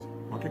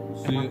Walk it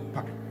in my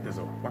pocket. There's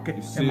a walk it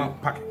in my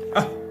pocket.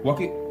 Walk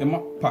it in my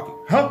pocket.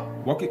 Huh?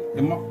 Walk it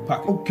in my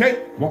pocket.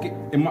 Okay. Walk it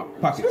in my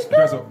pocket.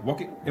 There's a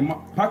walk it in my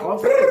pocket.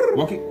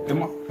 Walk it in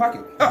my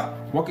pocket.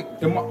 Walk it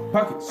in my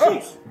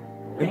pocket.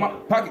 In my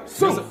pocket,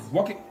 there's a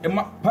walk it in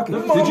my pocket.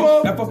 Did you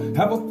ever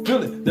have a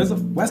feeling? There's a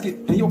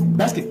wasket in your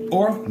basket,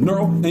 or a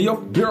neural in your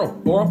bureau,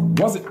 or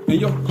was it in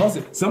your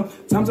closet?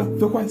 Sometimes I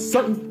feel quite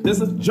certain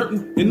there's a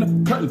jerkin in the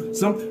curtain.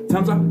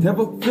 Sometimes I have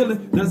a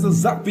feeling there's a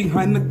zap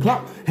behind the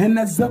clock, and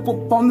that zap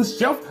up on the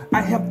shelf.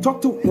 I have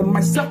talked to him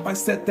myself. I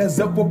said that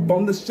zap up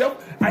on the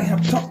shelf. I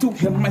have talked to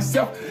him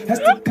myself.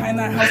 That's the kind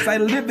of house I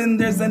live in.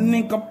 There's an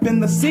ink up in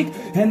the sink,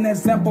 and that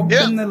zap up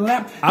in the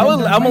lamp. I'm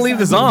gonna leave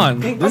this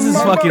on. This is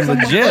fucking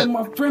legit.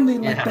 Friendly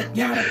like that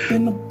yacht up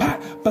in the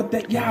pot, but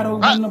that yacht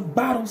in the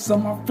bottle.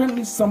 Some are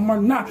friendly, some are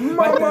not.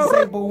 Like that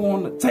Zabo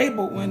on the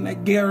table and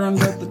that gear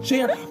under the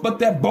chair, but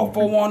that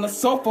Bofo on the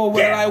sofa.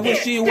 Well, I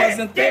wish he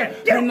wasn't there.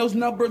 And those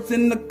numbers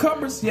in the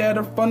cupboards, yeah,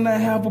 they're fun to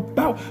have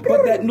about.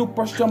 But that new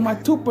brush on my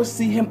tooper,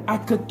 see him I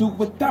could do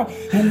without.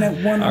 And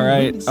that one. All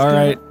right.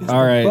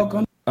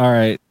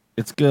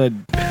 It's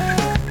good.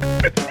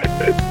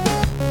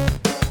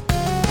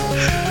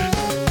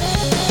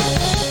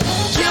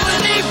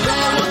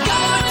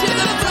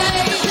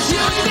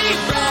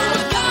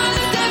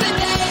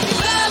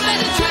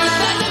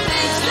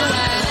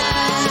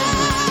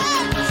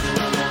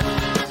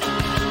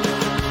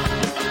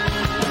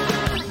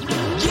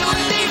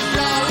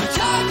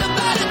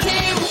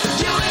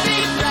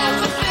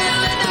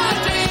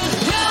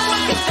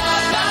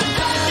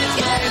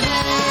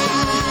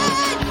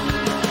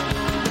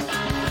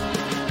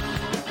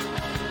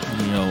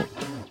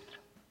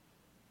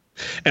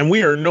 And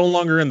we are no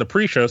longer in the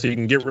pre-show, so you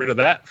can get rid of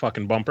that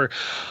fucking bumper.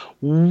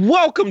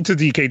 Welcome to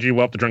DKG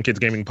Welp, the Drunk Kids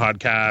Gaming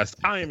Podcast.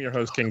 I am your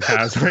host, King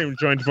Kaz. I am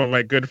joined by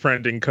my good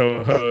friend and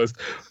co-host,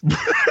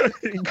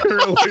 Brian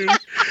Curlew.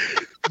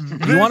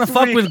 You want to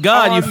fuck with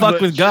God, you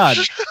fuck with God.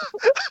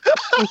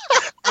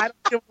 I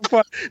don't give a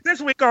fuck.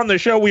 This week on the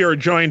show, we are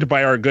joined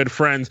by our good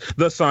friends,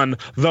 the Sun,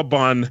 the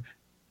Bun,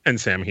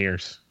 and Sam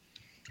Hears.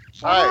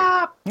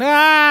 Hi.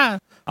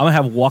 I'm gonna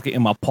have walk it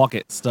in my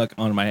pocket stuck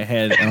on my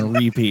head on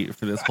repeat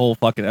for this whole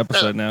fucking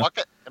episode now. Walk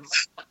it in my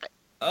pocket.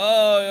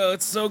 Oh,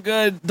 it's so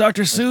good.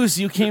 Dr. Seuss,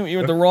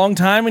 you're at the wrong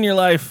time in your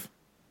life.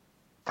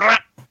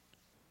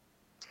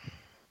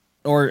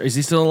 Or is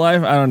he still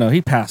alive? I don't know.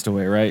 He passed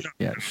away, right?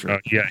 Yeah,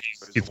 sure. Yeah,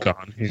 he's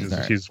gone.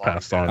 He's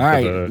passed on. All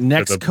right,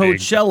 next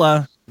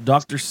Coachella,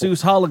 Dr.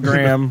 Seuss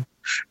hologram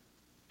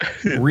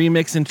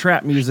remixing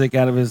trap music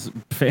out of his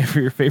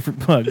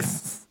favorite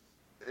bugs.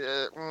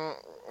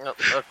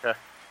 Okay.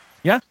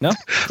 Yeah, no.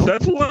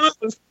 That's one of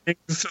those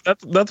things.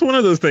 That's one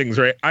of those things,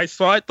 right? I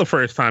saw it the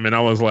first time and I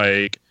was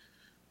like,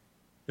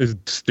 "It's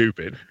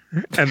stupid,"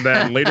 and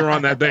then later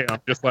on that day,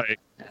 I'm just like,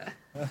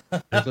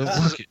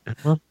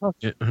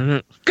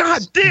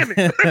 "God damn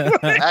it!"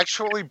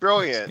 Actually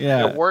brilliant.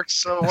 Yeah. It works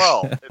so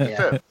well. It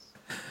fits.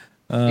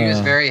 He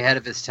was very ahead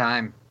of his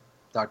time,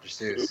 Dr.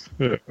 Seuss,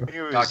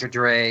 He was- Dr.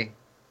 Dre,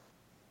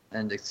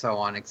 and so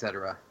on,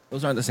 etc.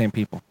 Those aren't the same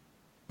people.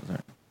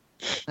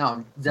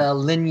 No, the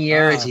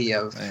linearity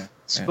of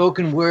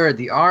spoken word,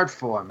 the art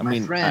form, my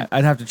friend.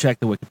 I'd have to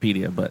check the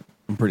Wikipedia, but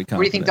I'm pretty confident.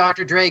 Where do you think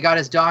Dr. Dre got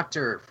his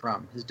doctor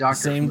from? His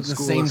doctor from the the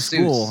school same of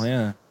school, Seuss.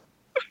 yeah.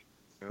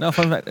 No,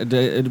 fun fact,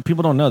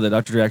 people don't know that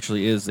Dr. Dre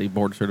actually is a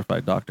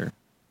board-certified doctor.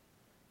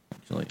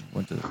 Actually,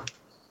 went to.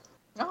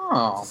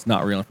 Oh. It's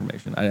not real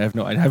information. I have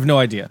no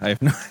idea. I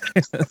have no.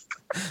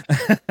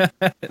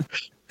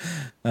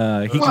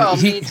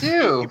 Me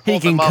too. He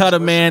can cut a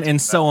man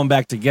and sew him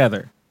back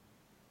together.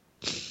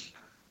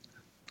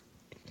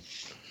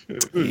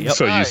 Yep.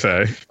 So you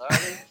say.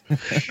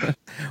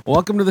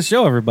 Welcome to the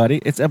show,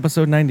 everybody. It's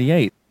episode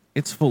 98.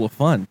 It's full of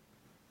fun.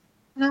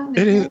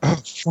 It is. Oh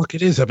fuck!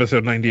 It is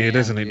episode 98,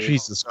 isn't it?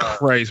 Jesus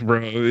Christ,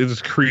 bro!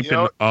 It's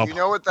creeping up. You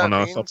know what that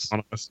on means? us,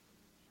 on us.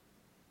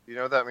 You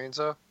know what that means,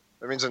 though?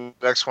 That means the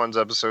next one's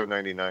episode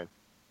 99.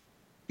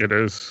 It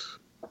is.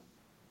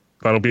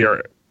 That'll be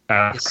our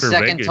after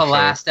Second Vegas to show.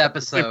 last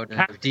episode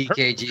of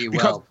DKG.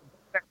 Because Well,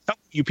 tell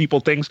you people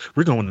things.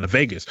 We're going to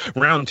Vegas.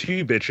 Round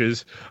 2,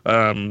 bitches.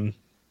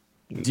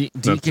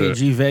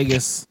 DKG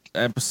Vegas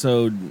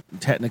episode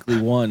technically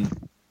 1.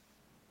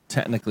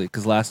 Technically,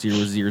 because last year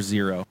was year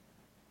 0.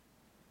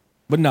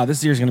 But no,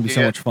 this year's gonna be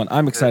so much fun.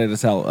 I'm excited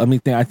as hell. I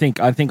mean, I think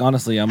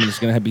honestly, I'm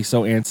just gonna be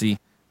so antsy.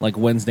 Like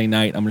Wednesday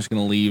night, I'm just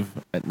gonna leave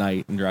at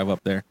night and drive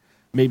up there.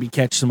 Maybe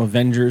catch some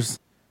Avengers,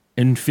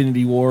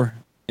 Infinity War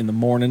in the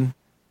morning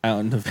out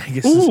into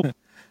Vegas.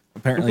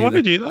 Apparently, why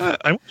did you do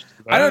that?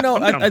 I don't know.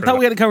 I thought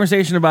we had a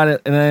conversation about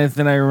it, and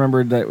then I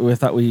remembered that we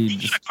thought we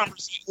just...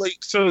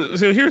 So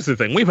here's the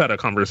thing. We've had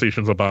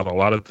conversations about a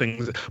lot of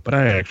things, but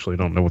I actually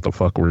don't know what the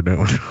fuck we're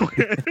doing.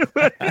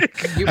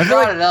 you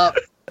brought it up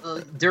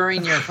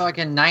during your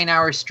fucking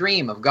 9-hour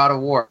stream of God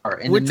of War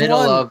in the middle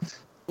of...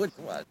 What?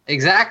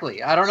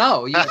 Exactly. I don't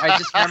know. I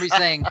just remember you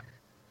saying,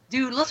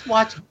 dude, let's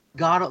watch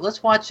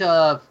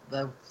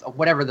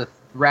whatever, the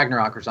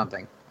Ragnarok or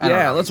something.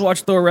 Yeah, let's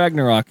watch Thor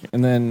Ragnarok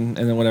and then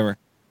whatever.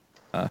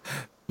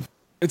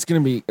 It's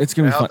gonna be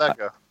How'd fun. that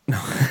go?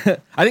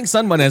 I think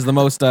Sunbun has the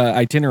most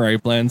itinerary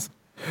plans,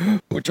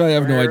 which I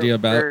have no idea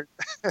about.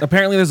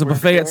 Apparently, there's a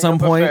buffet at some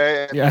point.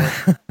 Yeah.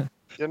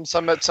 Dim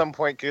sum at some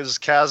point because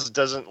Kaz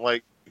doesn't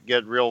like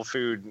get real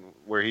food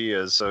where he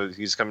is, so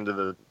he's coming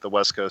to the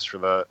West Coast for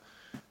that.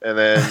 And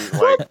then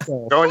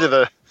like going to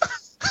the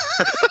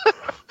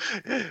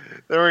then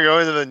we're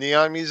going to the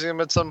Neon Museum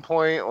at some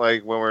point,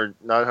 like when we're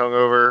not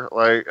hungover.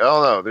 Like, I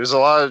don't know. There's a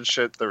lot of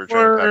shit that we're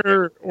trying to pack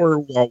in. Or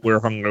while we're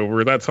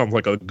hungover. That sounds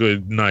like a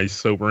good, nice,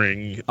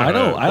 sobering. I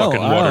don't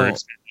water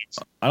experience.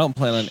 I don't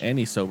plan on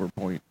any sober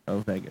point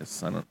of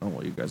Vegas. I don't know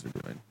what you guys are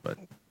doing, but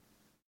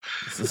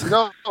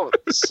No,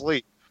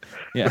 sleep.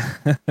 yeah.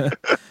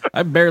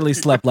 I barely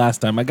slept last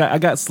time. I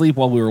got sleep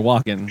while we were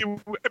walking.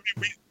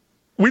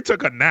 We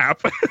took a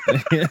nap.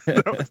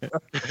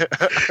 That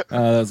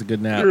was a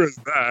good nap. There is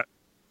that.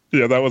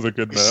 Yeah, that was a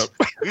good nap.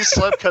 We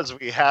slept because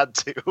we had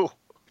to.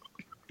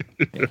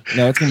 Yeah.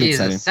 No, it's gonna be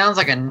exciting. Sounds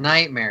like a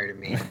nightmare to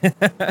me.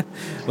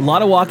 A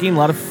lot of walking, a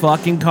lot of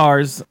fucking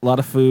cars, a lot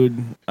of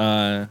food.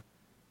 No,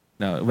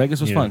 Vegas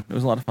was fun. It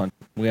was a lot of fun.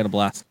 We had a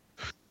blast,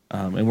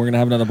 and we're gonna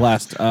have another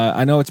blast.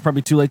 I know it's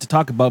probably too late to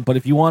talk about, but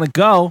if you want to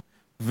go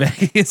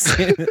Vegas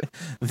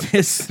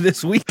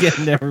this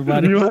weekend,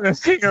 everybody, You want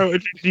to hang out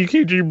with your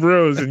DKG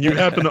bros, and you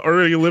happen to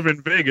already live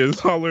in Vegas,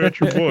 holler at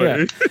your boy.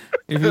 Yeah.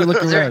 If you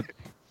look around.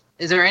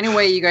 Is there any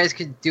way you guys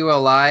could do a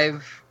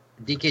live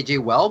DKG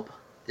Whelp?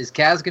 Is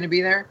Kaz going to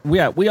be there?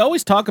 Yeah, we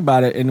always talk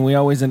about it, and we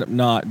always end up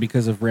not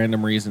because of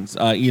random reasons.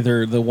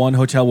 Either the one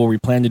hotel where we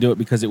planned to do it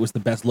because it was the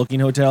best looking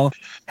hotel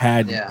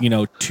had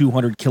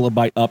 200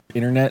 kilobyte up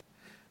internet,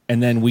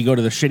 and then we go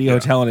to the shitty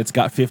hotel and it's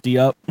got 50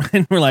 up,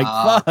 and we're like,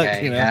 fuck,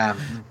 okay,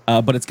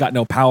 but it's got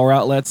no power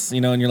outlets,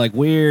 and you're like,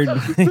 weird.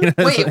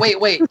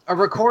 Wait, a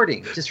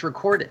recording, just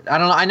record it. I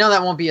don't know. I know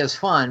that won't be as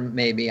fun,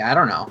 maybe. I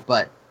don't know,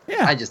 but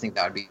yeah, I just think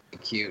that would be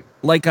cute.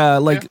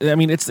 I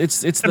mean, it's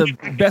the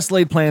best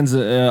laid plans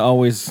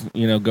always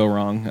go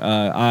wrong.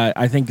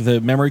 I think the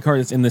memory card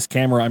that's in this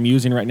camera I'm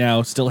using right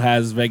now still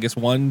has Vegas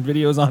 1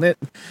 videos on it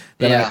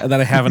that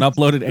I haven't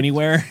uploaded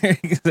anywhere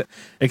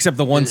except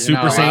the one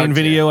Super Saiyan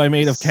video I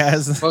made of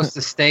Kaz. It's supposed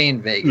to stay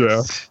in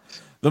Vegas.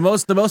 The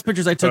most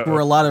pictures I took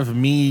were a lot of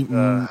me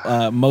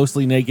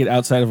mostly naked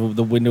outside of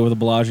the window of the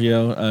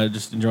Bellagio,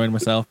 just enjoying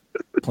myself,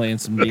 playing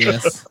some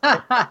DS.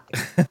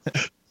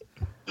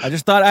 I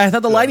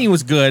thought the lighting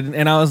was good,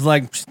 and I was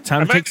like,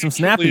 time to take some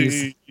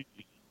snappies.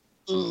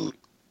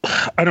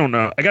 I don't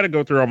know. I got to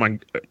go through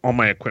all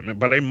my equipment,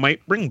 but I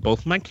might bring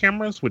both my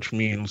cameras, which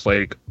means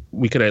like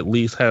we could at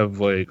least have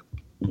like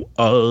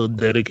a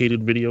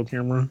dedicated video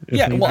camera.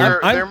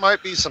 There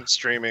might be some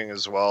streaming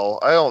as well.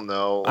 I don't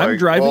know. I'm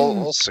driving.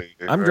 We'll see.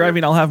 I'm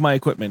driving. I'll have my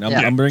equipment.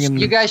 I'm bringing.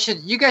 You guys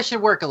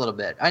should work a little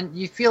bit.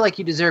 You feel like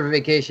you deserve a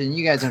vacation.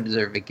 You guys don't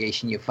deserve a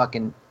vacation. You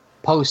fucking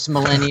post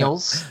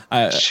millennials.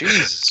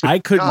 Jesus. I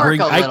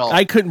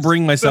couldn't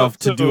bring myself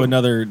to do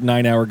another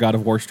 9-hour God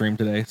of War stream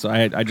today, so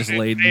I just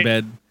laid in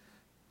bed.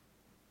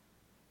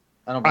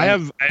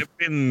 I've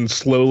been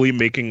slowly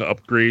making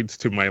upgrades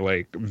to my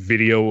like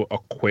video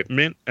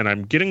equipment, and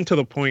I'm getting to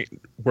the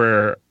point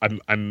where I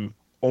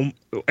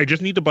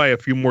just need to buy a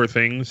few more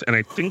things, and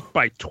I think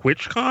by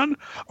TwitchCon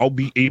I'll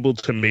be able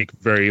to make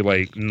very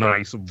like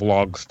nice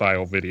vlog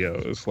style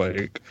videos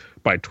like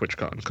by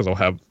TwitchCon because I'll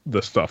have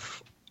the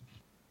stuff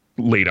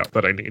laid out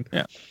that I need.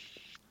 Yeah.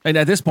 And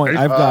at this point,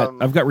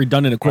 I've got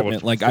redundant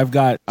equipment. Like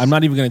I'm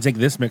not even going to take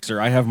this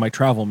mixer. I have my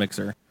travel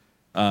mixer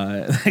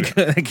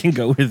that can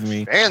go with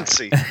me.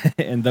 Fancy.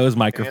 And those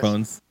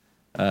microphones.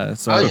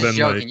 So I was just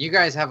joking. You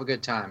guys have a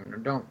good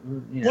time. Don't.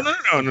 Well,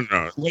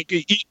 no. Like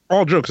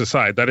all jokes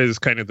aside, that is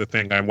kind of the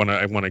thing I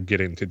wanna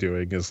get into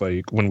doing is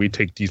like when we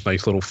take these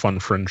nice little fun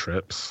friend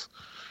trips.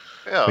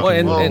 Yeah,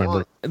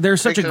 and they're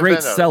such a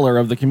great seller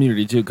of the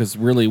community too, because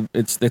really,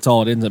 it's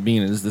all it ends up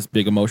being is this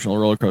big emotional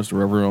roller coaster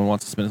where everyone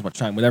wants to spend as much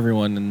time with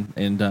everyone,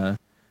 and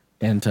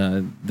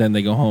then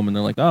they go home and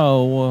they're like,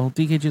 oh well,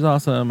 DKG is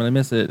awesome and I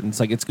miss it. And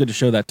it's like it's good to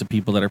show that to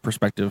people that are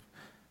prospective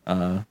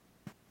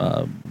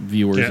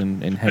viewers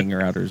and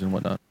hanger outers and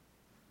whatnot.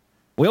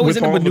 We always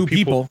end up with new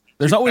people.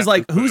 There's always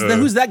like,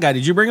 who's that guy?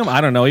 Did you bring him?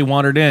 I don't know. He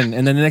wandered in,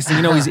 and then the next thing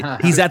you know,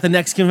 he's at the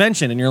next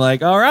convention, and you're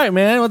like, all right,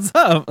 man, what's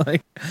up?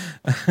 Like,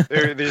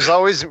 there's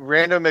always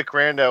random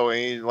McRando, and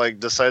he like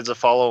decides to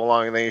follow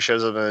along, and then he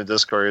shows up in the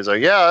Discord. He's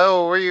like,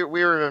 yeah, we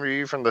remember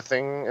you from the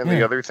thing and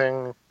the other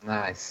thing.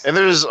 Nice. And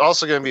there's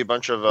also going to be a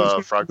bunch of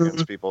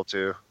Frogpants people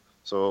too.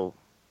 So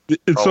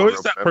it's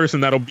always that person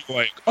that'll be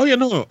like, oh yeah,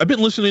 no, I've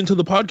been listening to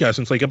the podcast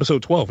since like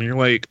episode 12, and you're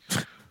like.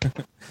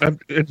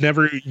 You've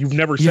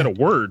never said a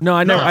word. No,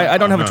 I know. I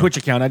don't have a Twitch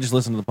account. I just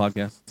listen to the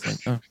podcast.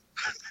 It's like,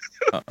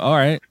 all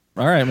right,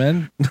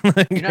 man.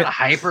 You're not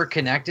hyper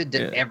connected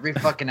to every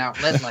fucking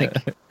outlet. Like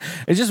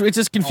it's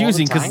just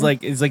confusing because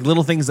it's like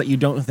little things that you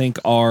don't think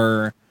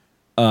are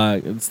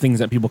it's things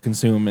that people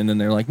consume, and then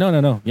they're like,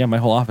 no, yeah, my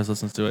whole office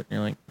listens to it. And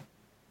you're like,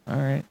 all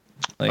right.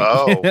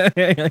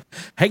 Like,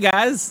 hey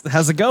guys,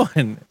 how's it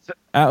going?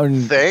 Out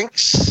in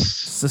thanks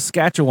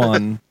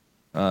Saskatchewan.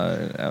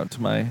 Out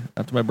to my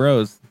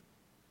bros.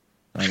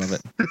 I love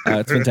it.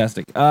 It's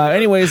fantastic.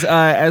 Anyways,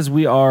 as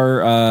we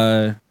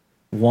are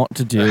want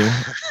to do,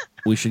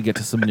 we should get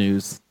to some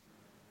news.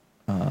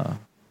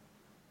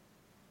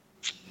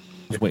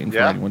 Just waiting for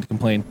anyone to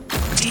complain.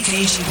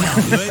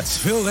 Let's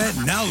fill that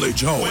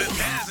knowledge hole with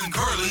Kaz and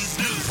Carly's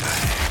news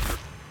bag.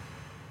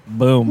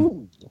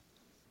 Boom.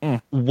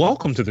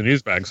 Welcome to the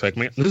news bag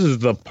segment. This is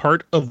the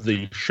part of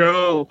the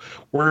show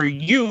where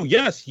you,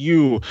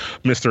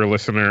 Mr.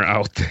 Listener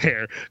out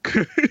there,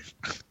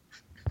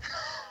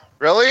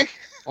 Really?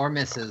 Or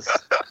Mrs.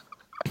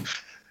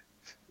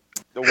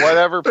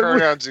 Whatever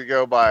pronouns you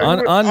go by.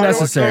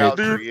 Unnecessary. I'm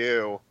looking out for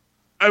you.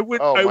 I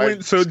went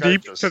so Skype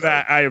deep just to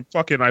that I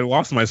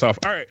lost myself.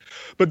 All right,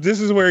 but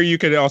this is where you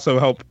could also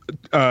help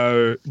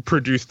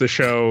produce the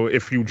show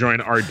if you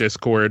join our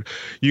Discord.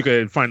 You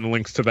could find the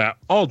links to that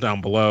all down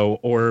below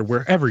or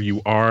wherever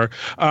you are.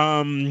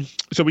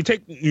 So we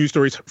take news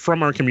stories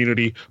from our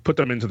community, put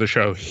them into the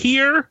show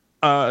here.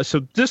 So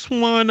this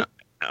one,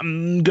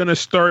 I'm gonna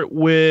start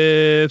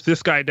with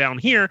this guy down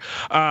here.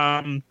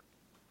 A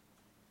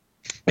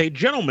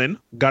gentleman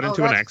got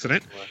into an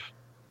accident.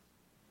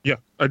 Yeah,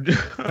 a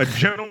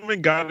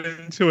gentleman got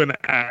into an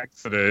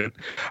accident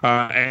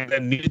and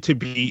then needed to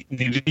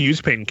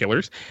use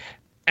painkillers,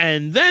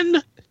 and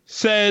then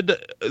said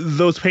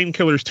those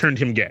painkillers turned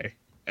him gay,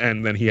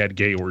 and then he had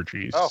gay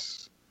orgies. Oh,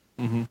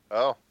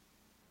 Oh,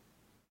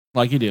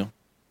 like you do.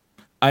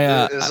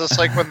 Is this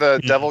like when the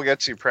devil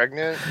gets you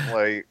pregnant?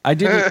 Like I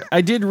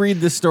did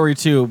read this story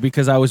too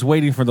because I was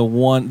waiting for the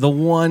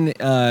one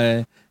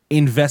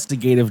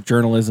investigative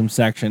journalism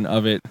section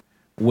of it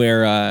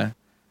where.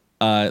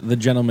 The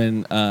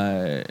gentleman,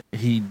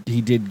 he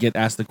did get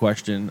asked the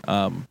question.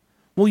 Well,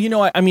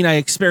 I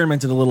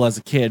experimented a little as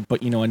a kid,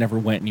 but I never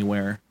went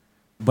anywhere.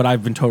 But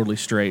I've been totally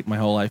straight my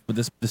whole life. But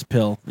this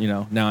pill,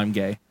 now I'm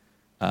gay.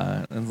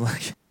 And it's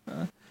like,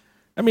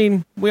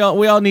 we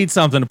all need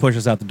something to push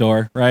us out the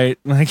door, right?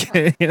 Like,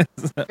 good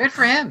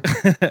for him.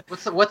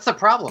 What's the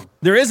problem?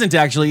 There isn't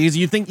actually.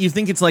 You think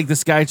it's like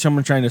this guy,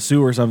 someone trying to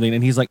sue or something,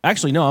 and he's like,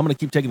 actually, no, I'm gonna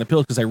keep taking the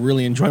pill because I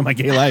really enjoy my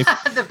gay life.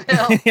 The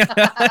pill.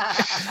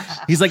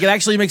 He's like, it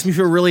actually makes me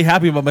feel really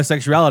happy about my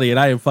sexuality, and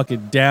I am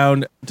fucking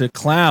down to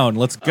clown.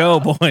 Let's go,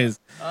 boys.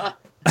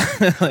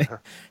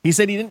 He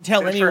said he didn't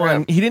tell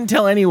anyone. He didn't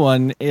tell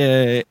anyone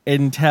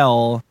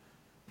until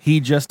he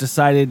just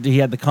decided he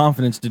had the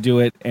confidence to do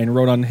it and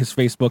wrote on his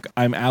Facebook,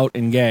 "I'm out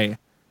and gay."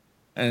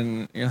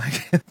 And you're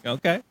like,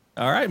 okay,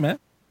 all right, man,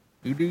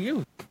 you do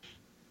you.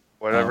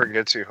 Whatever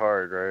gets you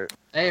hard, right?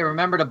 Hey,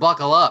 remember to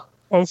buckle up.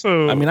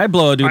 Also, I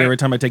blow a dude every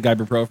time I take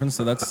ibuprofen,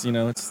 so that's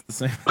it's the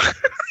same.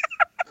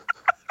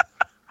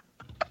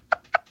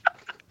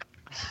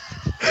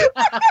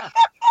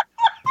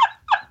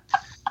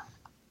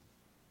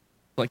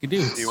 Like you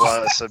do. If you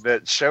want to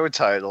submit show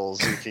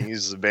titles, you can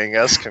use the Bang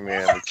S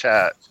command to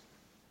chat,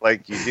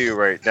 like you do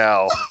right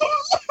now.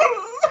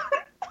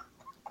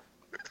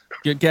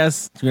 Good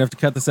guess. Do we have to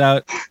cut this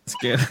out? It's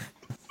good.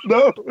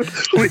 No,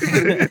 leave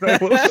it in. I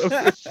love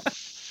it.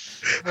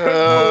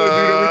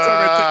 Every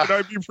time I take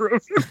an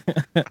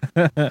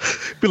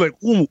ibuprofen, be like,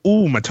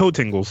 ooh, my toe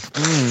tingles.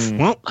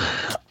 Well,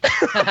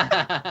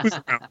 who's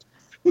around?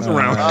 Who's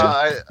around?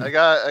 I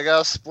got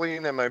a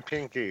spleen in my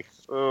pinky.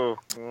 Oh,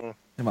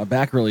 And my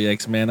back really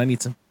aches, man. I need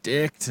some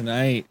dick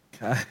tonight.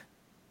 God.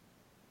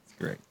 It's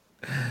great.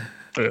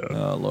 Yeah.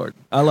 Oh Lord,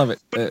 I love it.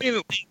 But,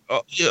 the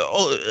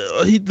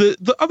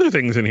other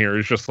things in here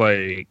is just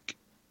like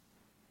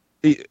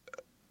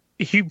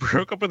he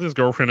broke up with his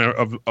girlfriend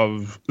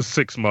of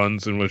 6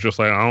 months and was just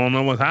like, I don't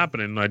know what's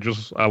happening. I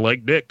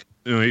like dick.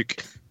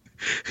 Like,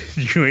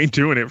 you ain't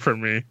doing it for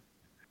me.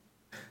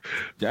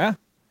 Yeah,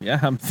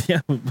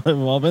 we've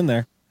all been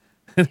there.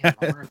 Yeah,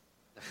 the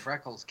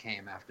freckles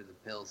came after the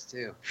pills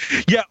too.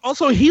 Yeah.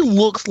 Also, he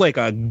looks like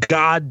a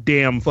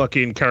goddamn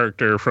fucking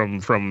character from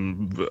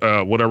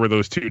whatever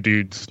those two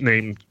dudes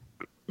named.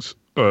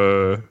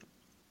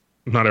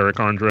 Not Eric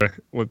Andre.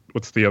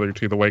 What's the other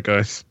two? The white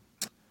guys.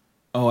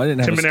 Oh, I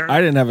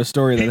didn't have a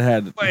story that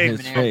had like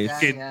his face.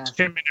 Guy, yeah.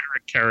 Tim and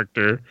Eric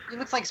character. He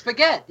looks like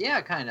spaghetti.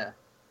 Yeah, kind of.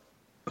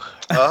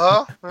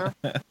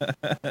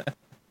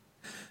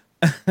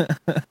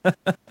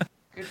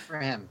 Good for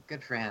him.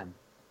 Good for him.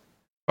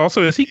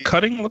 Also, is he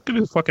cutting? Look at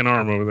his fucking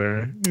arm over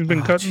there. He's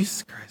been cutting.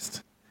 Jesus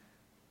Christ.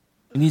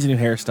 He needs a new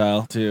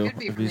hairstyle too. Could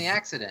be from the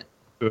accident.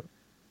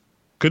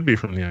 Could be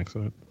from the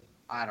accident.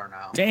 I don't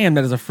know. Damn,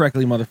 that is a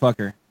freckly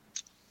motherfucker.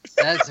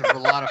 That's a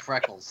lot of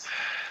freckles.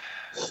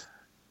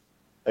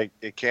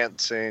 it can't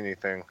say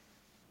anything.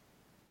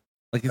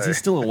 Like, is he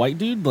still a white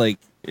dude? Like,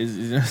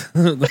 is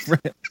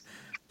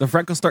the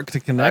freckles start to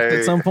connect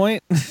at some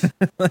point?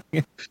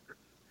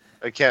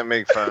 I can't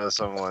make fun of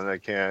someone. I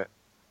can't.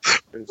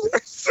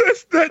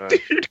 Says that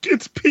dude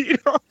gets peed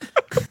on.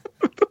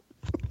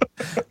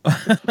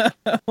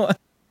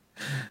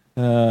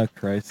 Oh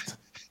Christ!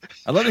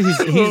 I love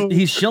that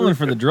he's shilling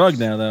for the drug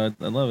now, though.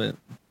 I love it.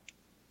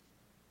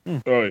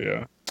 Oh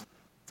yeah,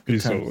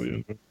 he's totally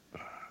in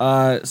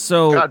it.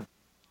 So God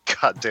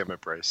damn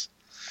it, Bryce.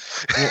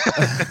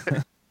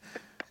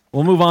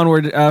 We'll move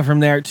onward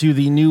from there to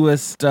the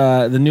newest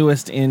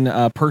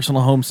in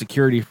personal home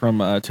security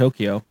from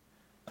Tokyo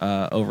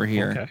over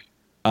here.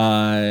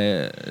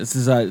 Okay. This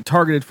is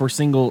targeted for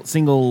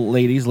single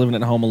ladies living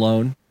at home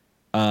alone.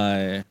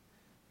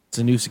 It's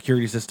a new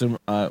security system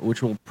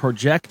which will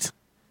project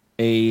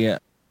a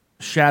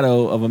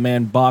shadow of a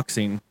man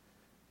boxing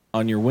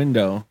on your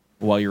window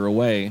while you're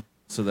away,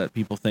 so that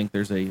people think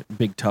there's a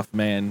big tough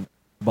man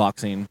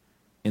boxing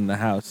in the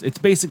house. It's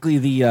basically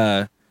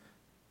the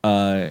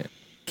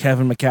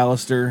Kevin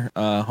McAllister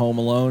Home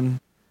Alone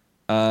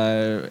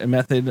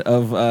method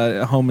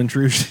of home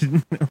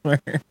intrusion,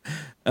 where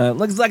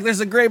looks like there's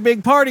a great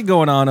big party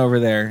going on over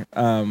there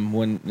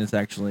when it's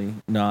actually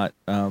not.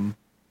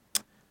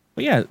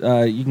 But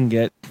yeah, you can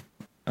get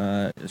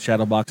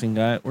shadow boxing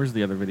guy. Where's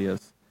the other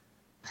videos?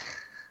 I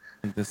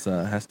think this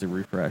has to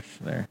refresh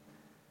there.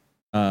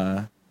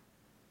 But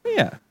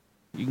yeah,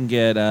 you can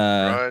get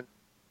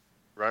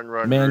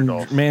Run, man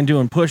Rudolph. man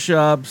doing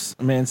push-ups,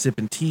 a man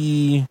sipping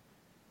tea,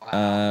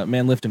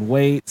 man lifting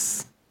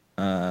weights.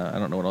 I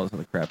don't know what all this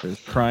other crap is.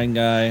 Crying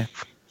guy.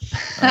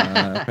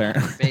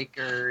 Apparently.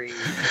 Bakery.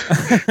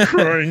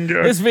 Crying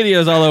guy. This video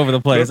is all over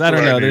the place. That's I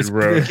don't what know. I need, There's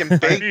bro. You can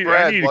bake I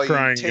bread need a while you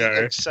crying take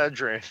guy.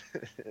 Excedrin.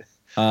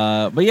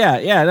 but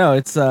yeah, no,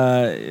 it's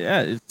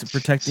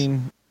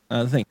protecting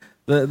the thing.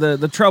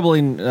 The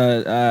troubling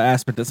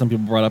aspect that some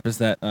people brought up is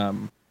that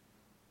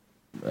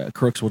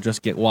crooks will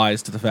just get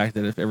wise to the fact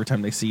that if every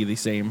time they see the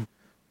same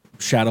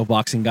shadow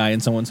boxing guy in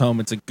someone's home,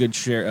 it's a good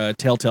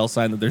telltale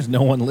sign that there's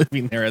no one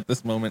living there at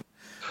this moment.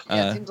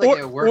 Yeah, it seems like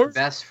it would work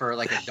best for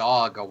like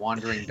a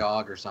wandering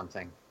dog or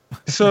something.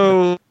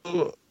 So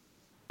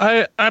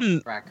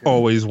I'm Raccoon.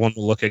 always one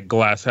to look at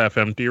glass half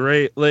empty,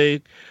 right?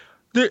 Like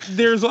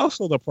there's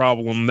also the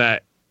problem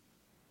that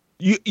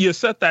you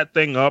set that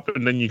thing up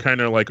and then you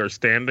kind of like are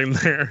standing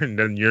there and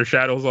then your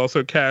shadow's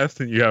also cast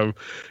and you have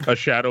a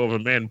shadow of a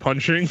man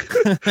punching.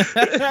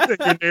 And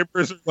your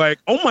neighbors are like,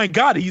 oh my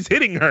God, he's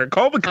hitting her.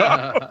 Call the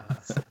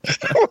cops.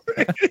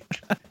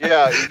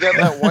 Yeah, you get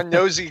that one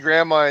nosy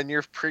grandma in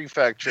your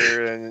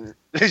prefecture and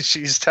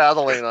she's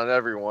tattling on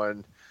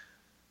everyone.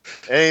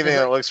 Anything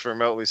that looks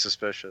remotely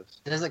suspicious.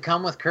 Does it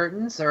come with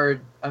curtains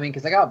or,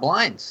 because I got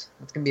blinds.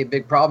 That's going to be a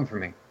big problem for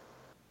me.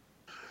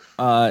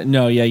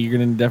 No, yeah, you're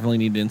gonna definitely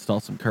need to install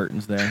some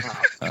curtains there.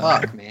 Oh,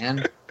 fuck,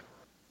 man.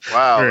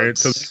 Wow. Right,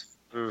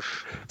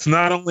 Oof. It's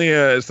not only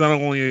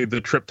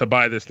the trip to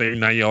buy this thing.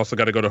 Now you also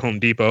got to go to Home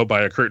Depot,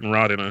 buy a curtain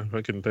rod and a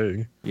fucking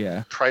thing.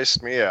 Yeah,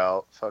 Priced me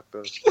out. Fuck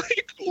this.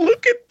 Like,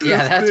 look at this.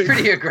 Yeah, that's thing.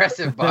 pretty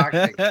aggressive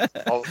boxing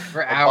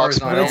for hours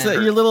on but it's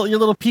end. your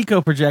little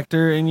Pico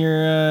projector in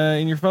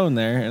your phone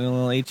there, and a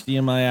little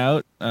HDMI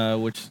out,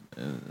 which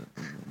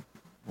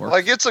works.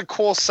 Like, it's a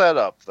cool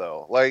setup,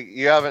 though. Like,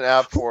 you have an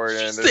app for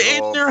it. And She's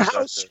in their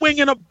house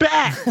swinging a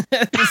bat.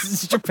 This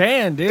is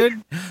Japan,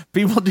 dude.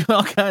 People do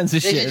all kinds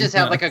of They shit. should just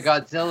have like a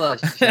Godzilla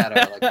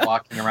shadow, like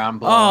walking around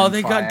blowing Oh,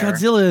 they fire. got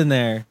Godzilla in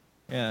there.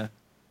 Yeah.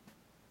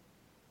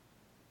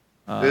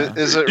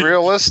 Is it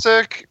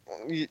realistic?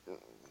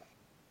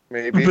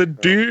 Maybe. The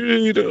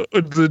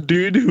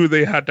dude who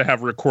they had to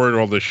have record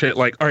all this shit.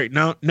 Like, all right,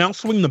 now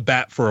swing the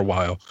bat for a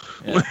while.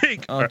 Yeah.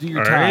 Like, Oh, do your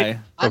all tie. right.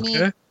 I Okay.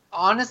 mean,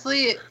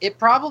 honestly, it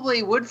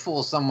probably would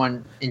fool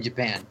someone in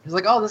Japan. He's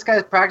like, "Oh, this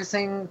guy's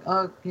practicing,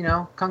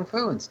 kung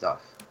fu and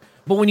stuff."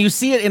 But when you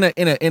see it in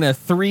a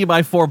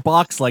 3x4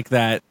 box like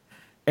that,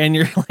 and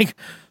you're like,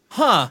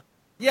 "Huh?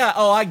 Yeah.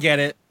 Oh, I get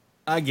it.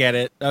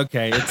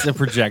 Okay, it's a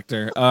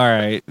projector. All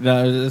right.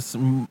 No,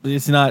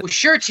 it's not." Well,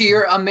 sure, to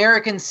your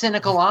American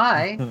cynical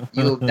eye,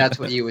 that's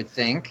what you would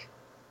think.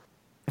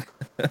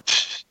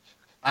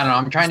 I don't know.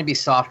 I'm trying to be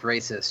soft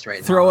racist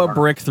right now. Throw a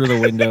brick through the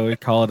window and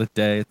call it a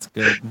day. It's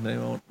good. They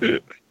won't.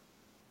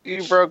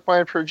 You broke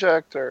my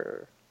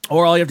projector.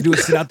 Or all you have to do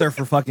is sit out there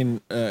for fucking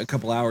a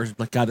couple hours.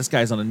 Like, God, this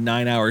guy's on a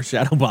 9-hour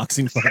shadow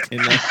boxing fucking.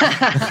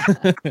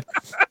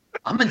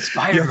 I'm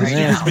inspired right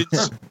now. I'm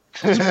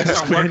gonna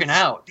start working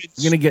out.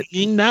 You're gonna get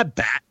in that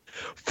bat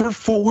for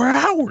 4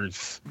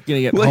 hours. You're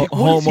gonna get Like,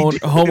 what is he doing?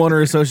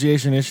 homeowner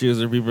association issues,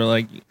 where people are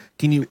like,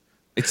 "Can you?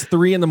 It's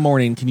 3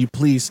 a.m. Can you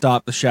please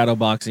stop the shadow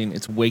boxing?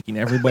 It's waking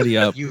everybody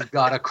up." You've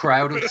got a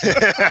crowd of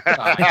people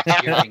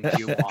outside cheering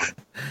you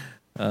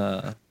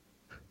on.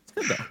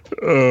 It's good though.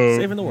 Oh,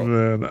 Saving the world.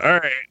 Man. All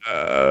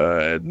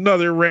right.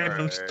 Another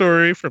random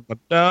story from a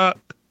doc.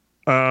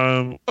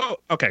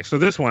 Okay. So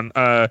this one.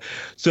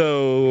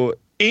 So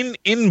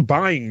in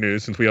buying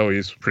news, since we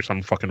always, for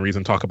some fucking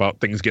reason, talk about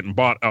things getting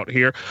bought out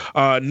here,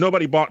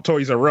 nobody bought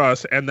Toys R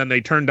Us, and then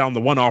they turned down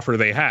the one offer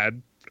they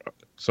had.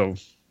 So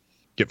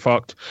get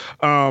fucked.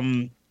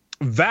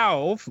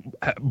 Valve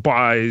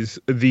buys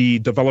the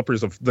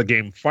developers of the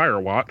game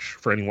Firewatch,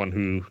 for anyone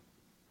who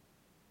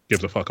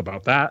gives a fuck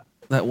about that.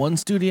 That one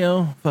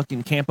studio,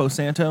 fucking Campo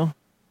Santo.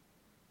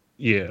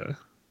 Yeah.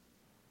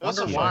 That's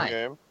a Wonder fun why.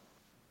 game.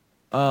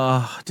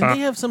 Did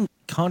they have some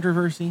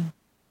controversy?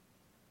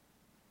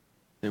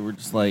 They were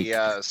just like,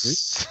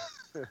 Yes.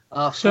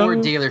 A So, Ford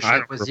I dealership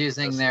don't was remember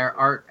using this. their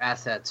art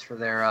assets for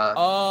their to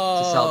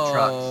Oh, sell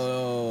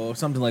trucks.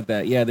 something like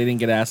that. Yeah, they didn't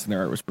get asked, and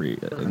their art was pretty.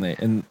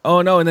 And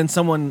oh no, and then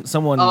someone.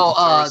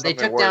 Oh, they something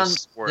took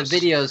worse. down the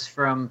videos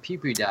from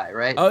PewDiePie,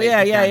 right? Oh They yeah,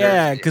 took yeah, down their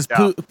yeah. videos.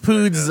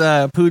 Because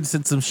Yeah, Poods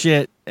said some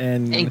shit,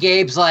 and And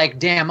Gabe's like,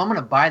 "Damn, I'm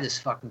gonna buy this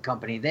fucking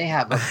company. They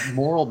have a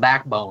moral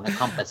backbone, a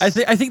compass." I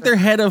think their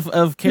head of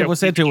Campo we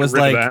Santo can was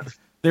get rid of like. that.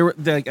 They were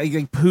like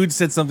Pood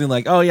said something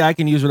like, "Oh yeah, I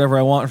can use whatever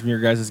I want from your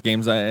guys'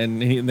 games,"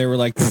 and they were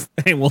like,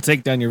 "Hey, we'll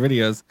take down your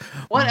videos."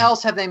 What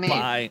else have they made?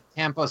 Bye.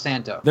 Campo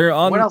Santo. They're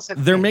on. What else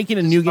have They're they made? making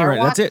a Just new game. Right?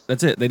 Firewatch?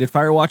 That's it. They did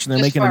Firewatch, and they're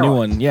Just making a new Firewatch.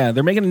 one. Yeah,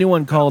 they're making a new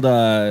one called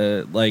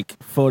like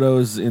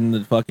photos in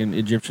the fucking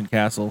Egyptian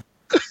castle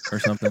or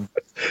something.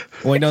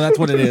 Wait, no, that's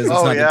what it is. It's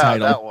Oh not yeah, the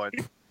title. that one.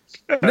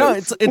 No,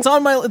 it's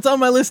on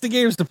my list of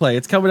games to play.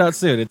 It's coming out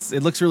soon. It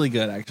looks really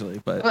good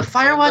actually. But But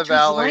Firewatch was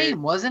Valley.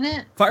 lame, wasn't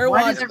it? Firewatch-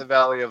 Why In did the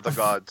Valley of the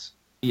Gods.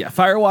 yeah,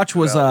 Firewatch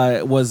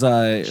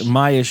was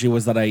my issue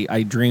was that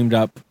I dreamed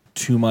up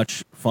too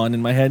much fun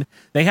in my head.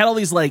 They had all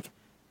these like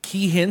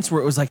key hints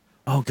where it was like,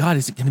 oh god,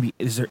 is it gonna be?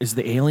 Is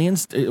the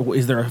aliens?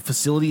 Is there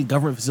a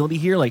government facility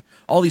here? Like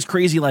all these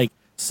crazy like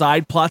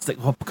side plots that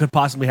could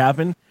possibly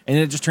happen, and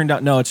it just turned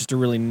out no, it's just a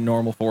really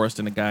normal forest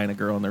and a guy and a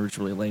girl, and they're just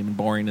really lame and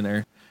boring, and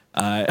they're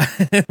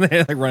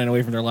they're like running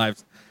away from their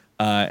lives.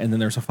 And then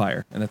there's a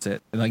fire, and that's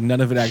it. And like none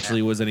of it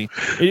actually was any.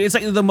 It's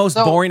like the most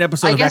So, boring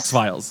episode I of guess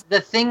X-Files. The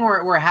thing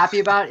we're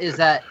happy about is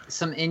that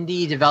some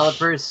indie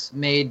developers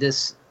made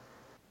this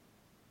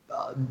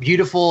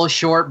beautiful,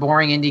 short,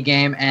 boring indie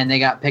game, and they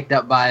got picked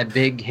up by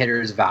big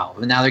hitters Valve,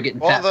 and now they're getting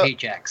fat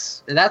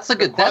paychecks. That's a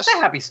good. That's a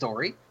happy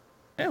story.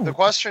 Yeah, The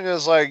question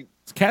is like,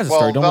 it's Kaz's well,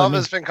 story. Don't Valve let me.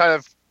 has been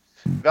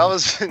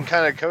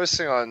kind of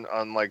coasting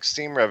on like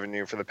Steam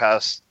revenue for the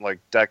past like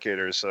decade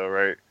or so,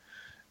 right?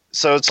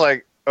 So it's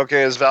like,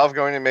 okay, is Valve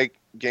going to make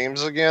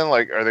games again?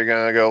 Like, are they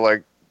going to go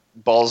like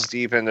balls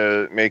deep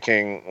into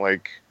making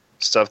like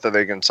stuff that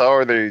they can sell,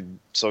 or are they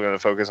still going to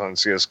focus on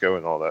CS:GO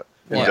and all that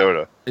and Yeah.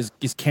 Dota?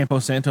 Is Campo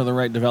Santo the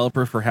right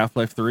developer for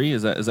Half-Life 3?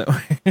 Is that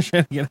what you're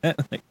trying to get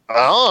at? Like, I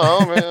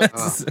don't know, man.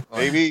 it's-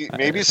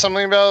 Maybe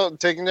something about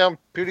taking down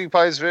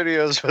PewDiePie's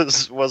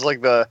videos was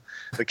like the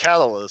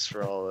catalyst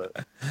for all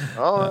that. I don't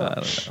know. I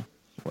don't know.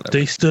 Whatever.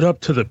 They stood up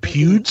to the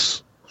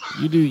Pewds.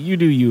 You do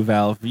you,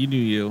 Valve. You do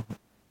you.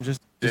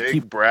 Just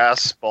Big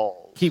brass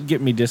balls. keep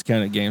getting me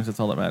discounted games. That's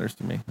all that matters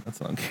to me. That's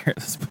all I don't care at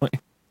this point.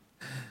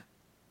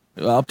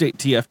 Well, update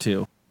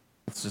TF2.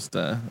 Let's just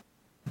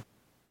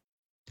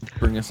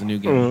bring us a new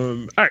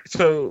game. All right,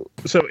 so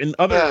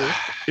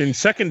in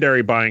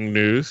secondary buying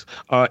news,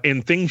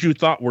 in things you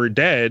thought were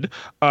dead,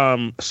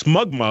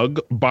 Smugmug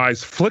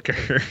buys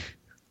Flickr.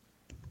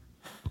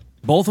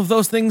 Both of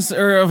those things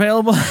are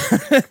available.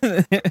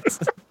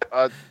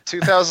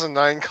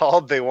 2009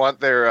 called. They want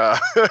their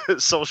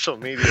social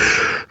media.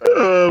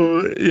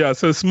 Yeah,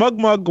 so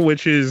Smugmug,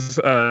 which is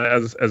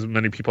as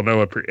many people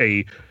know,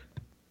 a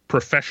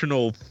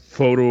professional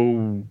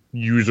photo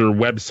user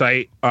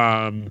website,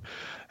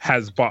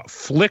 has bought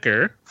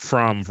Flickr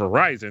from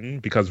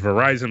Verizon because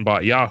Verizon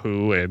bought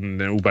Yahoo, and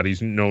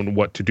nobody's known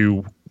what to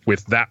do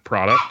with that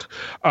product.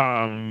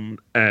 And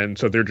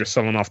so they're just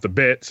selling off the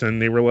bits,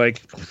 and they were like,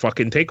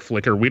 fucking take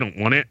Flickr, we don't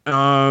want it.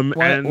 why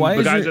The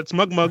is guys your- at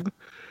Smugmug,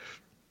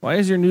 Why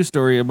is your news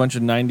story a bunch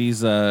of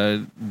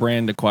 90s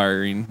brand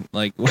acquiring?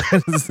 Like, what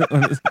is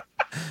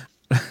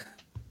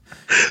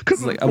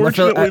because like,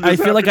 I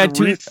feel like I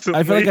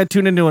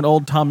tuned into an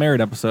old Tom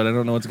Merritt episode. I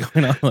don't know what's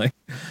going on. Like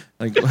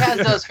He has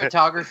those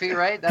photography,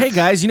 right? hey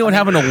guys, you know what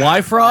happened to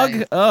Y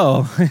Frog?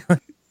 Oh,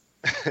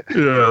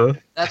 yeah.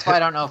 That's why I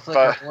don't know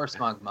Flickr or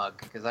Smugmug,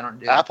 because I don't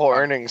do Apple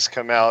earnings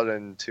come out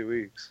in 2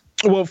 weeks.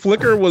 Well,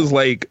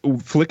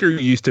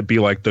 Flickr used to be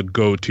like the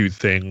go-to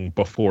thing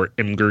before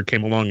Imgur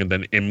came along, and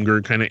then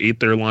Imgur kind of ate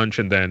their lunch,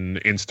 and then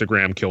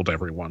Instagram killed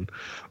everyone.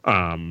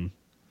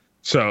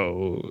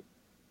 So,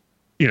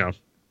 you know,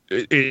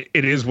 it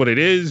is what it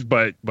is.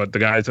 But the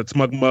guys at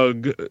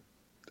Smugmug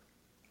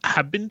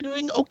have been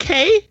doing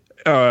okay.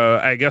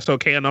 I guess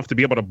okay enough to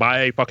be able to buy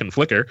a fucking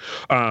Flickr.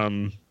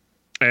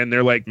 And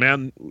they're like,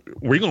 man,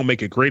 we're gonna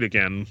make it great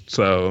again.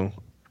 So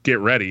get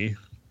ready.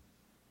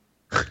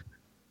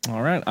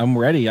 all right, I'm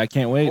ready. I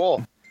can't wait.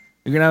 Cool.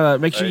 You're gonna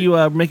make sure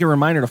you make a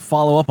reminder to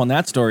follow up on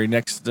that story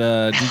next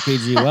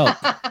DKG Well.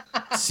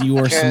 See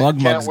where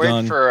Smugmug's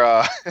gone.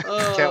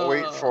 Can't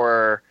wait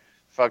for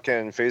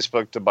fucking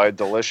Facebook to buy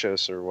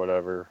Delicious or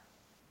whatever.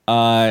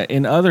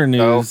 In other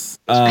news,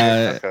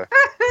 Okay.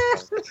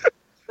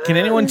 can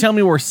anyone tell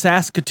me where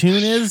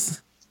Saskatoon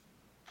is?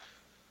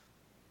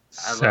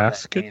 I love that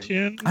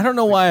Saskatoon. I don't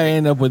know why I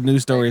end up with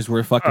news stories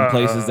where fucking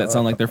places that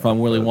sound like they're from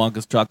Willy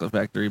Wonka's Chocolate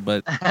Factory,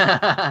 but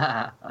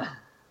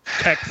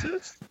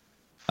Texas.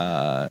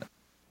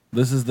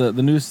 this is the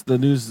news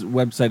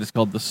website is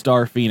called the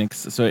Star Phoenix,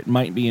 so it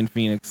might be in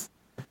Phoenix,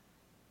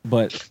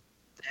 but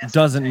it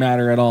doesn't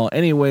matter at all.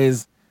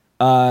 Anyways,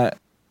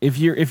 if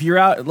you're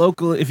out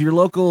local, if your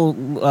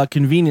local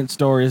convenience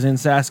store is in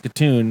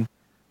Saskatoon,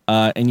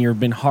 and you've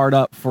been hard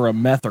up for a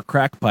meth or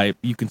crack pipe,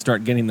 you can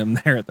start getting them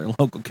there at their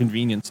local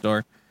convenience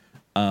store.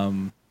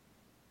 And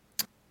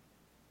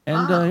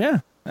yeah,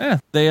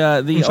 they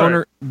the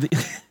owner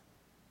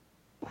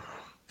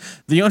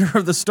the owner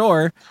of the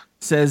store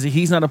says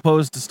he's not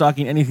opposed to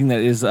stocking anything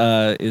that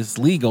is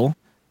legal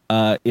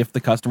if the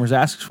customers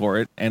ask for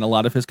it, and a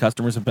lot of his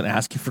customers have been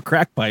asking for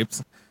crack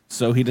pipes,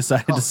 so he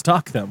decided to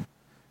stock them.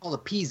 Oh, the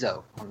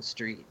piezo on the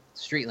street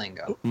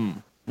lingo.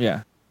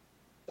 Yeah.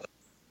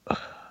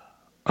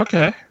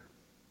 Okay.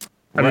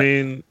 I Right.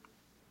 mean,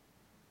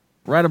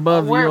 right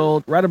above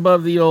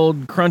the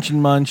old Crunch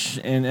and Munch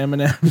and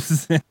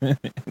M&M's.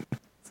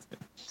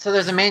 So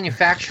there's a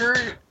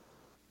manufacturer.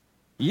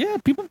 Yeah,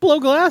 people blow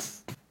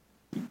glass.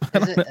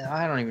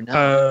 I don't even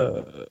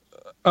know.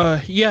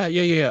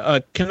 yeah.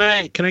 Can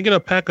I get a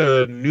pack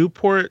of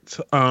Newport?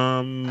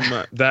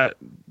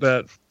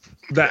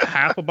 That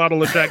half a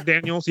bottle of Jack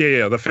Daniels.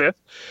 Yeah, the fifth.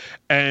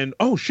 And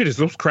oh shit, is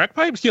those crack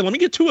pipes? Yeah, let me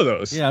get 2 of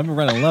those. Yeah, I'm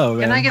running low,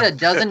 man. Can I get a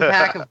dozen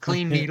pack of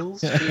clean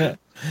needles? Yeah,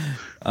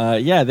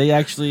 they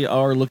actually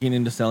are looking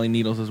into selling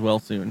needles as well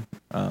soon.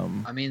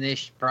 I mean, they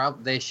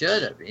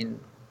should. I mean,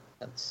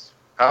 that's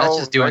How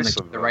just doing nice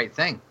the of them. right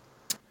thing.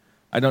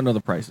 I don't know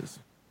the prices.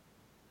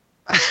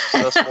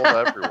 Successful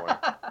to everyone.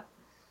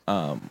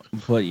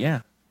 But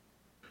yeah,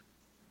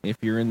 if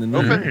you're in the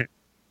need,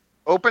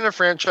 Open a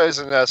franchise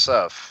in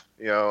SF.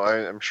 You know,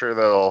 I'm sure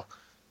they'll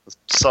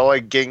sell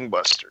like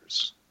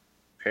gangbusters.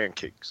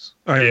 Pancakes.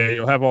 Oh yeah,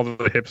 you'll have all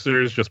the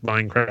hipsters just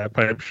buying crack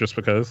pipes just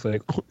because.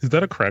 Like, oh, is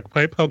that a crack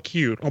pipe? How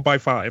cute! I'll buy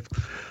 5.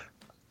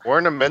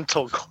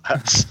 Ornamental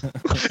glass.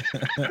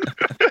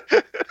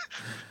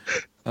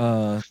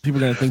 people are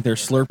gonna think they're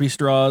Slurpee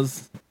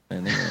straws,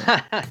 and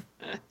they're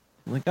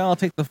like, oh, I'll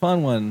take the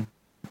fun one.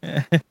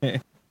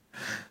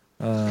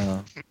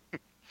 Well,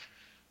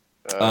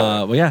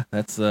 yeah,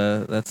 that's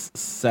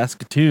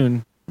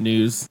Saskatoon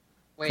news.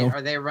 Wait,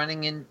 are they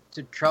running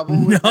into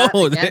trouble with that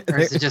again? Or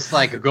is it just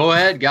like, go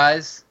ahead,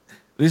 guys?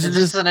 These are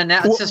just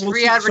it's just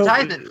free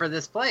advertisement for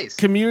this place.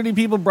 Community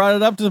people brought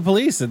it up to the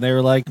police, and they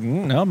were like,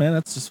 "No, man,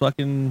 that's just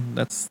fucking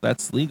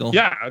that's legal."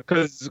 Yeah,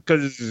 because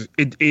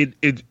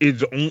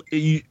it's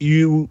only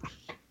you.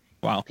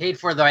 Wow. Paid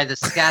for by the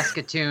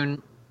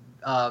Saskatoon,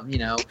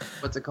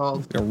 what's it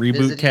called? A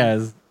reboot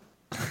Kaz.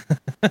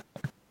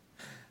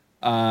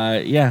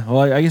 Yeah.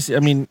 Well, I guess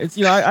it's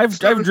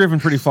I've driven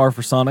pretty far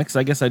for Sonics.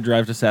 I guess I'd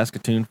drive to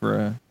Saskatoon for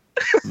a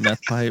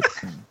meth pipe.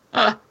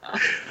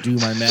 Do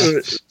my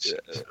meth.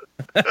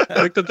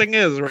 Like the thing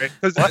is, right?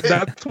 Because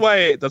that's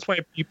why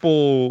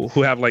people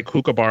who have like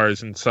hookah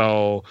bars and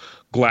sell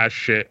glass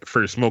shit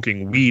for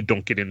smoking weed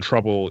don't get in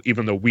trouble,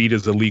 even though weed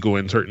is illegal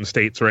in certain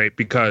states, right?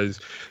 Because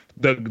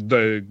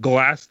the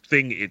glass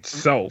thing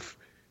itself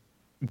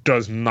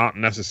does not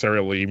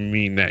necessarily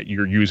mean that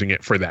you're using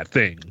it for that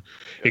thing.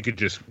 It could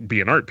just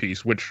be an art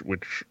piece, which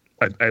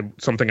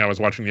something I was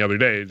watching the other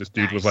day. This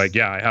dude was like,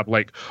 "Yeah, I have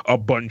like a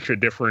bunch of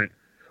different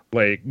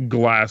like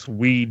glass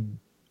weed.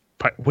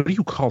 What do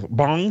you call it?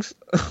 Bongs,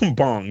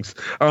 bongs,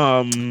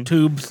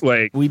 tubes,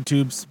 like weed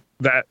tubes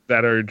that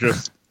are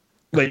just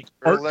like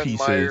art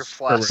pieces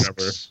or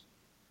whatever."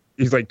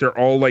 He's like, they're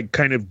all like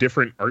kind of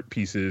different art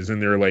pieces,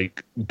 and they're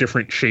like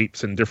different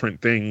shapes and different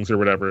things or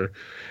whatever,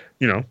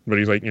 But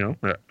he's like,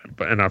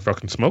 and I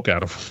fucking smoke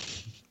out of them.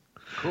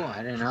 Cool.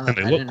 I didn't know that.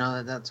 I didn't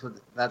know that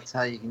that's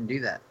how you can do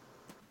that.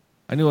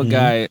 I knew a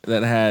guy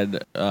that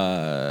had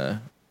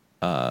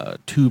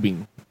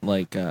tubing,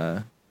 like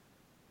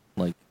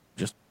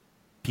just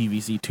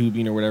PVC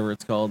tubing or whatever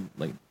it's called,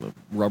 like the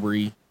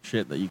rubbery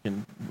shit that you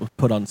can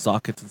put on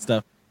sockets and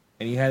stuff.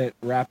 And he had it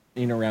wrapped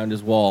around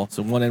his wall,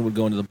 so one end would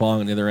go into the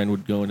bong and the other end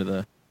would go into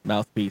the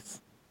mouthpiece,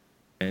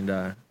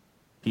 and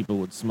people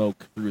would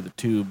smoke through the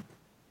tube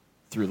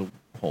through the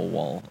whole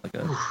wall like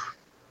a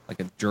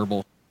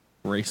gerbil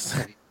race.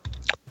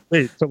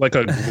 Wait, so like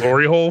a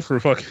glory hole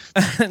for fucking?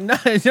 No,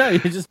 you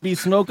just be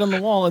smoke on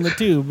the wall in the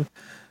tube.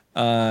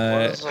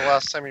 When was the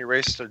last time you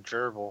raced a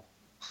gerbil?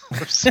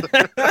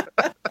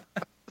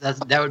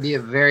 That would be a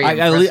very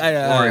impressive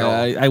glory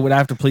hole. I would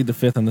have to plead the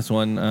fifth on this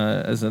one,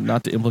 as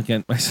not to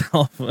implicate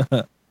myself.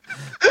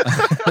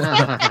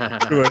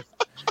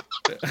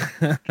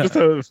 Just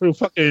to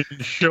fucking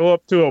show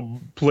up to a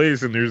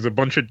place and there's a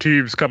bunch of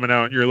tubes coming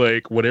out, and you're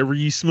like, whatever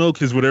you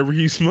smoke is whatever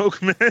you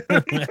smoke, man.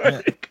 Like,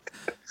 you're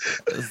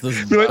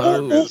like,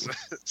 oh,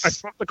 I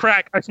smoked the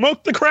crack. I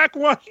smoked the crack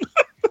one.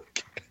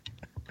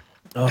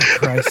 Oh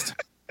Christ!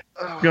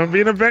 It's gonna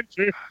be an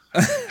adventure.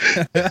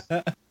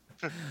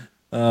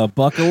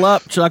 Buckle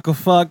up, chuckle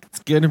fuck. It's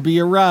gonna be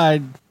a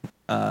ride.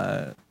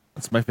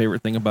 That's my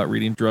favorite thing about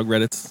reading drug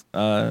Reddits.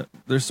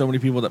 There's so many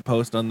people that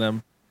post on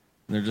them,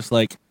 and they're just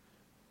like,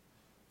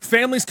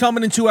 "Family's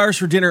coming in 2 hours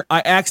for dinner.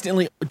 I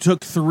accidentally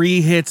took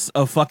 3 hits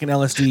of fucking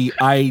LSD.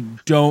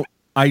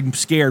 I'm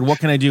scared. What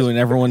can I do?" And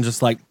everyone's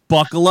just like,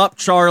 "Buckle up,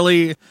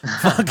 Charlie.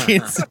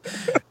 Fucking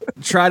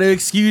try to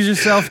excuse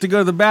yourself to go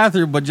to the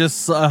bathroom, but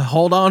just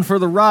hold on for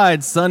the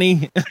ride,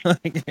 sonny."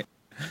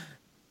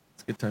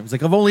 It's good times.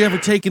 Like, I've only ever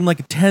taken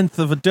like 1/10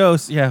 of a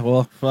dose. Yeah,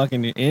 well,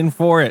 fucking in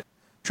for it.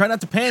 Try not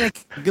to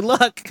panic. Good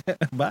luck.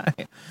 Bye.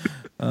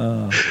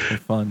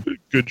 Fun.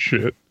 Good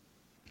shit.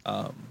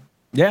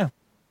 Yeah.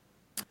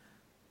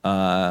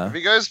 Have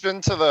you guys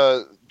been to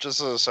the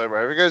just as a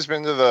sidebar? Have you guys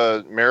been to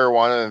the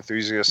marijuana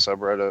enthusiast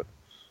subreddit?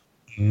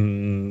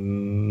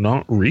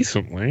 Not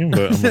recently,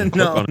 but I'm gonna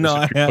click on it no, I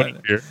since you put it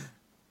haven't. here.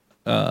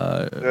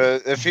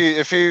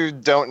 If you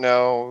don't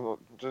know,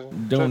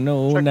 Don't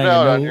know, check now it you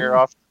out on know. your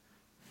off.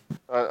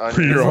 On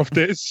For your off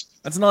days.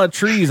 That's a lot of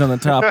trees on the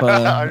top On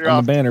on your the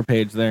off- banner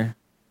page there.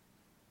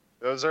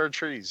 Those are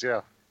trees,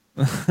 yeah.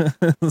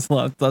 There's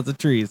lots of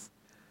trees.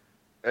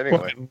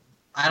 Anyway,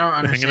 I don't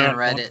Hanging out understand in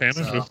Reddit.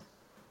 Montana,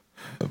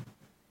 So.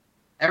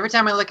 Every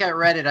time I look at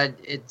Reddit,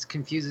 it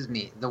confuses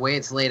me. The way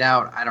it's laid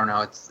out, I don't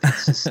know. It's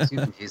just too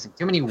confusing.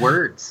 Too many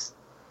words.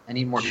 I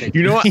need more pictures.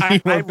 You know what? I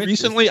More pictures.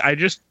 recently I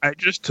just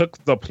took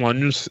the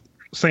plunge,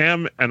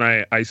 Sam, and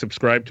I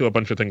subscribed to a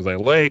bunch of things I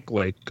like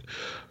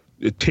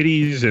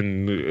titties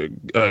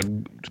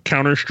and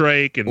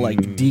Counter-Strike and Like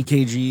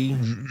DKG.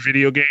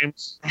 video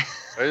games. I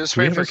just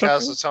Do we wait for have a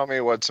Kaz subreddit? to tell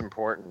me what's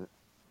important,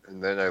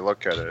 and then I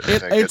look at it.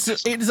 It's and I get it's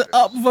an disappointed.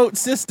 upvote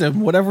system.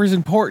 Whatever's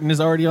important is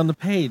already on the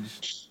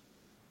page.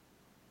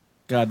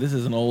 God, this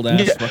is an old ass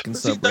Yeah, fucking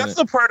see, that's subreddit.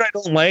 the part I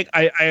don't like.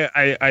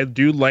 I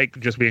do like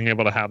just being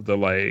able to have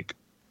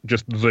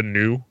just the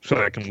new,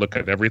 so I can look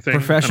at everything.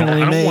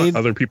 Professionally I don't want made.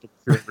 other people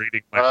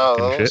reading my Oh,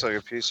 fucking that looks shit. like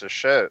a piece of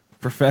shit.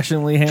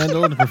 Professionally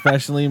handled,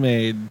 professionally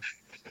made.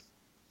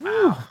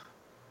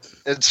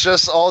 It's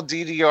just all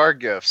DDR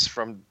gifts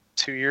from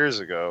 2 years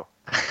ago.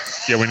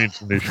 Yeah, we need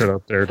some new shit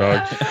up there,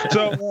 dog.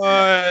 So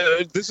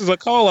this is a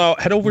call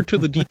out. Head over to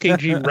the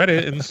DKG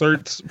Reddit and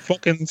start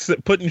fucking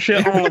putting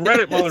shit on the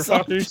Reddit, It's all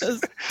motherfuckers.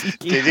 just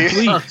Did you?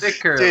 Please. Oh, thick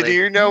curly. Did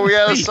you know we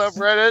had a Please.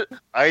 subreddit?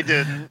 I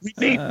didn't. We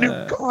need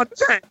new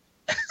content.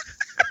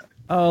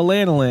 Oh,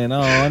 Lanolin.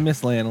 Oh, I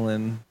miss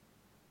Lanolin.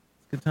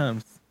 Good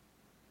times.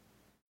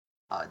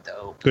 Oh,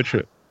 dope. Good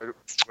shit.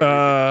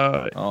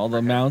 All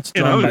the mounts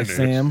In drawn other by news.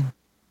 Sam.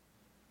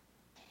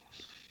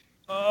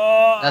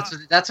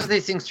 That's what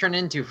these things turn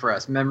into for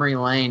us. Memory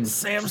lane.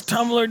 Sam's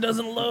Tumblr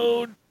doesn't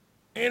load.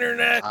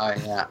 Internet. Oh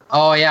yeah.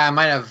 Oh yeah. I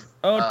might have.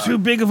 Too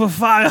big of a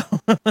file.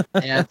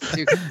 Yeah. It's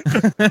too...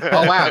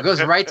 Oh wow. It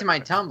goes right to my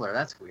Tumblr.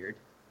 That's weird.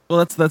 Well,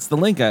 that's the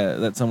link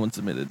that someone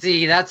submitted.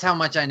 See, that's how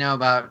much I know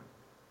about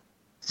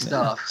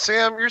stuff.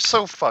 Sam, you're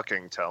so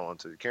fucking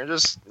talented. Can I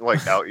just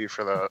out you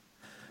for that?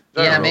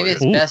 Yeah, That maybe really-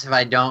 it's Ooh. best if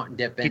I don't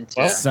dip into.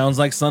 Well, Sounds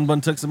like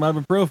Sunbun took some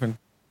ibuprofen.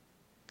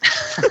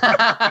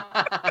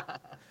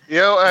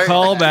 Yo,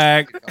 Call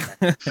back.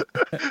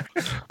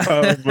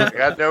 I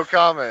got no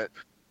comment.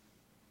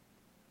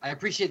 I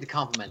appreciate the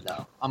compliment,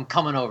 though. I'm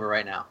coming over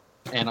right now,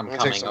 and I'm Let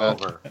me take coming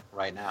some over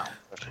right now.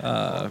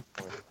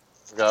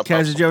 Got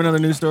Kaz, did you have another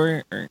news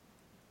story? Or-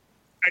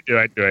 I do.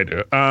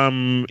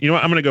 You know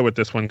what? I'm gonna go with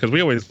this one because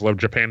we always love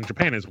Japan.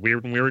 Japan is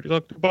weird, and we already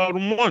talked about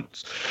them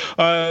once.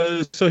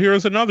 So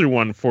here's another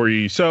one for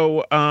you.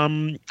 So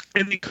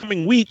in the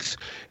coming weeks,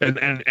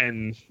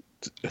 and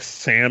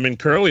Sam and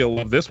Curly will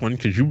love this one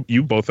because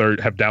you both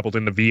have dabbled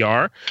in the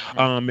VR.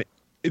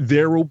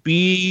 There will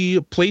be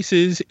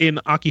places in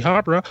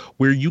Akihabara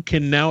where you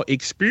can now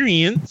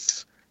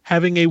experience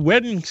having a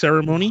wedding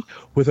ceremony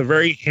with a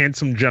very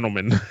handsome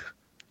gentleman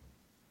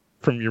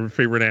from your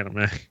favorite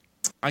anime.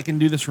 I can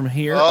do this from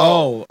here.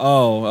 Oh.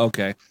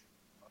 Okay.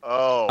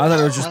 Oh. I thought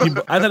it was just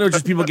people. I thought it was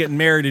just people getting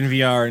married in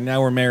VR, and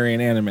now we're marrying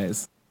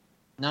animes.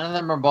 None of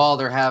them are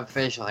bald or have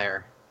facial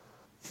hair.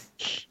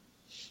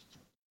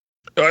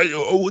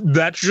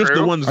 That's just the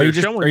True. ones Are you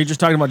they're just showing. are you just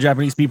talking about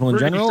Japanese people in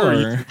Pretty general,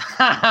 sure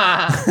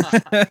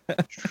or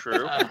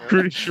True.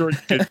 Pretty sure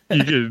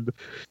you could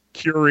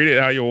curate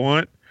it how you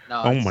want.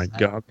 No, Oh it's- my I don't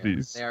god, care.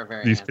 these They are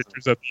very these handsome.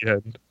 pictures at the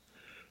end.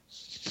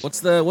 what's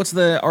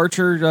the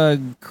Archer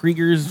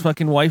Krieger's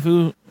fucking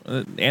waifu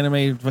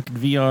anime fucking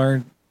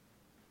VR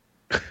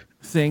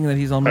thing that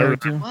he's all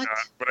married to? What?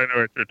 But I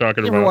know what you're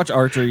talking You ever about. watch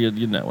Archer?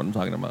 You know what I'm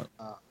talking about.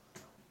 Oh.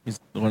 He's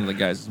one of the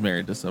guys who's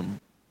married to some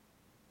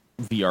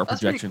VR That's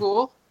pretty projection.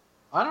 cool.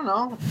 I don't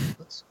know.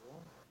 That's cool.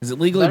 Is it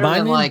legally Better than,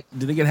 binding? like-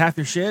 Do they get half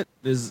your shit?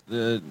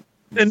 And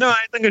no,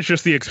 I think it's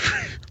just the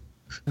experience.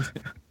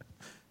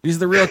 These are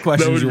the real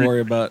questions would you be-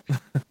 worry about.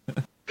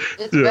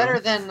 It's Yeah. better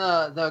than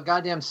the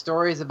goddamn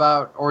stories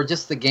about, or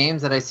just the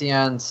games that I see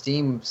on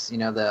Steam's. You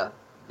know, the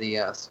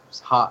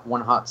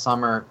hot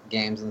summer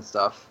games and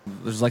stuff.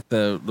 There's like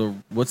the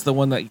what's the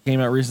one that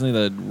came out recently?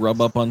 The rub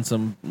up on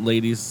some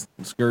ladies'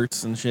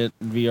 skirts and shit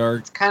in VR.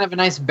 It's kind of a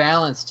nice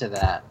balance to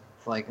that.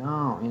 It's like,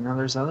 oh,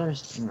 there's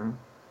others.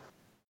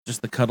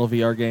 Just the cuddle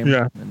VR game.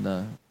 Yeah.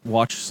 And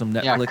watch some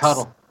Netflix. Yeah,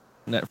 cuddle.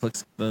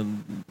 Netflix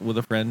with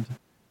a friend.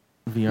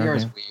 VR VR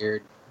is game.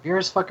 weird. VR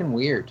is fucking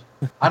weird.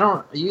 I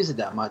don't use it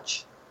that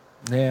much.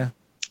 Yeah.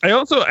 I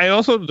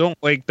also don't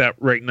like that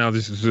right now.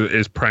 This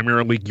is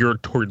primarily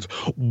geared towards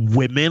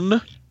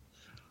women.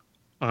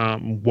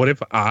 What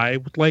if I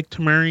would like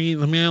to marry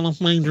the man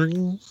of my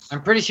dreams?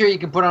 I'm pretty sure you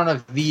can put on a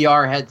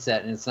VR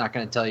headset and it's not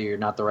going to tell you you're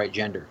not the right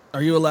gender.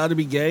 Are you allowed to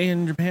be gay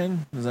in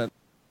Japan? Is that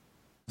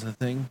a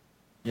thing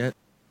yet?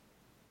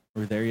 Are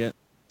we there yet?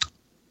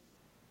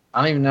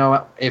 I don't even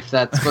know if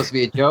that's supposed to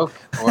be a joke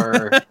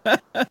or.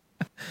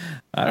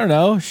 I don't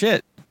know.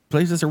 Shit.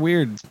 Places are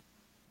weird.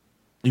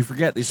 You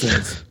forget these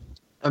things.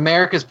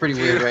 America's pretty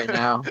weird right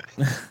now.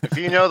 If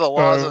you know the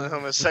laws on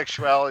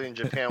homosexuality in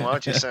Japan, why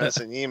don't you send us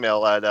an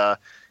email at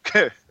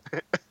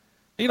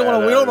You don't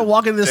want to. We don't want to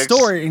walk into this Dix-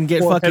 store and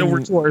get Head over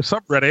fucking. to our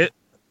subreddit.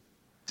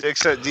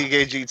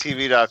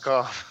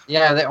 dix@dkgtv.com.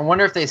 Yeah, I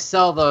wonder if they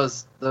sell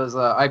those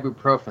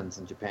ibuprofens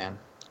in Japan.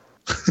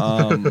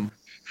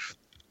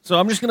 So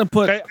I'm just gonna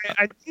put.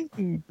 I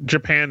think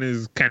Japan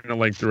is kind of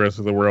like the rest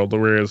of the world,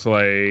 whereas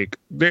like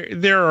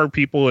there are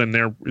people and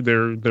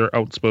they're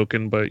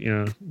outspoken, but you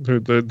know the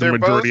They're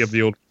majority both- of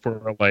the old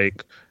people are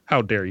like,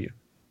 how dare you?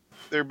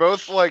 They're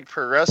both like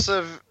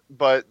progressive,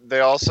 but they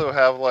also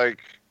have like,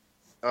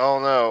 I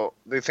don't know,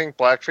 they think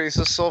blackface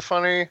is still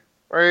funny,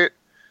 right?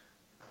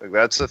 Like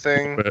that's the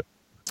thing. A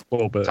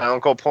little bit.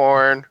 Tentacle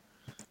porn.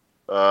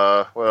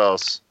 What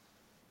else?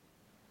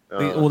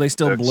 Will they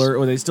still Dix. blur?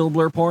 Will they still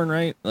blur porn?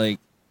 Right? Like.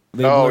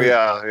 They Oh blur,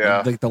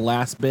 yeah. Like the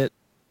last bit,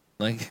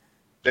 like.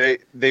 They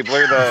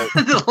blur the.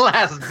 The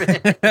last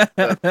bit.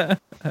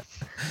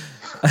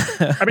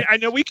 I mean, I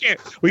know we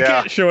can't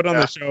show it on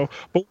the show,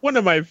 but one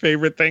of my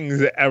favorite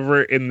things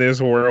ever in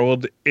this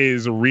world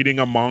is reading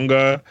a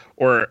manga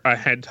or a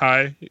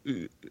hentai,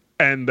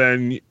 and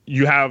then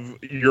you have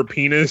your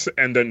penis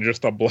and then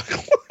just a black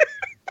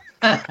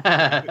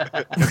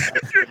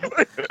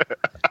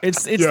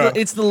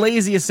It's the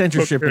laziest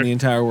censorship in the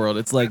entire world.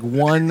 It's like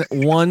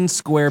one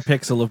square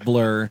pixel of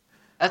blur.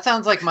 That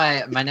sounds like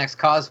my next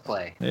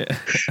cosplay. Yeah.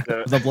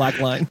 The black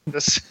line.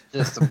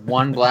 Just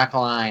one black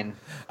line.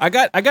 I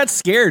got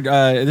scared.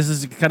 This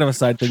is kind of a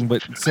side thing,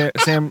 but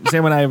Sam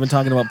and I have been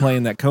talking about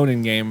playing that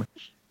Conan game,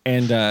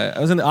 and I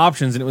was in the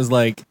options, and it was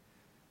like,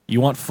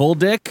 you want full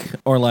dick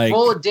or like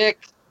full dick,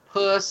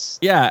 puss,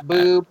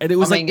 boob, and it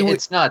was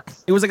it's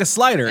nuts. It was like a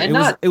slider. And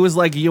it was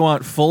like, you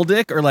want full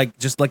dick or like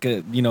just like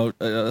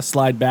a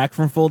slide back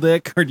from full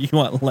dick, or do you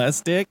want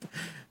less dick? And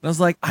I was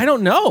like, I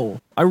don't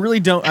know. I really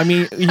don't. I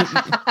mean,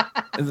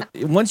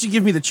 once you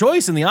give me the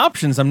choice and the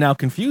options, I'm now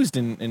confused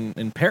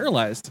and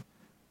paralyzed.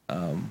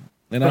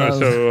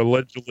 So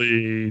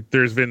allegedly,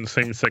 there's been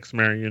same-sex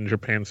marriage in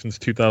Japan since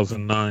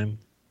 2009.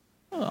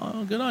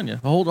 Oh, good on you.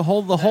 The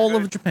whole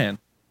of Japan.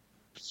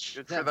 Is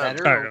that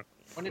better?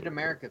 When did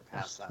America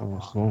pass that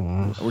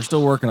law? We're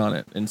still working on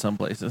it in some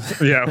places.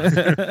 Yeah.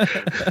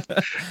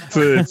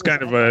 So it's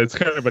kind of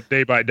a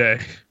day by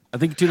day. I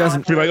think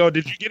 2000. You're like, oh,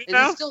 did you get it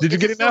now? Did you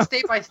get it now?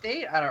 State by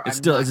state?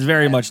 It's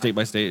very much state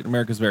by state.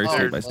 America's very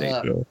state by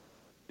state.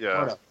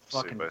 Yeah.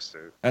 State by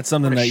state. That's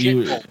something that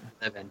you.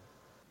 Live in.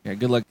 Yeah.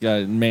 Good luck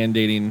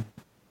mandating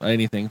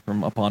anything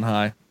from up on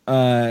high.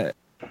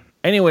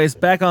 Anyways,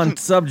 back on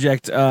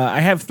subject. I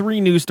have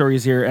 3 news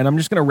stories here, and I'm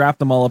just gonna wrap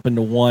them all up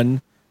into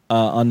one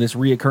on this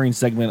reoccurring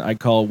segment I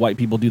call "White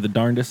People Do the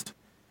Darndest."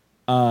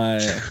 My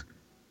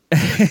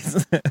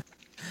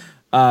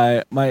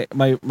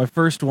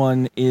first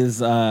one is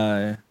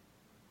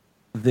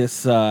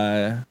this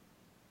what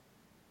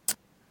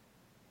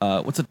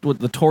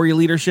the Tory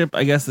leadership,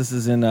 I guess this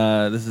is in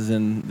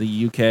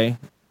the UK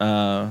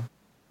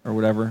or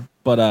whatever,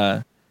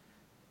 but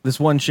this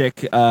one chick,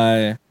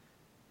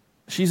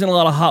 she's in a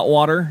lot of hot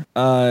water.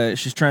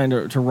 She's trying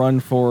to run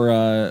for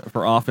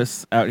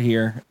office out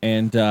here,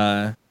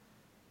 and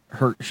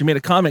she made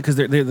a comment because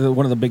they're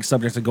one of the big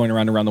subjects that going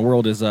around the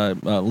world is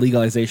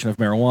legalization of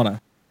marijuana.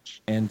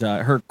 And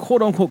her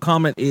quote-unquote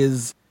comment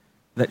is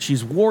that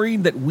she's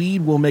worried that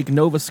weed will make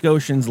Nova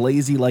Scotians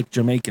lazy like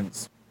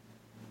Jamaicans.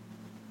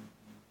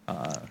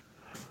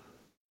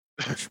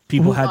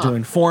 People had to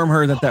inform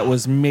her that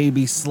was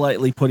maybe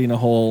slightly putting a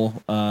whole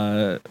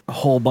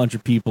bunch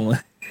of people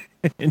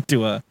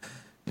into a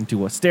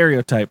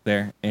stereotype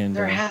there. And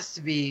there has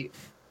to be,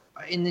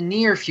 in the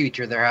near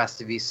future, there has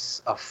to be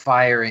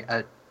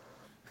a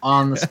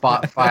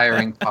on-the-spot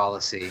firing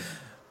policy.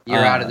 You're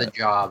out of the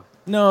job.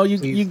 No,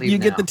 you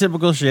get the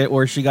typical shit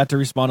where she got to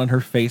respond on her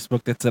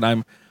Facebook that said,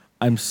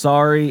 I'm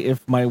sorry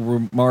if my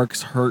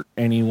remarks hurt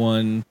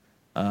anyone,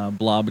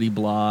 blah blah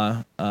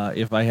blah.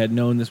 If I had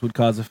known this would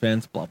cause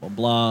offense, blah blah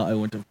blah. I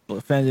wouldn't have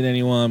offended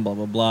anyone, blah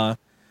blah blah.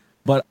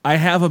 But I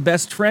have a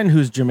best friend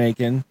who's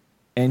Jamaican,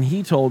 and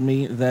he told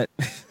me that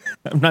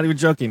I'm not even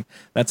joking.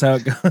 That's how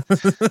it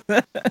goes.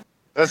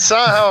 That's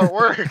not how it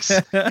works.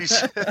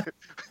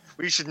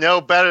 We should know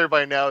better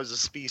by now as a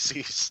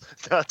species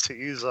not to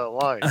use that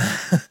line.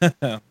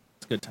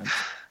 It's good times.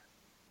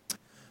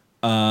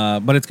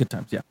 But it's good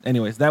times, yeah.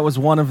 Anyways, that was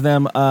one of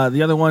them.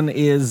 The other one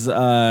is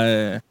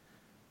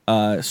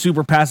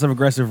super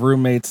passive-aggressive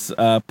roommates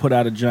put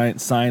out a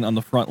giant sign on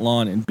the front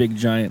lawn in big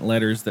giant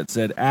letters that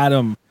said,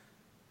 "Adam,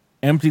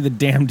 empty the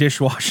damn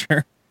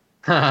dishwasher."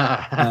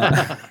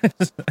 I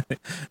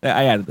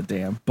added the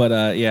damn,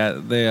 but yeah,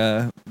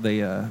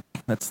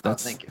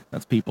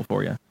 that's people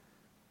for you.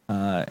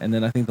 And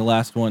then I think the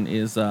last one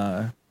is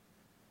I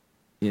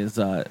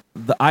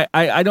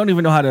don't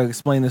even know how to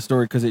explain this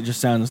story because it just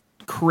sounds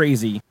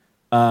crazy.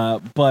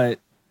 But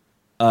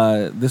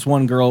this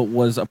one girl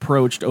was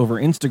approached over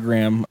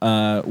Instagram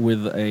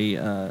with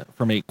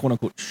from a quote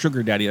unquote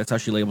sugar daddy. That's how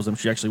she labels him.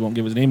 She actually won't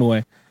give his name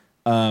away.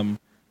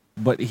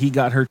 But he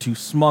got her to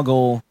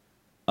smuggle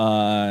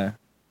how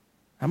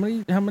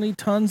many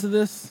tons of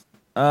this?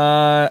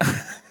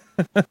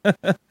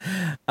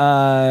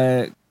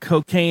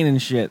 Cocaine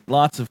and shit.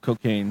 Lots of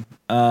cocaine.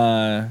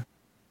 What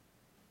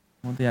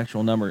the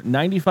actual number?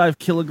 95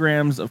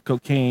 kilograms of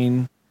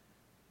cocaine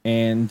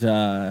and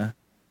 10.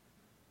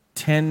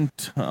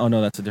 Oh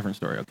no, that's a different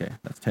story. Okay,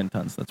 that's 10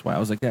 tons. That's why I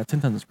was like, yeah,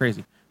 10 tons is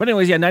crazy. But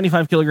anyways, yeah,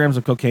 95 kilograms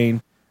of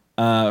cocaine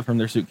from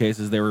their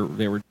suitcases. They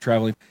were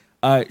traveling.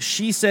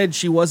 She said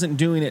she wasn't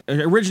doing it.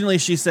 Originally,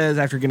 she says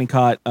after getting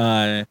caught,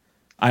 I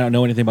don't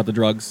know anything about the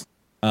drugs,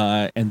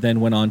 and then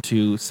went on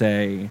to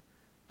say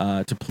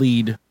to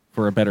plead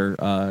for a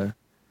better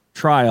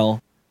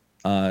trial.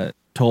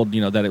 Told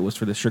that it was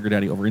for the sugar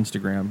daddy over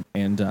Instagram,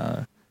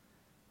 and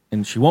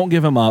she won't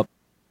give him up.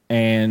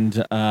 And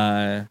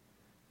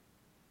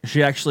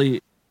she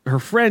actually, her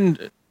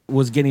friend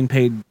was getting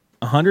paid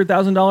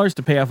 $100,000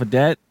 to pay off a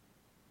debt,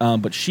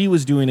 but she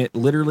was doing it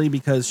literally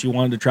because she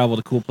wanted to travel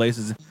to cool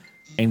places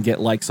and get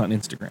likes on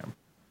Instagram.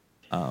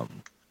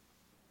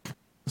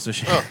 So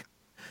she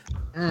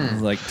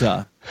was like,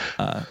 duh,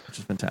 which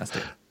is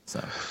fantastic.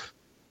 So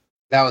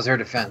that was her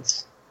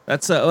defense.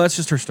 That's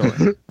just her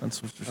story.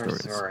 That's what her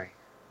story is.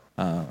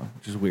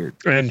 Which is weird.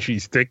 And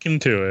she's sticking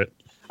to it.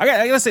 I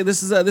gotta say,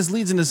 this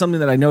leads into something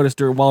that I noticed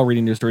while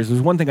reading news stories.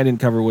 There's one thing I didn't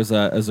cover was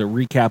as a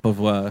recap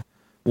of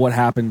what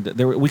happened.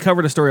 We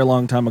covered a story a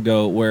long time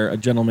ago where a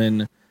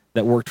gentleman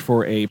that worked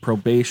for a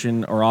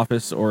probation or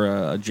office or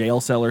a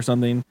jail cell or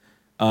something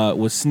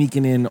was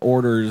sneaking in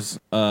orders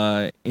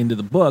into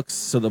the books,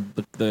 so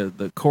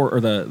the court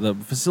or the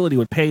facility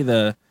would pay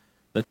the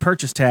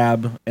purchase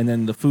tab, and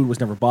then the food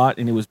was never bought,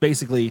 and it was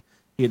basically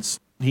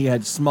he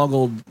had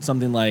smuggled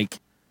something like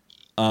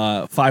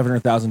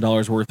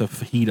 $500,000 worth of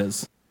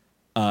fajitas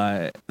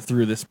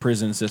through this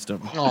prison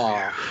system.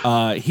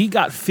 He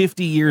got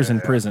 50 years in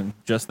prison.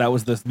 That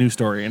was the news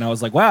story, and I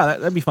was like, wow,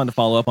 that'd be fun to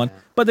follow up on.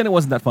 But then it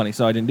wasn't that funny,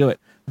 so I didn't do it.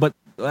 But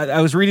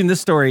I was reading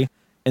this story,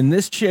 and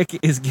this chick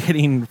is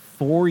getting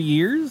 4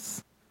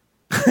 years,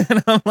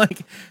 and I'm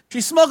like,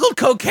 she smuggled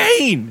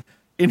cocaine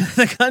into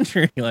the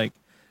country, like.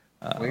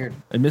 Weird.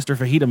 And Mr.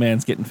 Fajita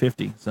Man's getting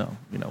 50, so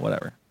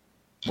whatever.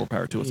 More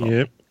power to us all.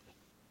 Yep.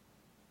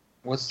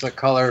 What's the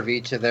color of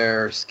each of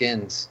their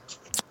skins?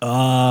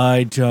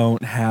 I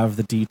don't have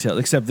the detail,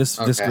 except this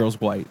Okay.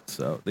 girl's white,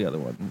 so the other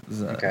one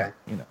is Okay.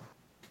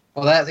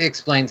 Well, that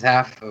explains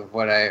half of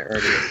what I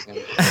already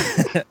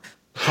assumed.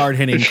 hard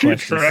hitting Is she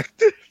questions.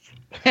 attractive?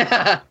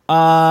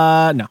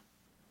 No.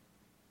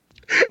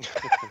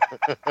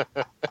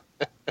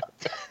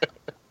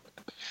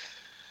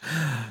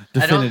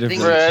 I don't think Definitively.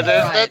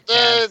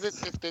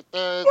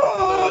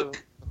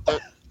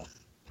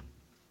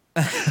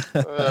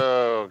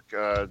 Oh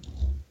God,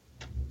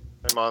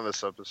 I'm on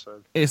this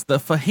episode. It's the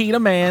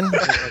Fajita Man.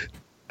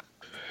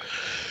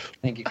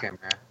 Thank you,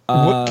 Camera.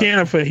 What can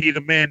a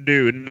fajita man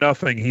do?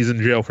 Nothing. He's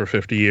in jail for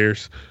 50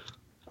 years.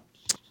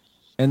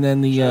 And then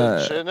the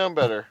Should have known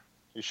better.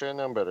 You should have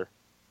known better.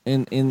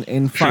 in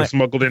Should have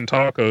smuggled in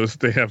tacos.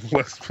 They have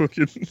less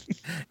fucking.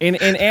 in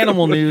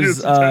animal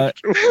news,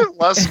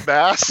 Less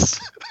mass.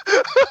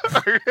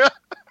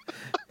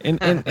 in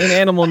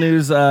animal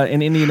news,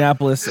 in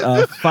Indianapolis,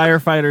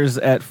 firefighters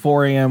at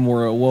 4 a.m.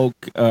 were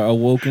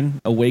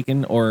awakened,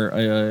 or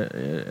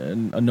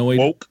annoyed.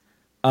 Woke.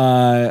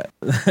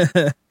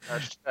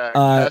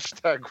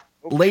 Hashtag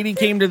Lady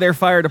came to their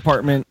fire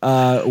department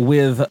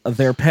with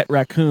their pet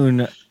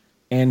raccoon,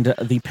 and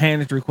the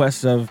panicked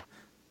request of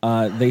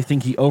they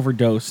think he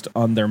overdosed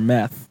on their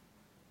meth.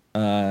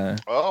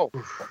 Oh.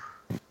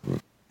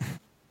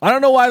 I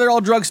don't know why they're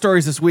all drug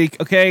stories this week.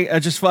 Okay, I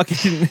just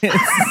fucking.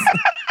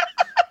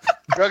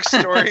 Drug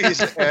stories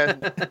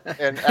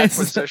and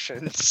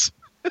acquisitions.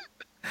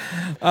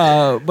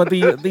 But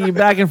the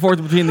back and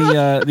forth between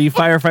the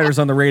firefighters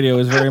on the radio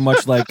is very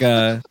much like,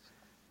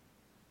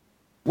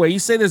 wait, you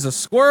say there's a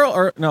squirrel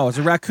or no? It's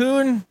a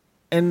raccoon,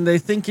 and they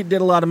think you did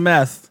a lot of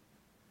meth.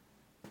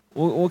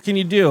 What can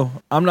you do?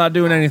 I'm not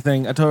doing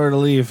anything. I told her to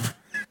leave.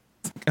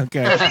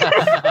 Okay.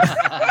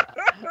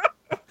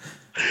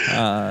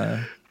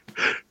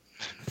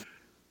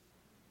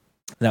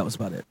 That was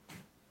about it.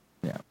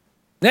 Yeah.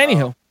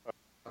 Anywho.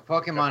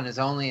 Pokemon is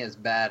only as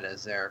bad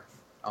as their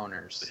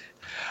owners.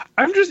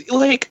 I'm just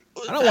like,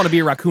 I don't want to be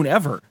a raccoon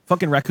ever.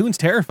 Fucking raccoons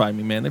terrify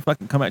me, man. They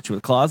fucking come at you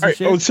with claws and right,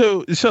 shit. oh,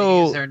 They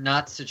so use their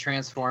nuts to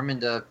transform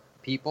into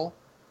people.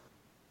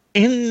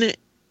 in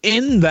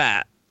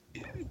that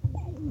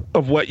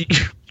of what you,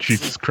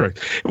 Jesus Christ,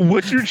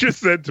 what you just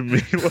said to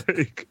me,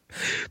 like,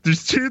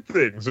 there's two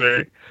things,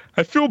 right?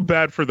 I feel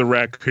bad for the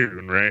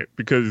raccoon, right?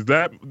 Because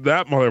that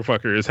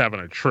motherfucker is having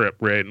a trip,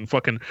 right? And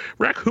fucking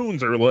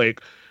raccoons are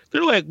like,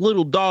 they're like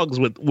little dogs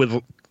with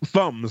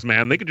thumbs,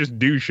 man. They can just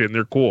do shit and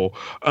they're cool.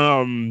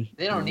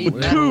 They don't need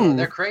But that. two-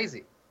 They're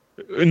crazy.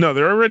 No,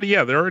 they're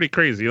already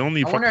crazy. They don't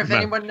need I wonder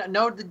fucking if meth. anyone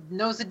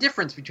knows the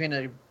difference between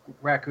a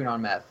raccoon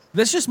on meth.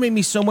 This just made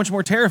me so much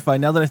more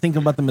terrified now that I think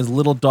about them as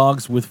little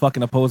dogs with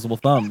fucking opposable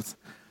thumbs.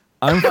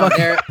 I'm No,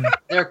 fucking.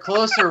 they're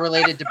closer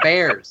related to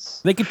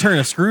bears. They could turn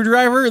a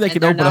screwdriver. They And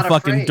could they're open a not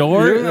fucking afraid.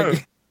 door. Yeah.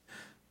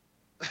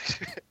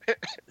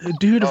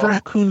 Dude, Oh.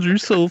 raccoons are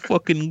so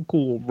fucking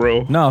cool,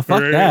 bro. No,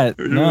 fuck Right? that.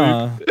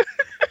 No.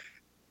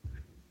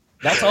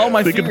 That's all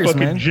my They can fears, fucking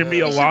man. Jimmy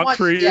a We should lot watch,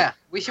 for you. yeah,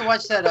 we should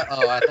watch that.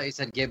 Oh, I thought you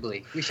said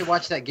Ghibli. We should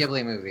watch that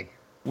Ghibli movie.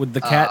 With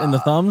the cat and the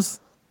thumbs?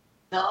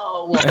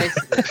 No, well,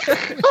 basically.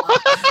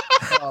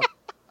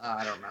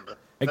 I don't remember.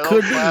 It Metal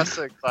could be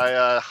Classic by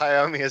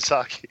Hayao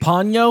Miyazaki.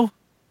 Ponyo.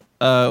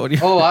 What do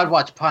you? Oh, I'd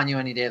watch Ponyo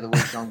any day of the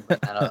week. Don't bring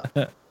that up.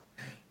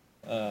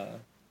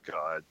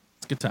 God.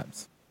 It's good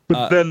times.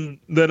 But then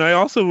I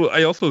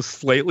also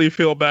slightly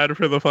feel bad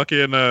for the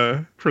fucking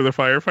for the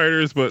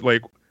firefighters, but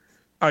like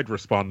I'd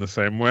respond the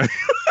same way.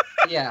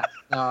 Yeah.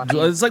 No, I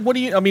mean, It's like, what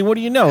do you? I mean, what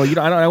do you know? You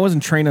know, I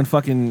wasn't trained on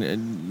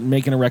fucking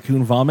making a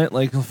raccoon vomit.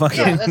 Like fucking.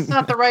 yeah, that's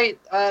not the right.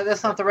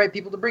 That's not the right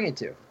people to bring it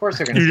to. Of course,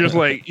 they're gonna. You're say just that.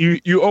 like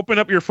you open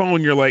up your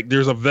phone, you're like,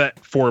 there's a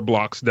vet 4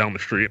 blocks down the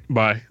street.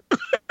 Bye.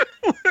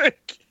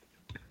 Like,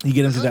 You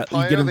get into Isn't that. You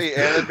Ponyo get the into,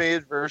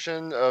 animated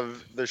version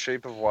of The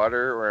Shape of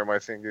Water, or am I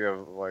thinking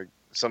of like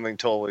something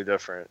totally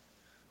different?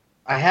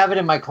 I have it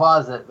in my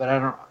closet, but I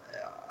don't know.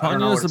 Ponyo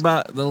what is it's-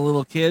 about the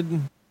little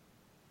kid.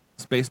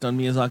 It's based on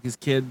Miyazaki's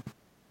kid.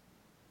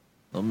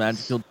 Little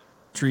magical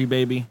tree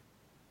baby.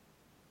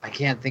 I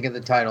can't think of the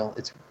title.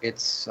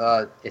 It's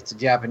a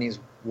Japanese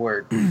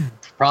word,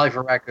 probably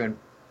for raccoon.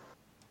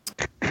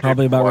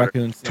 Probably about Water.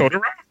 raccoons.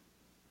 Totoro?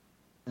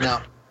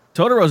 No,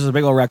 Totoro's a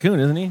big old raccoon,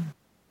 isn't he?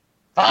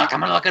 fuck, I'm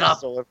gonna look it up.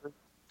 Delivered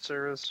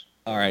service.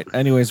 All right.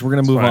 Anyways, we're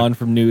gonna move fine. on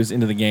from news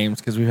into the games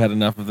because we've had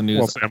enough of the news.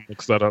 Well, Sam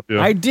looks that up.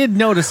 Yeah. I did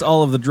notice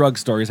all of the drug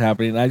stories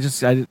happening.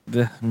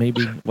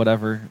 Maybe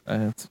whatever.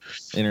 It's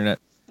internet.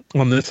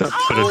 On this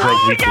episode of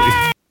Drug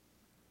Weekly.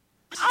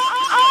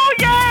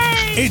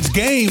 It's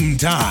game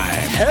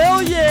time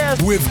Hell yeah!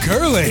 with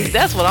Curly.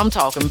 That's what I'm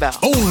talking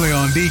about. Only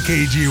on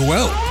DKG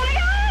Well.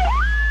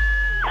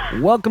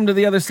 Welcome to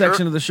the other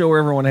section of the show where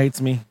everyone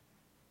hates me.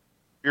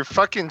 Your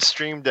fucking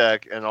Stream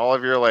Deck and all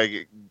of your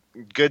like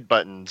good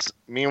buttons.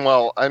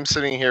 Meanwhile, I'm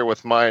sitting here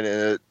with mine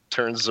and it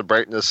turns the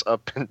brightness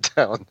up and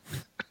down.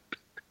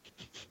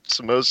 It's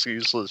the most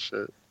useless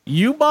shit.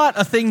 You bought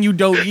a thing you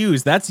don't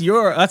use. That's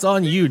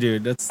on you,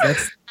 dude. That's.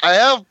 I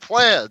have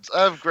plans.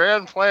 I have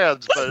grand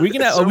plans, but We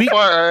can have- so we-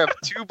 far I have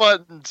 2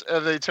 buttons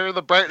and they turn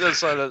the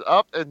brightness on it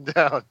up and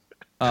down.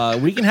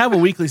 We can have a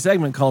weekly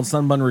segment called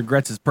Sunbun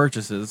Regrets His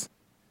Purchases.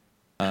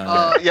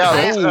 Yeah,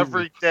 that's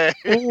every day.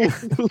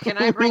 Can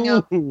I bring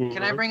up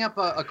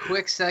a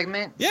quick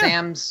segment? Yeah.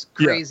 Sam's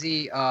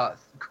crazy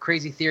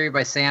theory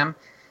by Sam.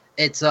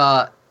 It's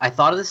I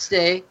thought of this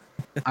today.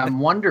 I'm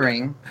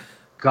wondering,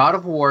 God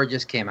of War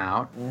just came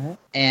out,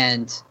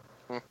 and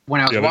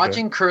when I was The other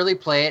watching Curly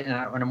play it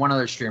and one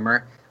other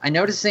streamer, I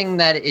noticing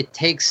that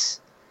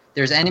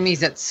there's enemies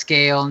that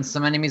scale and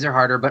some enemies are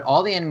harder, but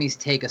all the enemies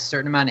take a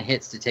certain amount of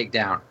hits to take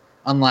down.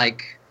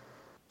 Unlike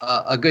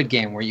a good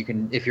game where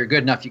if you're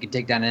good enough, you can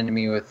take down an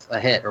enemy with a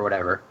hit or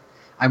whatever.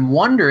 I'm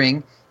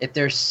wondering if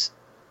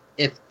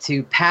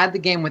to pad the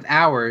game with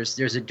hours,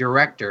 there's a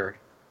director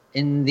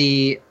in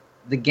the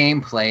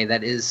gameplay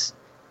that is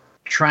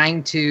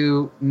trying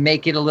to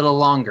make it a little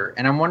longer.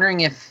 And I'm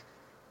wondering if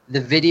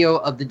the video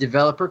of the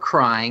developer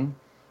crying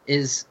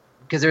is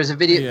because there's a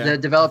video, the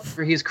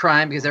developer, he's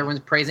crying because everyone's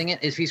praising it.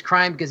 If he's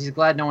crying because he's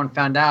glad no one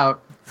found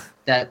out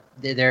that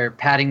they're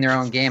padding their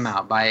own game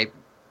out by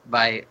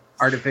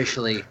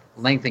artificially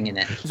lengthening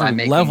it by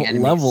making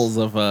enemies. levels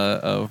of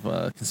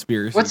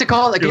conspiracy. What's it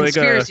called? A You're like,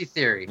 conspiracy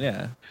theory.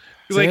 Yeah.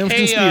 Like, Sam's hey,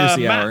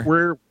 conspiracy Matt,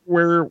 hour.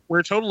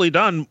 we're totally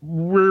done.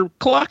 We're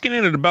clocking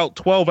in at about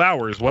 12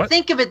 hours. What?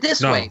 Think of it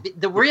this No. way.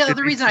 The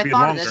other reason I It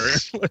thought of needs to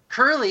this, be longer.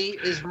 Curly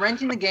is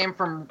renting the game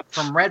from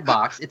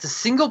Redbox. It's a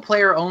single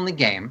player only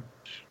game.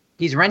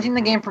 He's renting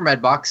the game from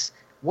Redbox.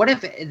 What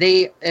if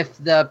the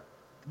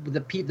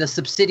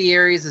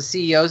subsidiaries, the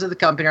CEOs of the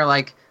company are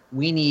like,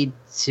 we need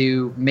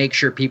to make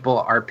sure people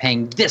are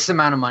paying this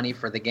amount of money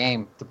for the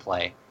game to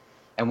play,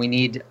 and we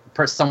need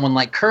someone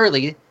like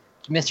Curly,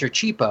 Mr.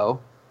 Cheapo,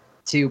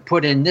 to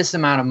put in this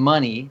amount of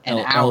money and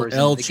hours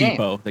El into the game.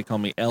 Cheapo. They call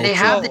me El They Cheapo.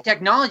 have the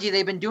technology.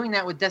 They've been doing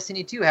that with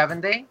Destiny 2,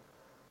 haven't they?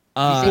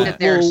 You see that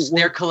well,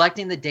 they're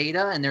collecting the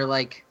data and they're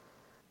like,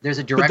 there's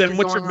a But director then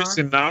what going you're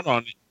missing out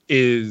on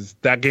is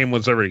that game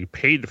was already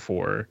paid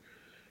for,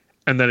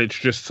 and then it's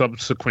just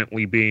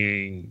subsequently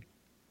being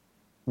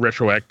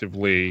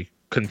retroactively,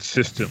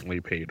 consistently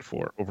paid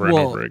for over and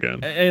over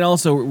again. And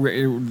also,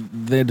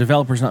 the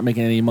developer's not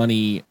making any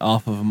money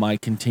off of my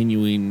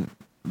continuing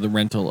the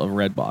rental of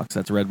Redbox.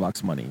 That's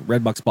Redbox money.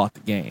 Redbox bought the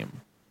game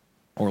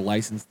or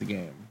licensed the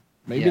game.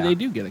 Maybe Yeah. they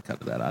do get a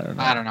cut of that. I don't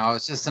know. I don't know.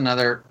 It's just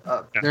another.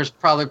 There's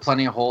probably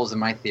plenty of holes in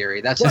my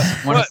theory. That's What?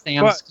 just one of What?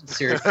 Sam's What?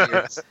 conspiracy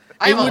theories.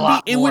 I have a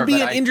lot It more, would be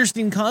but an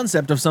interesting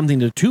concept of something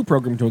to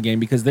program to a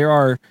game because there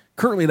are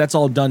currently that's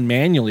all done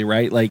manually,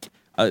 right? Like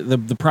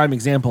the prime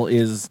example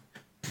is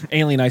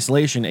Alien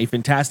Isolation, a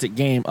fantastic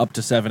game up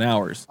to 7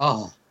 hours.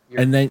 Oh,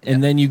 And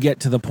then you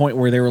get to the point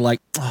where they were like,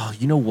 oh,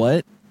 you know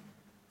what?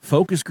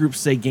 Focus groups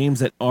say games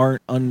that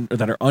aren't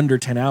that are under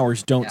 10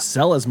 hours don't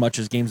sell as much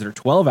as games that are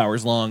 12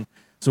 hours long.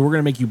 So we're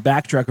gonna make you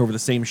backtrack over the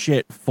same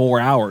shit 4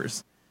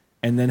 hours.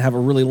 and then have a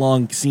really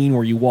long scene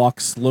where you walk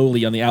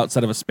slowly on the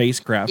outside of a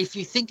spacecraft. If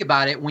you think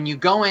about it, when you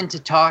go in to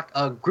talk,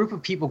 a group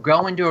of people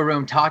go into a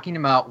room talking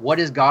about what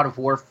is God of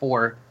War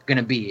 4 going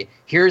to be.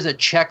 Here's a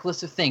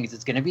checklist of things.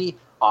 It's going to be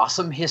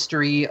awesome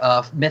history,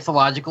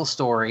 mythological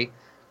story,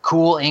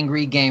 cool,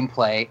 angry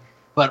gameplay,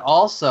 but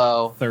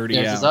also 30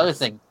 there's hours. this other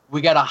thing.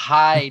 We got to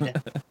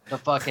hide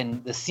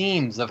the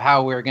seams of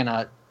how we're going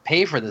to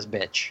pay for this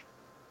bitch.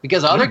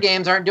 Because other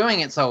games aren't doing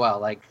it so well.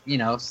 Like,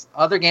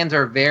 other games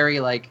are very,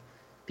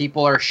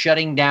 people are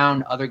shutting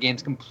down other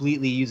games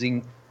completely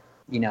using,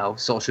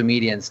 social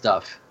media and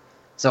stuff.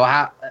 So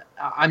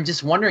I'm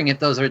just wondering if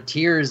those are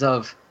tears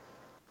of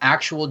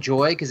actual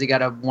joy because they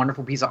got a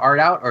wonderful piece of art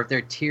out, or if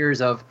they're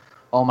tears of,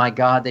 oh my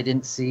God, they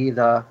didn't see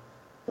the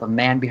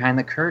man behind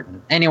the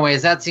curtain.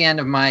 Anyways, that's the end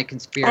of my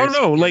conspiracy.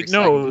 Oh no,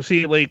 segment.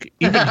 see,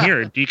 even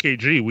here at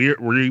DKG,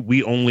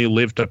 we only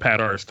live to pad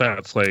our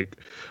stats. Like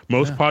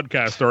most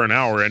podcasts are an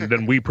hour, and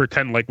then we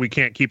pretend like we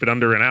can't keep it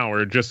under an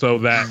hour just so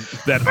that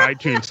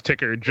iTunes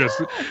ticker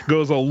just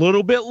goes a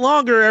little bit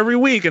longer every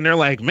week. And they're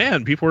like,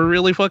 man, people are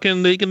really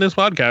fucking making this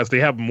podcast. They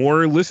have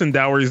more listened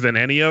hours than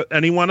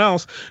anyone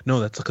else. No,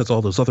 that's because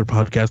all those other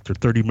podcasts are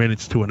 30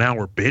 minutes to an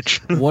hour, bitch.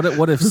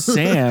 What if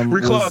Sam We're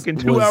clocking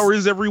 2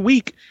 hours every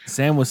week.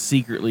 Sam was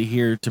secretly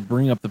here to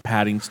bring up the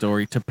padding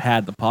story to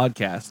pad the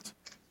podcast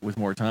with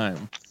more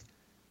time.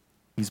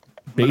 He's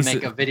I'm gonna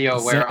make a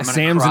video where I'm gonna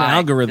Sam's cry an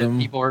algorithm.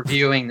 that people are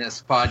viewing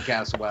this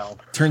podcast well.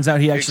 Turns out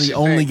he actually you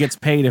only think. gets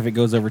paid if it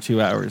goes over 2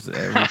 hours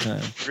every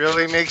time.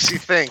 Really makes you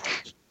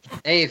think.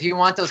 Hey, if you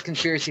want those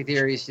conspiracy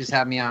theories, just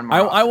have me on. More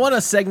I often. want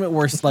a segment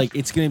where it's like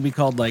it's going to be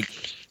called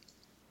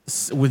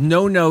with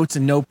no notes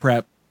and no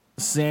prep.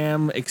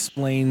 Sam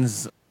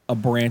explains a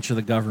branch of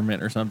the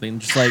government or something,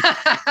 just like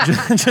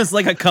just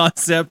like a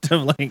concept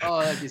of like.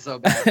 Oh, that'd be so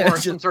bad. Or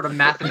some sort of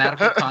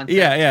mathematical concept.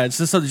 Yeah. It's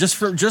just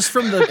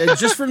from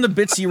the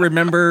bits you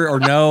remember or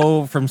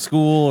know from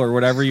school or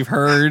whatever you've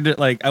heard.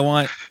 Like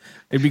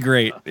it'd be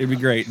great.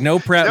 No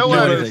prep, You know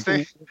no what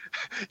anything.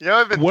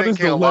 I've been What is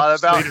thinking the a lot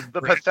about legislative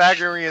the branch?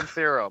 Pythagorean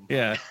theorem.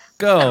 Yeah,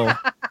 go.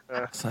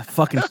 So I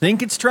fucking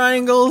think it's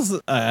triangles.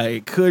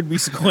 It could be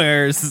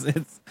squares.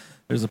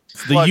 The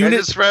Look, unit. I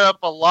just read up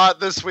a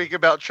lot this week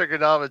about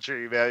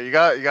trigonometry, man. You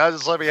got to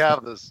just let me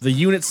have this. The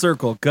unit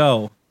circle.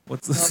 Go.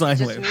 What's the Well, sine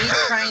it's just wave? me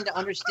trying to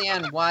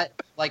understand what,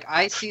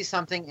 I see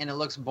something and it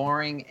looks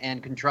boring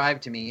and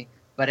contrived to me,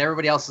 but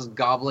everybody else is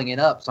gobbling it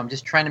up. So I'm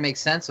just trying to make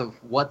sense of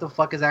what the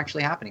fuck is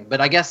actually happening. But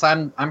I guess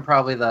I'm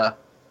probably the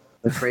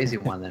crazy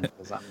one then,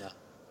 because I'm the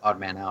odd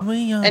man out.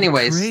 We are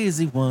Anyways. the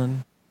crazy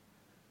one.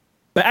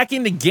 Back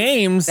into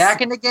games.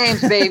 Back into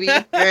games, baby.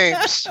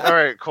 Games. All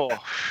right, cool.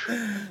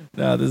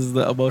 No, this is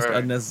the most All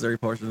right. unnecessary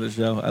portion of the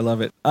show. I love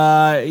it.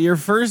 Your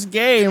first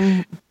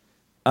game.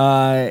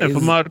 If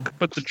I'm not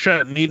put the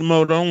chat in need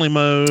mode only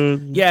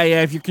mode. Yeah.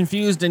 If you're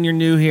confused and you're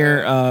new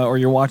here, or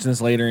you're watching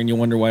this later and you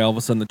wonder why all of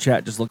a sudden the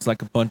chat just looks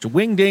like a bunch of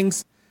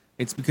wingdings,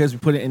 it's because we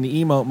put it in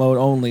the emote mode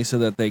only so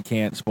that they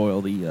can't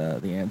spoil the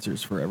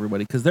answers for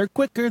everybody because they're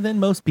quicker than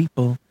most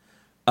people.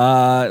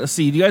 Let's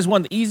see. Do you guys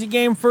want the easy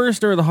game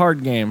first or the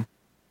hard game?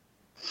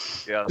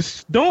 Yeah.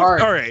 Don't. Hard.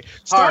 All right.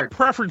 Stop Hard.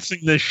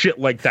 preferencing this shit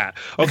like that,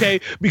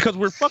 okay? Because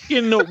we're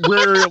fucking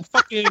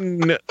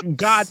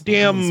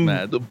goddamn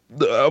mad.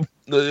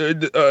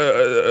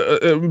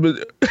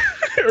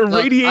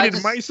 irradiated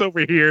just- mice over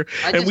here,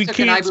 I and just we took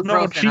an can't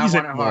smell ibuprofen, I cheese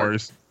want it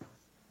hard.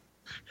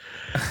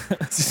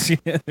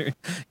 anymore.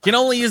 Can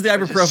only use the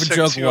ibuprofen Just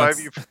joke took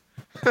once.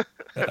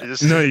 I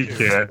just No, took you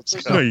two. can't.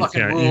 There's No, no you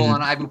fucking can't. rule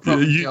on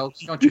ibuprofen you- jokes.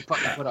 Don't you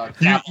fucking put a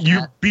You cap on you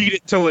that. beat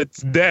it till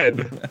it's dead.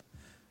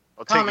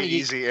 I'll take it Comedy.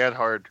 easy and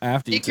hard.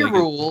 After you Take your take it.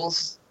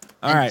 rules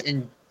All and, right.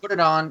 and put it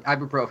on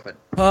ibuprofen.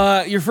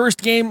 Your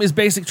first game is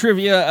basic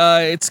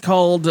trivia. It's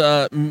called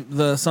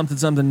the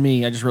something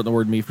me. I just wrote the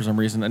word me for some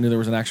reason. I knew there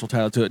was an actual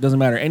title to it. Doesn't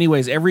matter.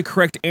 Anyways, every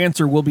correct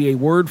answer will be a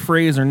word,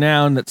 phrase, or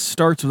noun that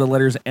starts with the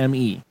letters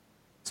M-E.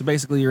 So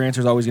basically, your answer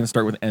is always going to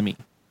start with M-E.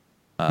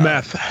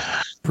 Meth.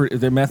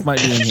 The meth might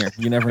be in here.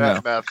 You never know.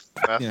 Math.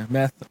 Yeah,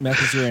 meth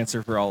is your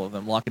answer for all of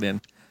them. Lock it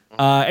in.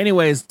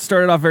 Anyways,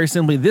 started off very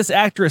simply. This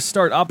actress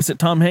starred opposite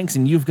Tom Hanks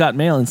in You've Got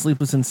Mail and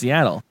Sleepless in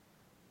Seattle.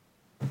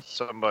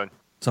 Sunbun.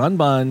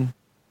 Sunbun.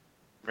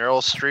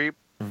 Meryl Streep.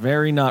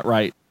 Very not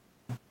right.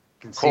 You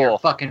can see her Cool.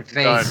 fucking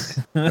face.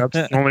 That's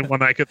the only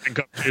one I could think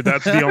of. Dude.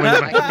 That's the only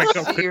one I I could think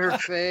can of. see her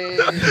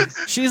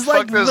face. She's Fuck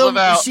like this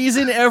about. she's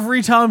in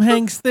every Tom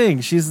Hanks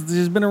thing. She's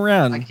been I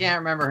around. can't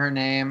remember her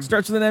name.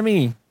 Starts with an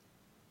M-E.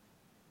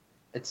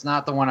 It's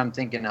not the one I'm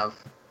thinking of.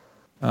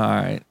 All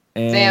right.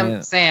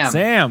 And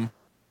Sam.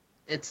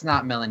 It's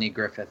not Melanie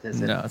Griffith,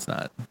 is it? No, it's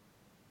not.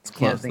 It's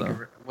Can't close think though. of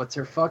her. What's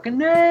her fucking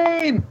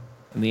name?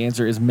 And the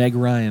answer is Meg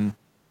Ryan.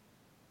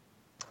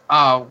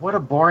 Oh, what a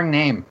boring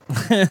name.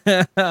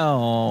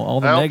 All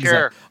the I don't Megs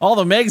care. all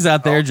the Megs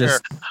out there I don't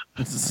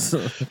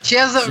just She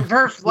has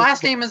her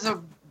last name is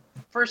a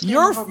first name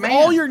of a man.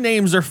 all your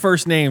names are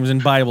first names in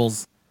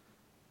Bibles.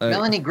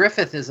 Melanie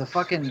Griffith is a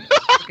fucking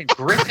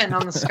griffin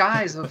on the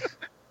skies of.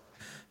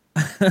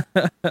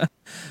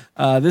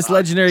 This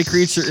legendary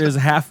creature is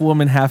half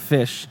woman, half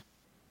fish.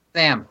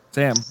 Sam.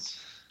 Sam.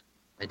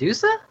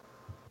 Medusa?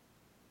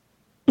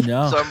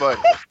 No.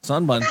 Somebody.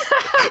 Sunbun.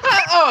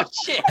 Oh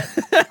shit!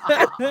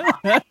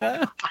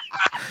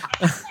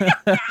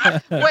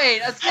 Wait,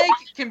 a snake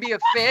can be a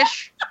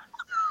fish.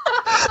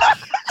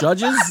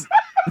 Judges?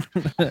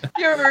 You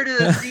ever heard of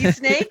the sea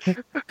snake?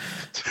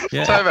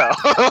 Yeah. Time out.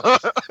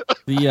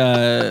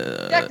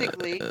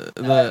 Technically.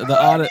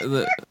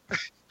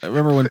 I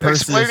remember when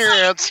Explain your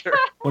answer.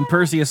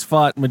 Perseus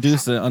fought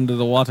Medusa under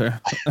the water.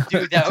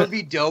 Dude, that would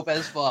be dope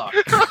as fuck.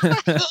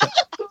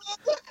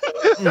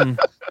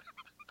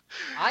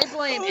 I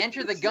blame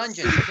Enter the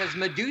Gungeon because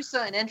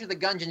Medusa in Enter the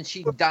Gungeon,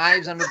 she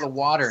dives under the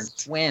water and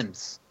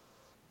swims.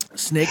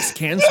 Snakes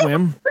can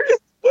swim.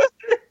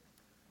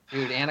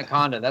 Dude,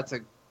 Anaconda, that's a...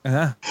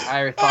 Uh-huh.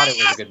 I thought it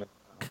was a good movie.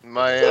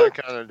 My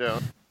anaconda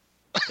don't.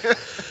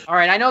 All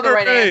right, I know the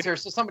right answer,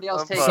 so somebody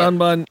else take it.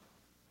 Sunbun.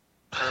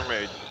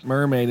 Mermaid.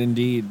 Mermaid,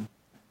 indeed.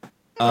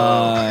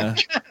 Oh,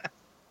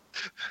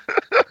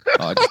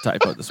 I just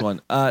typoed this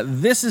one.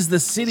 This is the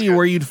city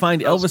where you'd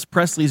find Elvis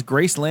Presley's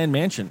Graceland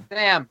Mansion.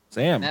 Sam.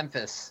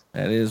 Memphis.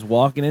 That is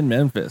walking in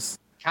Memphis.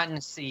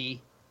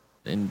 Tennessee.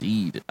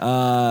 Indeed.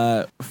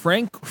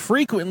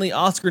 Frequently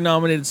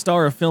Oscar-nominated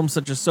star of films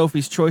such as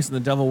Sophie's Choice and The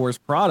Devil Wears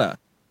Prada.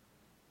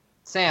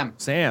 Sam.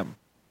 Meryl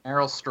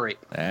Streep.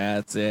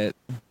 That's it.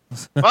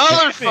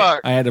 Motherfucker!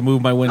 I had to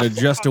move my window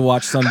just to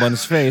watch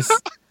Sunbun's face.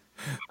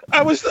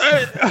 I was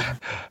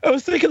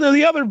thinking of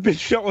the other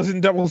bitch that was in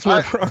Devil's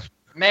Wears Prada.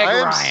 Meg I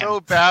am Ryan. so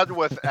bad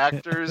with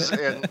actors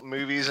and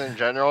movies in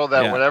general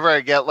that Yeah. whenever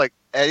I get like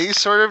any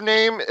sort of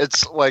name,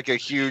 it's like a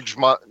huge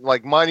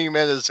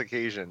monumentous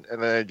occasion,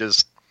 and then I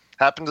just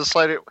happen to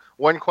slide it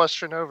one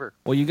question over.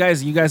 Well, you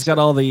guys got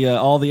all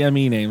the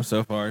ME names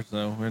so far,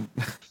 so we're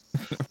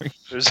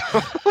There's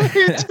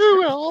only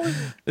two. Ollie.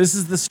 This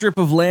is the strip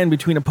of land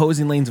between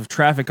opposing lanes of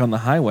traffic on the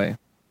highway.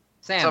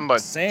 Sam.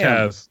 Somebody.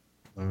 Sam. Kaz.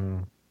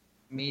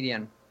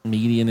 Median.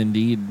 Median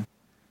indeed.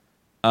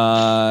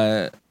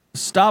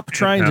 Stop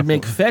trying to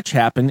make fetch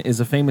happen is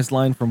a famous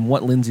line from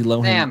what Lindsay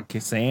Lohan? Sam. Okay,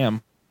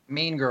 Sam.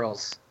 Mean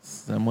Girls.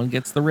 Someone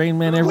gets the Rain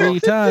Man every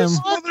time. This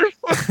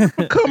motherfucker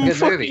become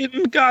Good movie.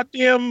 fucking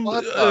goddamn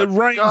What the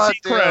Ryan goddamn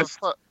Seacrest.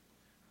 fuck?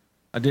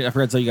 I forgot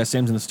to tell you guys,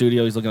 Sam's in the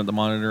studio. He's looking at the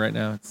monitor right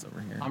now. It's over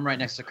here. I'm right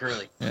next to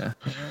Curly. Yeah.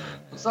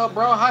 What's up,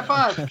 bro? High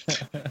five.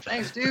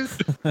 Thanks, dude.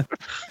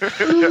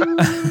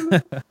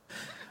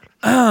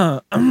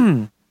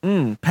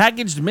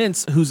 Packaged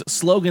mints whose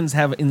slogans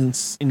have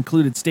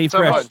included "Stay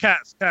fresh."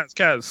 Sunbun.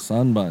 Kaz.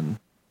 Sunbun.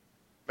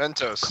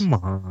 Mentos. Come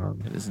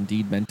on. It is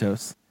indeed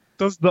Mentos.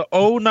 Does the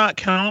O not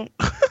count?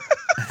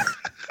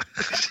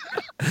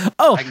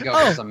 Oh, I can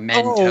go for some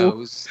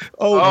Mentos.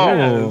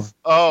 Kaz.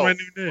 Oh, My new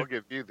name. we'll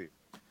give you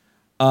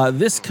the.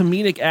 this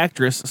comedic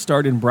actress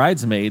starred in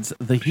Bridesmaids,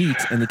 The Heat,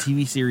 and the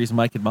TV series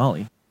Mike and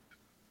Molly.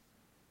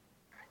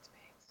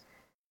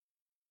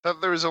 Thought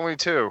there was only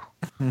two.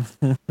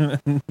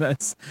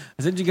 That's.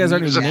 I said you guys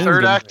already There's a named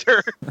third them.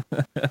 actor.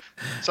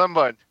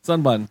 Someone.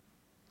 Sunbun.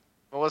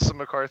 Melissa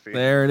McCarthy.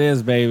 There it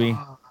is, baby.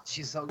 Oh,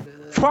 she's so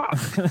good. Fuck.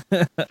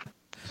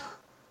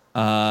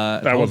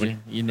 That wasn't-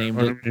 you named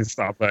Let it. me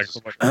stop that. 'Cause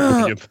I'm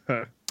like, get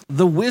that.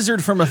 The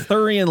wizard from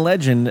Arthurian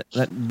legend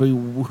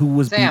who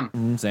was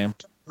Sam. Sam.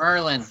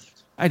 Merlin.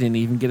 I didn't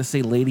even get to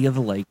say Lady of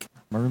the Lake.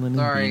 Merlin.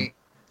 Sorry.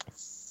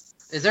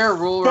 Is there a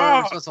rule where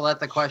we're supposed to let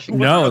the question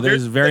go? No,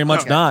 there's very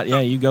much Okay. not.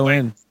 Yeah, you go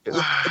in. At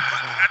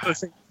the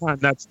same time,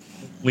 that's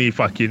Lee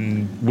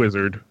fucking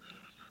wizard.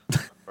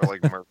 Or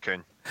like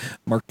Merkin.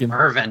 Merkin.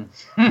 Mervin.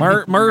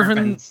 Mervin.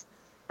 Mervins.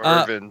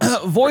 Irvin.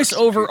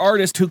 Voice-over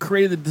artist who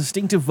created the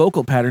distinctive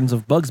vocal patterns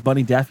of Bugs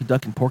Bunny, Daffy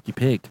Duck, and Porky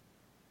Pig.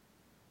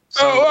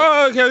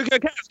 Okay,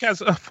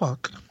 Kaz. Oh,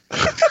 fuck.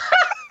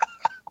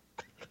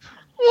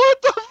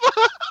 What the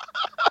fuck?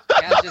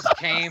 Cat just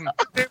came.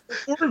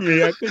 For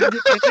me, I couldn't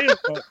get my name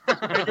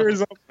up.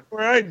 Fingers up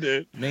before I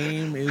did.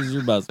 Name is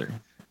your buzzer.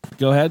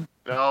 Go ahead.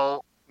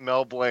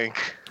 Mel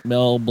Blanc.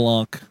 Mel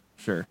Blanc.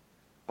 Sure.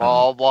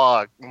 Mal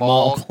Blanc.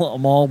 Mal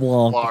Mall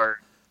Blanc. Blanc.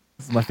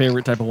 This is my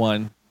favorite type of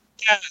wine.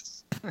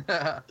 Kaz.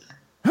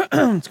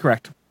 It's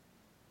correct.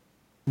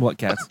 What,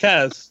 Kaz?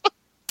 Kaz.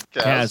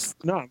 Kaz.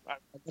 No, I'm going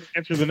to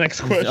answer the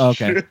next question.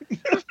 Okay.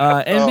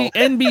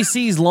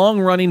 NBC's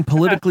long-running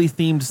politically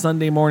themed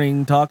Sunday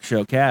morning talk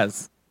show,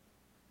 Kaz.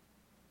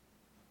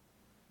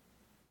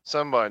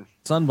 Someone.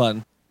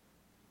 Sunbun.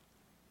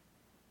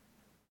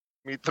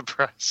 Meet the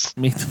press.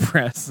 Meet the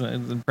press.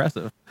 It's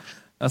impressive.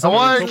 I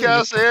wanted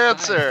Cass to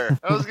answer.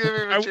 I was giving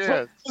him I a was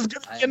chance. going to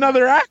be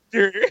another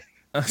actor.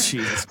 Oh,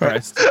 Jesus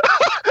Christ.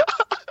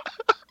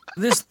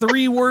 This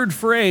three-word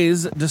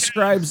phrase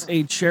describes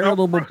a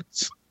charitable...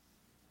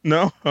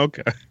 No?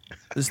 Okay.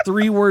 This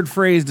three-word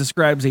phrase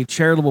describes a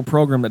charitable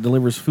program that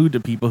delivers food to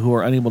people who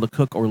are unable to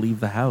cook or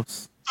leave the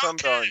house.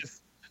 Sunbun.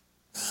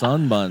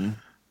 Sunbun.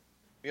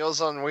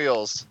 Meals on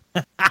Wheels.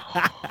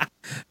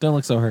 Don't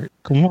look so hurt.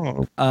 Come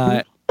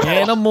on.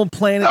 Animal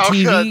Planet How could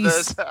TV.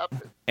 this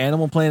happen?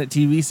 Animal Planet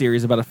TV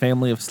series about a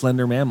family of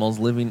slender mammals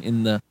living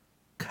in the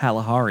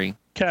Kalahari.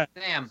 Cat.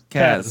 Damn.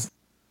 Kaz.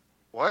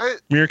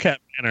 What? Meerkat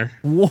Manor.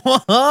 Whoa!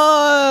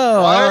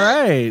 All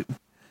right.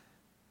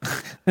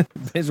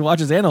 Just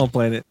watches Animal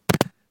Planet.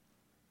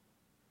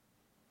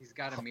 He's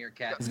got a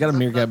meerkat. He's got a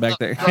meerkat back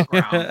there.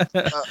 Ground.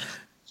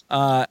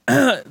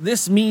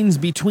 This means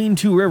between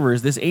two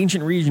rivers. This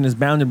ancient region is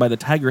bounded by the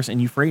Tigris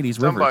and Euphrates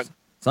rivers.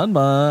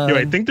 Sunbun. Yo,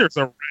 I think there's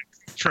a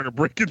Rex trying to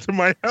break into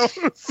my house.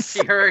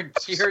 She heard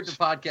the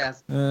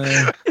podcast.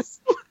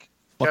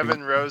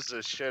 Kevin rose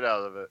the shit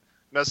out of it.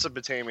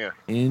 Mesopotamia.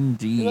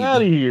 Indeed. Get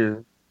out of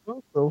here.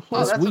 What the fuck? Oh,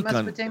 that's what week on-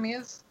 Mesopotamia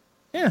is?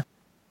 Yeah,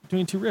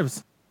 between two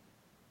rivers.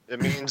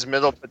 It means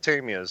Middle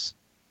Potamias.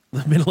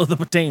 The middle of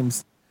the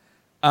Thames.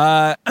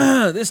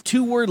 This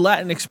two-word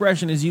Latin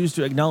expression is used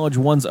to acknowledge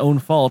one's own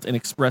fault and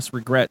express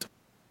regret.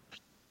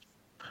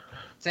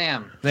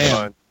 Sam.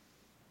 Damn.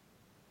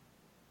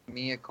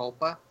 Mea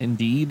culpa?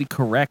 Indeed,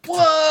 correct.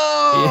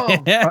 Whoa!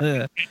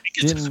 Yeah.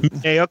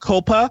 Mea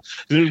culpa?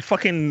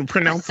 Fucking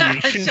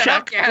pronunciation Shut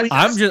up, check.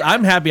 Cass.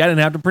 I'm happy I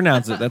didn't have to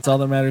pronounce it. That's all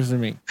that matters to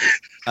me.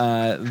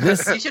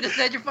 This You should have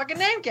said your fucking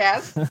name,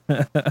 Cass.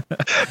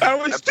 I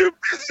was too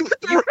busy with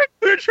the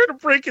raccoon trying to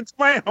break into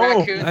my home.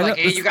 Raccoon's I like,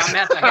 know. hey, you got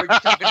meth. I heard you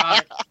talking about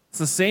it. it's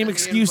the same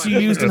excuse you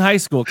used in high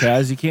school,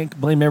 Kaz. You can't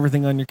blame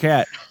everything on your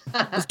cat.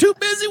 I was too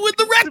busy with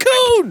the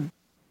raccoon.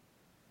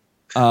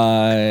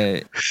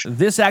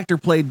 This actor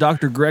played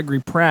Dr. Gregory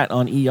Pratt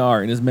on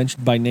ER and is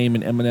mentioned by name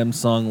in Eminem's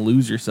song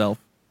 "Lose Yourself."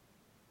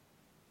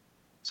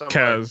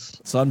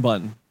 Kaz.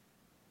 Sunbun.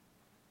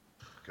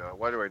 God,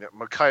 why do I know?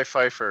 Mekhi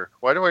Phifer.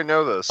 Why do I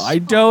know this? I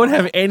don't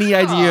have any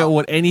idea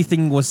what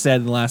anything was said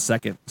in the last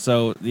second.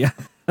 So yeah.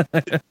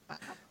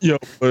 Yo,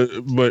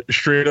 but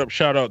straight up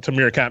shout out to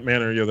Meerkat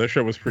Manor. Yo, that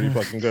show was pretty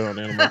fucking good on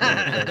Animal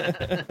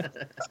Planet.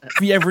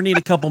 If you ever need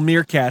a couple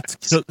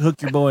meerkats, hook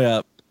your boy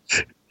up.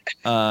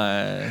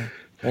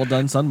 Well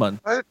done, Sunbun.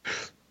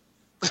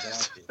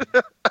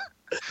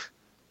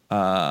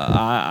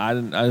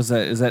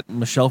 Is that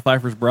Michelle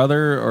Pfeiffer's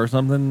brother or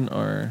something?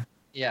 Or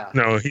Yeah.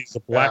 No, he's a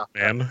black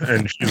man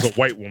and she's a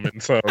white woman.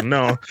 So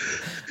no.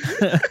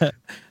 I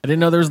didn't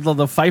know there's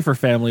the Pfeiffer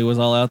family was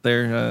all out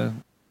there.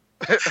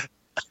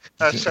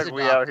 Hashtag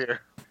we out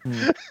here.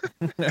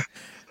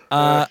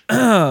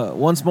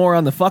 Once more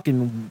on the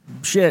fucking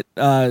shit.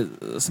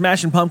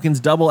 Smashing Pumpkins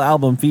double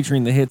album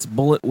featuring the hits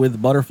 "Bullet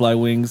with Butterfly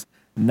Wings,"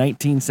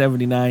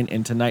 1979,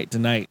 and "Tonight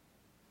Tonight."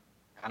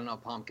 I don't know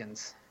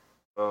pumpkins.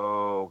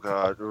 Oh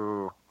God.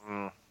 Ooh.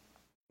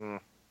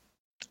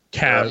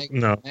 Kaz,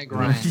 no. Meg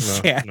Ryan.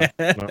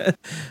 Yeah.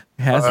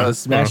 Has the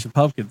Smashing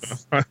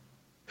Pumpkins. The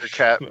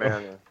cat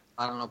man.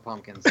 I don't know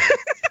pumpkins.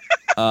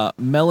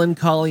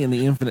 Melancholy and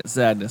the Infinite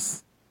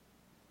Sadness.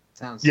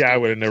 Sounds Yeah, I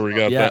stupid. would have never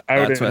got Yeah, that. I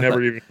would that's have what I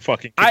never thought. even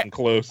fucking came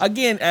close.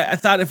 Again, I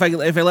thought if I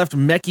left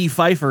Mecky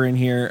Pfeiffer in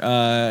here,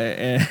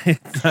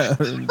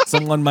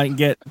 someone might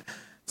get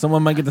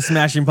the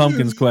Smashing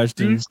Pumpkins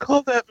question. Just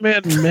call that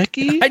man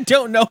Mecky? I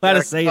don't know how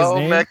to say his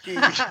name. Mecky.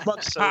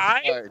 So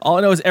fine. All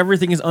I know is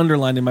everything is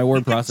underlined in my word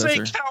You can say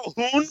processor.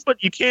 Calhoun,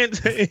 but you can't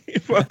say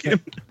fucking.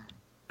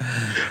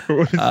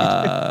 What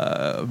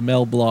is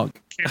Mel Blanc.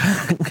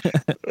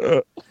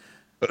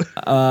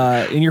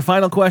 In your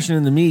final question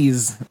in the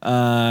Mies,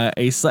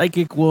 a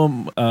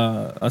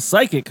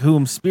psychic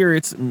whom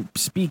spirits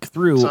speak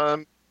through.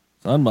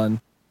 Sunbun.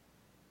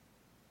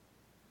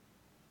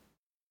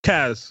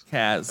 Kaz.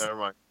 Never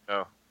mind.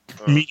 No.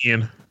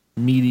 Median.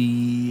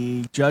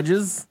 Meaty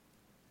judges.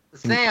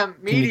 Sam,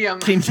 medium.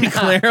 Can you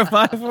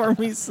clarify for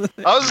me?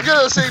 I was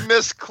gonna say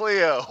Miss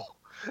Cleo.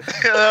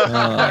 And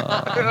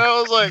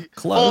I was like,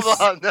 Close. hold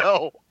on,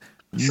 no.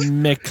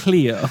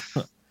 McCleo.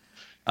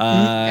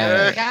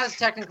 Kaz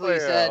technically Cleo.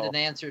 said an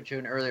answer to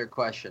an earlier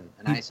question,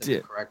 and I said the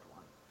did. correct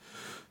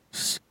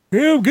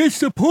one. Him gets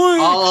the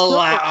point.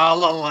 I'll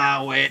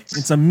allow it.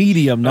 It's a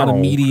medium, not a Oh,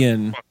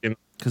 median, fucking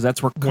because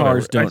that's where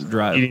cars whatever. don't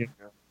drive. Median.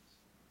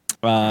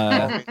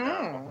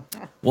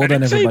 Well I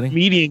done, didn't say everybody.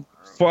 Median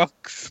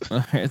fucks.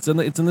 It's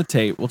in the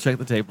tape. We'll check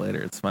the tape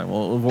later. It's fine.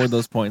 We'll avoid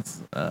those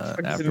points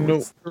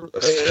afterwards.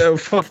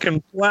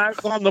 Fucking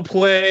flag on the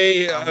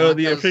play. I want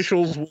The those-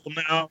 officials will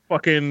now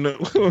fucking.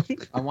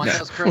 I want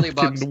those curly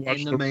bugs in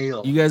the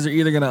mail. You guys are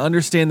either gonna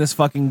understand this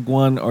fucking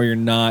one or you're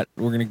not.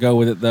 We're gonna go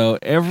with it though.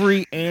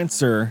 Every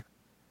answer.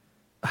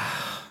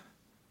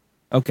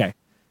 Okay,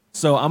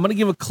 so I'm gonna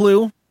give a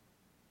clue,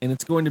 and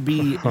it's going to be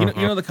you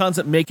know the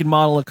concept make and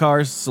model of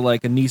cars. So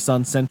like a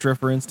Nissan Sentra,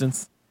 for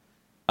instance.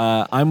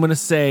 I'm gonna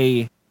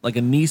say like a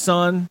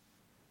Nissan,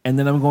 and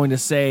then I'm going to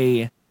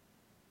say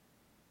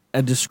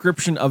a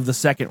description of the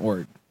second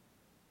word.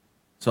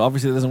 So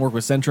obviously it doesn't work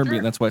with Sentra,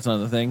 and that's why it's not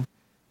the thing.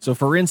 So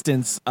for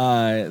instance,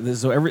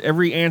 so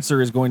every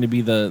answer is going to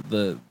be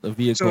the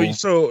vehicle.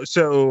 So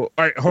all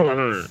right, hold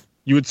on.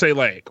 You would say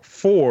like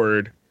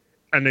Ford,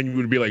 and then you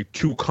would be like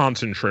to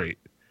concentrate.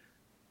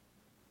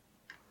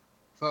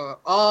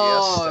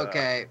 Oh, Yes,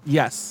 okay.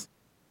 Yes.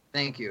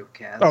 Thank you,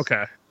 Kaz.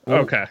 Okay. Well,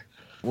 Okay.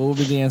 What would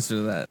be the answer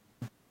to that?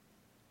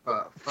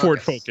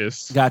 Ford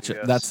Focus. Gotcha.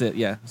 Yes. That's it.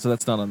 Yeah. So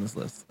that's not on this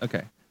list.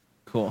 Okay.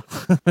 Cool.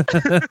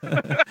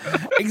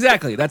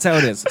 Exactly. That's how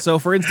it is. So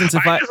for instance,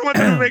 if I just wanted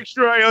to make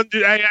sure I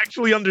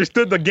actually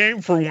understood the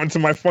game for once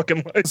in my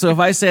fucking life. so if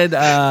I said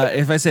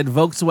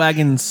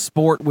Volkswagen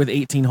Sport with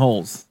 18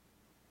 holes.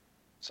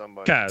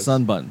 Sunbun. Kaz.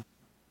 Sunbun.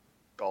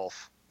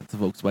 Golf. It's a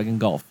Volkswagen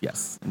Golf.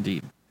 Yes,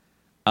 indeed.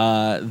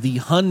 The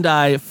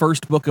Hyundai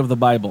first book of the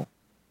Bible.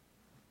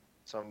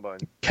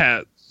 Sunbun.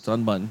 Kaz.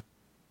 Sunbun.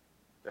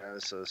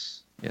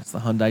 Genesis. Yes, the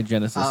Hyundai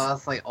Genesis.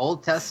 It's like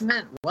Old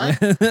Testament. What?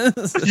 Yeah. I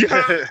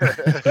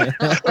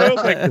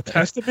was like the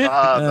Testament.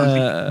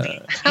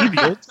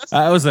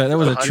 that was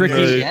a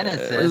tricky.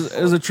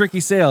 It was a tricky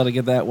sale to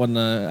get that one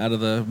out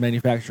of the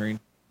manufacturing.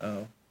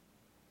 Oh.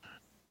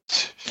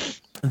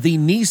 The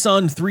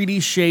Nissan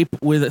 3D shape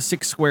with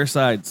 6 square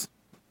sides.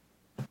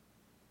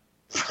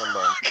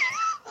 Sunbun.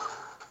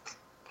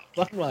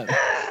 Sunbun.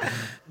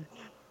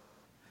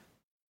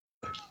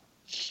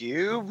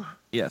 Cube.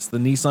 Yes, the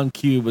Nissan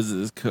Cube was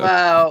his car that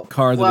I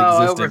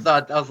existed.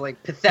 overthought. I was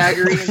like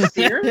Pythagorean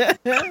theorem.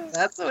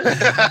 That's what.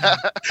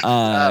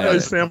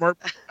 Sam,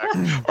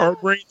 our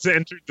brains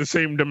entered the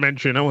same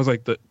dimension. I was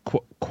like the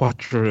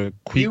quadra.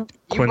 You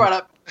brought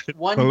up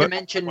one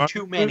dimension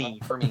too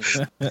many for me.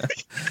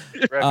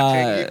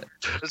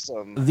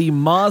 The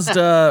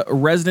Mazda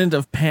resident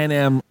of Pan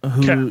Am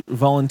who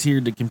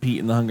volunteered to compete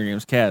in the Hunger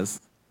Games. Kaz.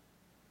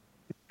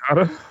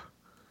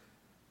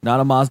 Not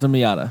a Mazda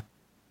Miata.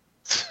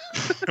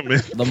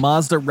 The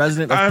Mazda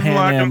resident of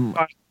Pan Am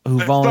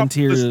who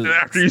volunteered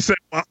after you said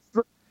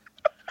Mazda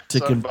to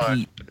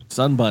compete.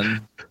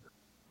 Sunbun.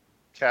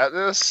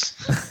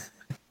 Katniss.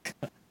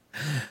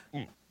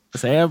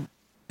 Sam.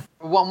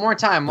 One more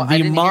time.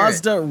 The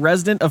Mazda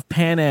resident of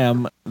Pan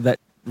Am that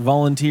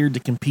volunteered to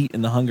compete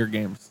in the Hunger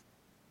Games.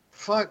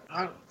 Fuck.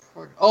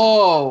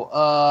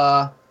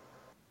 Oh,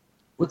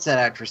 what's that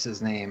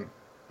actress's name?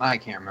 I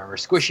can't remember.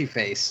 Squishy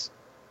Face.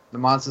 The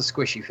Mazda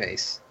Squishy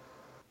Face.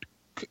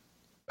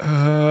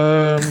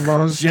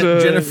 Jennifer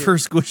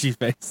Squishy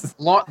Face.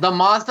 The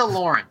Mazda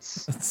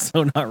Lawrence. That's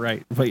so not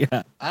right, but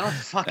yeah. I don't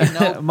fucking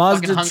know.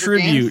 Mazda fucking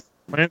Tribute.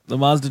 The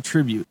Mazda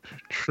Tribute.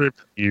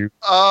 Tribute.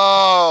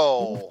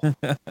 Oh.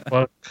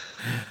 Fuck.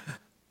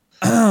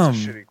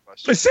 Shitty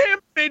question. Sam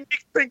made me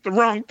think the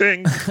wrong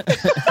thing.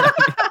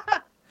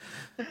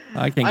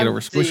 I can't get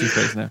over Squishy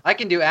Face now. I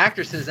can do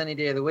actresses any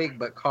day of the week,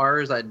 but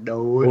cars, I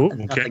know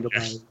nothing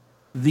about.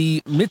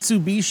 The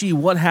Mitsubishi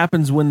What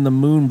Happens When the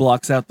Moon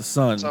Blocks Out the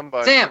Sun.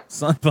 Sunbun. Sam.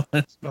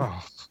 Sunbun.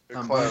 Oh,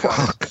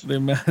 The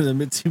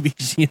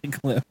Mitsubishi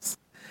Eclipse.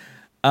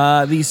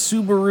 The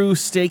Subaru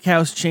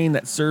Steakhouse chain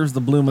that serves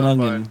the bloomin'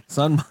 onion.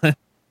 Sunbun.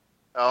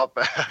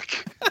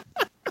 Outback.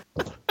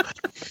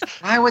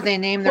 Why would they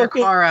name their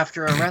car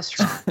after a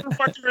restaurant?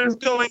 Fucker is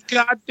going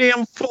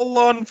goddamn full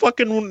on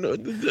fucking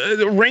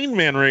Rain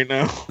Man right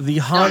now. The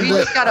No, Honda.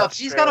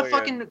 he's got a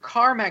fucking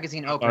car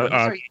magazine open.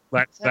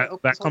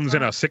 That comes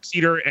in a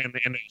 6-seater and a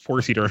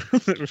 4-seater.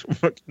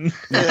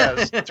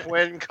 Yes,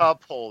 twin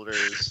cup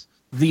holders.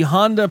 The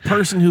Honda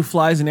person who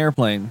flies an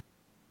airplane.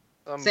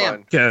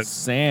 Sunbun. Yes.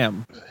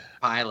 Sam.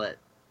 Pilot.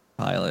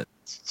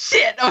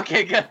 Shit.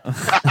 Okay, good.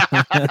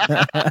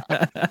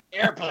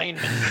 Airplane.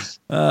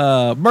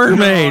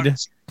 Mermaid.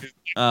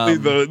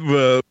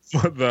 The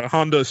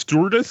Honda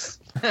stewardess.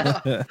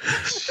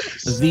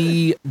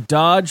 The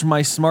Dodge.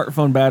 My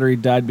smartphone battery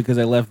died because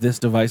I left this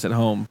device at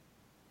home.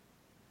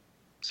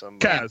 Sunbun.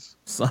 Kaz.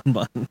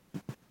 Sunbun.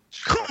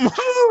 Come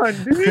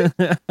on, dude.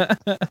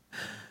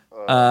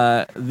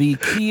 The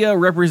Kia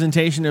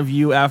representation of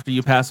you after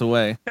you pass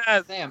away.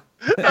 Sam.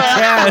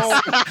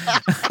 Yes.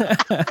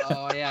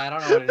 Oh yeah, I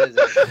don't know what it is.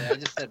 Actually. I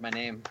just said my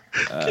name.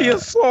 Kia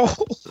Soul.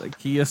 The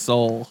Kia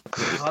Soul.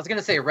 I was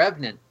gonna say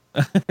Revenant.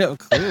 Cool.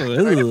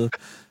 The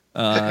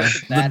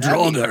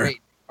Drogger.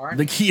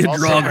 The Kia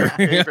Also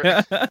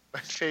Drogger. my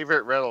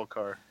favorite rental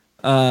car.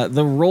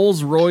 The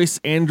Rolls Royce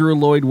Andrew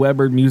Lloyd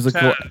Webber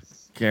musical.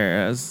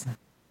 Kaz.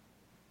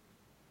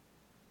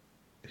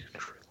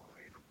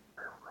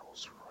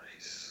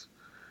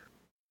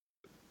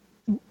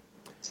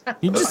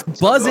 You just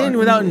buzz in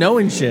without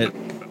knowing shit.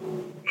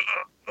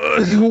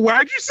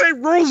 Why'd you say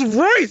Rolls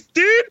Royce,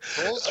 dude?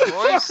 Rolls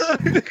Royce.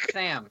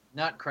 Sam,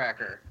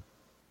 Nutcracker.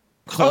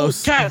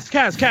 Close. Oh,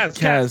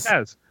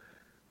 Kaz.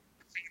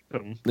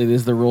 It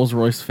is the Rolls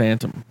Royce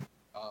Phantom.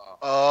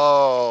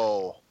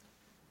 Oh.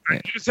 I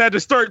just had to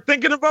start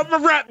thinking about my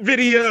rap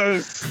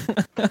videos.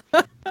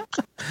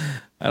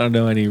 I don't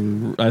know any.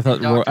 I thought.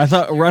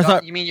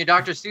 You mean your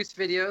Dr. Seuss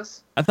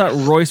videos? I thought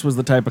Royce was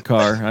the type of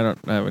car. I don't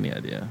have any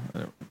idea.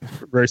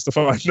 Race the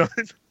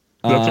 5'9".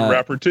 That's a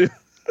rapper too.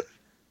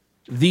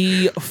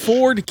 The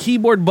Ford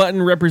keyboard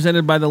button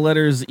represented by the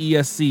letters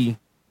ESC.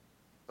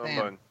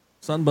 Sunbun.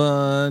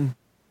 Sunbun.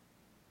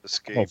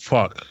 Escape. Oh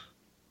fuck.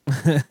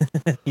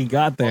 He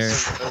got there.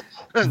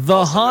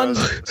 The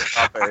Honda.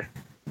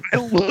 I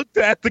looked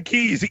at the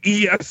keys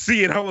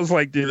ESC and I was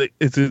like, dude,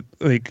 is it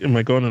like, am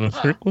I going in a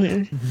circle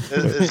here?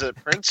 Is it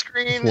print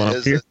screen? One up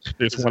Is here. it,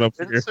 There's is one it up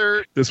here.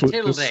 insert? This was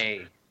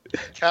Tilde.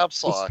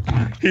 Caps lock.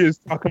 He is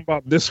talking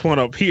about this one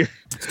up here.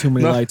 It's too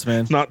many lights,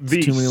 man. Not It's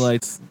these. too many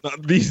lights.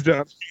 Not these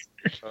down.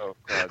 Oh,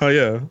 God. Oh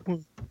yeah.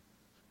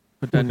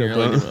 Put down your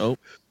leg. Oh,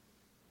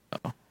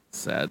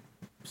 sad.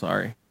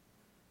 Sorry.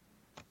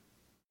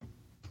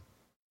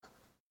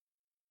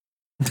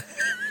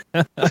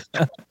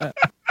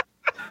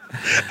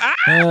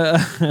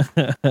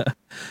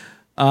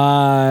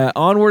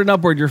 Onward and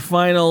Upward, your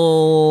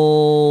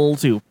final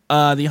two.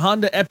 The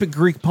Honda epic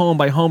Greek poem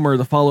by Homer,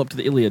 the follow-up to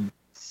the Iliad.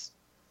 Sam.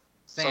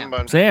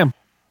 Sunburn. Sam.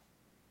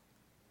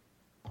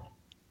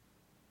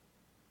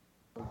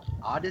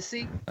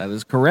 Odyssey? That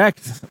is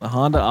correct. The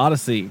Honda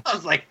Odyssey. I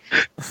was like,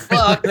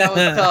 fuck, that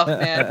was tough,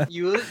 man.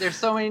 There's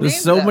so many names.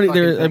 There's so to that many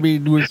fucking there. I thing.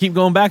 mean, we keep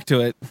going back to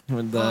it.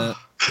 With the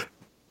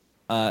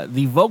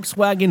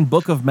Volkswagen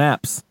Book of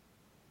Maps.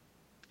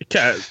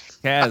 Kaz.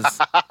 Kaz.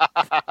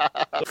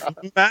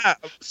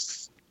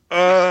 Maps.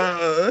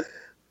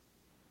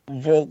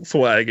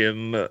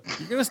 Volkswagen.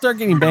 You're gonna start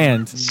getting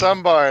banned.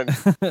 Sunburn.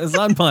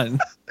 Sunbun.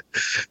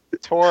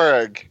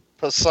 Touareg.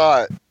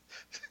 Passat.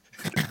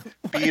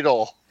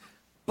 Beetle.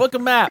 Book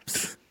of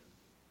Maps.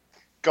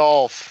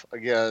 Golf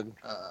again.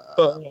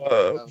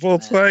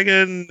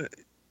 Volkswagen.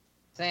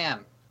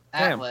 Sam.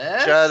 Sam.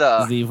 Atlas.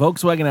 Jetta. The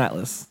Volkswagen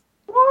Atlas.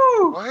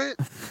 Woo! What?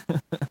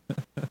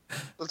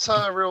 That's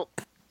not a real.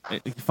 You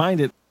can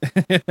find it.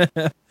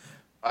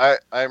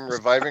 I'm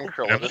reviving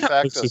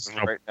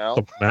Krillin right now.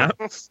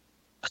 Maps.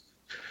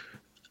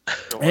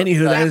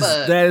 Anywho,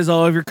 that is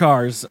all of your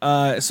cars.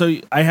 So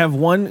I have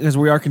one because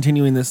we are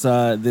continuing this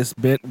this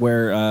bit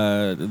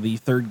where the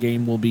third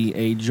game will be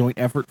a joint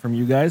effort from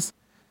you guys.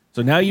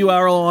 So now you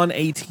are all on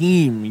a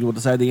team. You will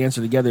decide the answer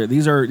together.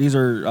 These are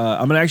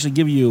I'm going to actually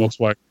give you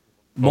multiple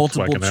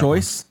Volkswagen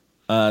choice.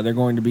 They're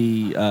going to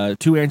be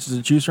 2 answers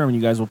to choose from, and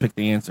you guys will pick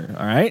the answer.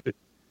 All right?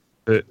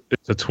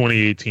 It's a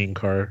 2018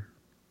 car.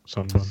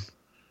 Someone.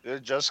 Did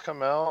it just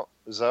come out?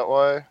 Is that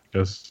why?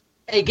 Yes.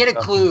 Hey, get a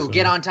clue.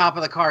 Get on top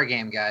of the car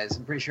game, guys.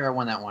 I'm pretty sure I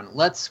won that one.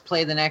 Let's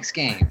play the next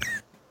game.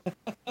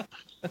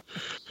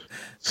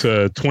 It's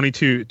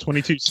 22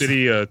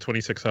 city,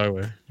 26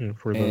 highway.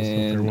 For those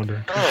that are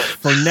wondering.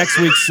 For next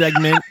week's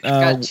segment,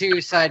 Got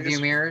 2 side view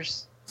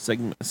mirrors.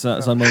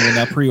 someone will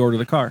now pre-order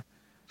the car.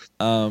 It's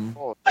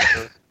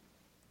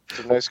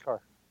a nice car.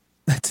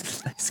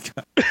 That's a nice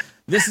car.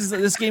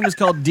 This game is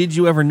called Did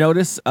You Ever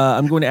Notice?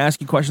 I'm going to ask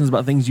you questions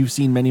about things you've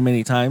seen many,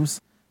 many times.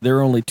 There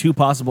are only 2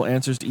 possible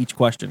answers to each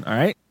question. All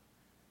right?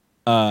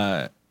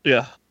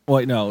 Yeah.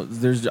 Wait, no. I'm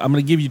going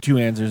to give you 2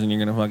 answers, and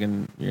you're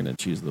gonna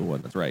choose the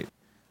one that's right.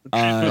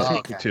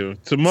 Okay.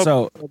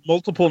 So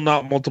multiple,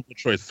 not multiple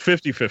choice.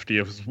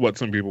 50-50 is what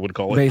some people would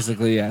call it.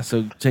 Basically, yeah.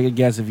 So take a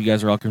guess if you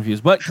guys are all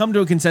confused, but come to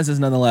a consensus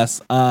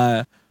nonetheless.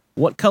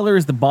 What color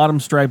is the bottom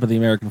stripe of the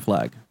American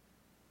flag?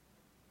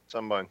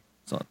 Sunburn.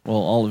 So, well,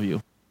 all of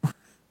you.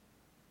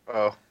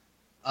 Oh.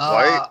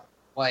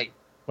 White.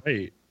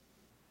 White.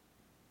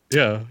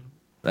 Yeah.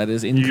 That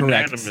is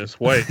incorrect. Unanimous.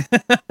 White.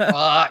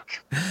 Fuck.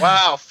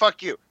 Wow.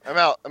 Fuck you. I'm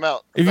out.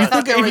 If you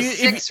thought think, there was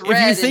 6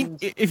 red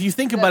if you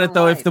think about 7 it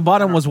though, if white. the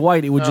bottom was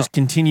white, it would No. just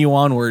continue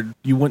onward.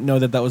 You wouldn't know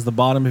that was the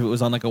bottom if it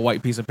was on like a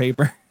white piece of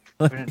paper.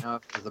 I don't know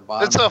if it was the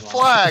bottom. It's a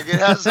flag. It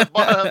has a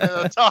bottom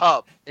and a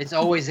top. It's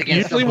always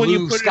against Usually the when blue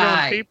you put sky.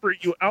 it on paper,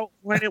 you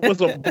outline it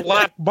with a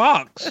black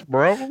box,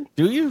 bro.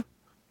 Do you?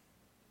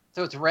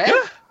 So it's red?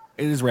 Yeah.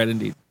 It is red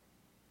indeed.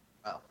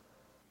 Oh.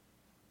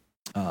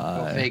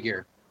 Go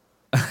figure.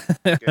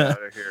 Get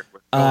out of here.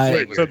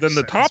 Wait, so then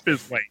the top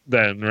is white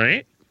then,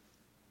 right?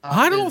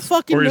 I don't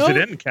fucking Or is know. it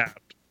end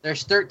capped?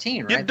 There's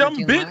 13, right? You dumb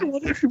 13 bitch. lines?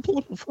 What if you pull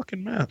up a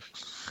fucking map?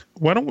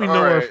 Why don't we know All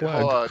our right,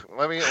 flag? hold on.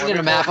 Let me Get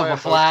a map pull of my a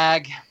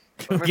flag.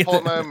 Let me pull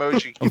up my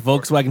emoji. A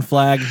Volkswagen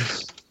flag.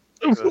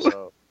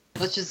 keyboard.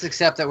 Let's just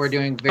accept that we're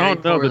doing very Oh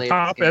no, poorly. the at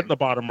top this and game. the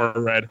bottom are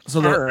red.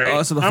 So the All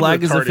right. so the I'm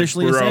flag is retarded,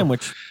 officially a bro.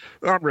 sandwich.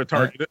 I'm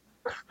retarded.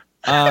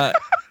 Uh,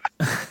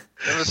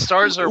 And the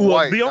stars are Well,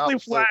 white. the not only blue.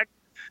 flag,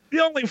 the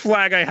only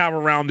flag I have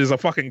around is a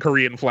fucking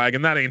Korean flag,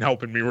 and that ain't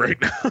helping me right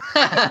now.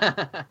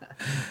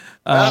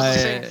 That's the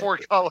same 4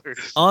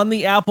 colors. on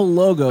the Apple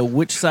logo,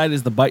 which side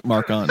is the bite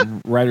mark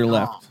on? Right or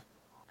left?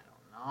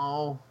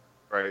 No.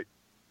 Right.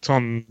 It's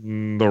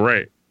on the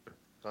right.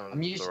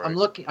 I'm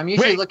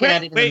usually looking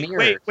at it in the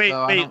mirror.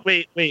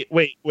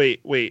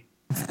 Wait.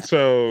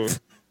 So,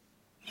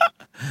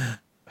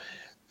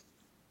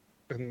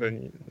 and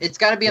then, It's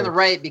got to be on the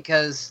right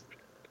because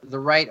the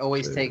right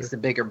always takes the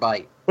bigger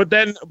bite. but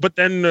then,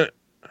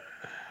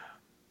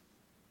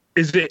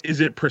 is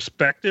it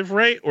perspective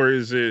right or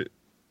is it?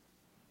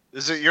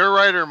 Is it your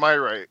right or my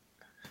right?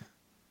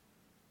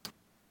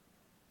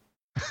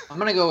 I'm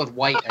gonna go with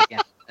white again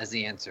as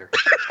the answer.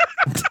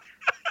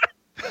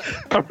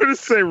 I'm gonna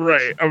say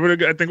right.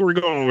 I think we're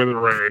going with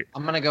right.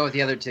 I'm gonna go with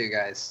the other 2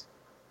 guys.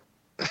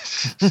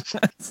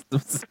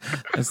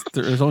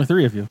 There's only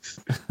 3 of you.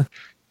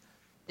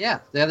 Yeah,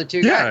 the other 2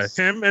 Yeah, guys.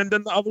 him and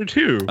then the other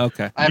 2.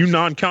 Okay. I've- You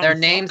non-count. Their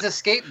names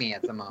escape me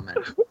at the moment.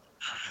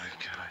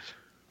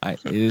 It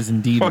is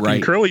indeed Fucking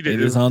right. Curly did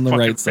It is on the fucking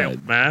right failed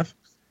side. math.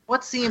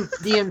 What's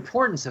the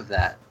importance of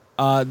that?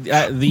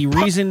 The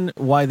reason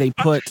why they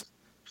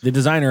the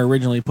designer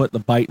originally put the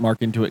bite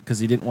mark into it because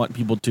he didn't want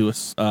people to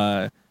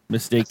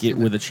mistake it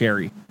with a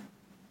cherry.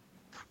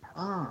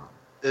 Oh.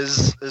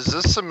 Is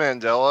this a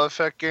Mandela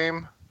effect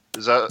game?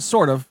 Is that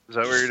Sort of.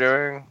 what you're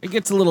doing? It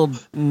gets a little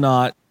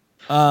not.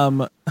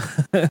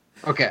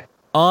 Okay.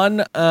 On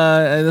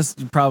this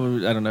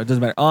probably I don't know. It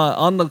doesn't matter.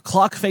 On the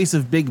clock face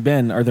of Big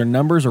Ben, are there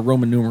numbers or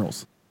Roman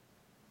numerals?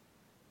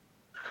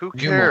 Who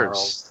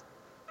cares?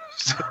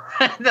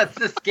 Numerals. That's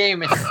this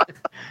game.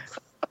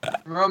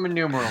 Roman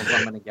numerals,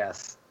 I'm going to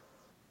guess.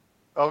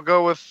 I'll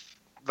go with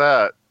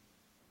that.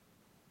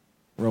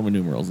 Roman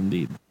numerals,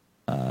 indeed.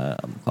 On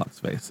the clock's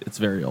face. It's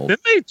very old.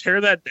 Didn't they tear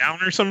that down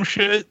or some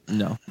shit?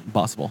 No,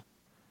 impossible.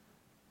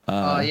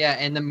 Yeah,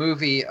 in the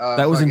movie.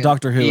 That was in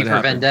Doctor Who. V it for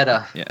happened.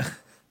 Vendetta. Yeah.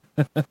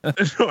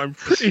 No, I'm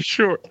pretty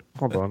sure.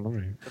 Hold on, let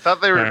me. I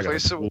thought they I gotta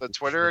replaced it with a Google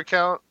Twitter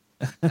account.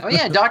 Oh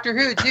yeah, Doctor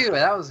Who too.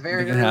 That was I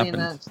very think it early in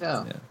happened. that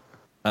show.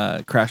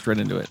 Yeah. Crashed right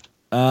into it.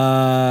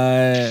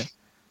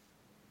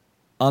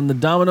 On the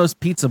Domino's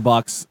pizza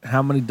box,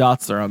 how many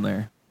dots are on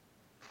there?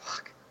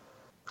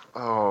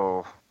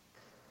 Oh.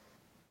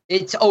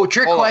 Trick Hold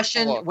on,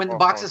 question. hold on, When the hold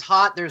box on. is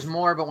hot, there's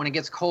more, but when it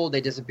gets cold,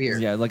 they disappear.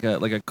 Yeah, like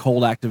a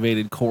cold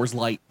activated Coors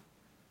Light.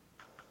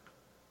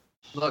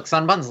 Look,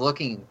 Sunbun's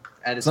looking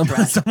at his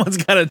trash. Someone's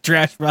got a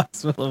trash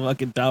box full of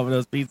fucking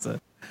Domino's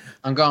pizza.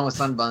 I'm going with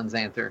Sunbun's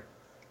answer.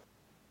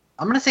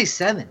 I'm gonna say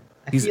 7.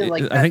 I feel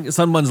like I think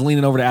Sunbun's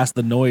leaning over to ask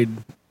the Noid.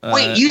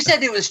 Wait, you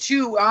said it was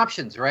 2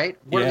 options, right?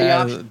 What are the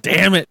options?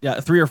 Damn it! Yeah,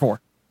 3 or 4.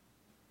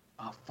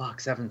 Oh fuck,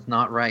 7's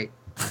not right.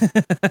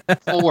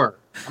 4.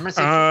 I'm gonna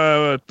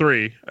say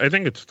 3. I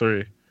think it's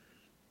 3.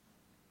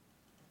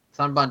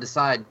 Sunbun,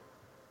 decide.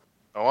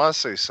 I want to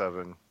say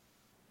 7.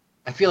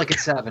 I feel like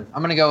it's 7.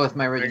 I'm gonna go with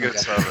my I think original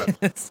it's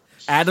guess.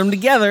 7. Add them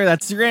together.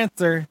 That's your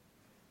answer.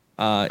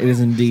 It is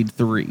indeed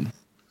 3.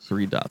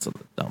 3 dots on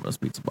the Domino's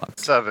pizza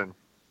box. 7.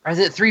 Is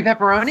it 3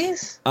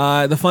 pepperonis?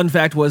 The fun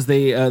fact was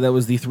that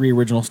was the 3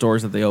 original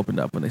stores that they opened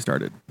up when they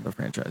started the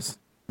franchise.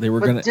 They were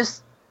gonna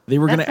That's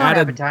add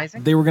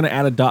advertising. they were gonna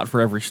add a dot for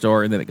every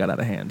store, and then it got out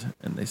of hand,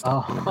 and they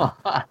stopped doing that.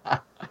 Oh.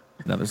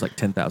 Now there's like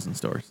 10,000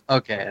 stores.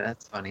 Okay,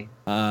 that's funny.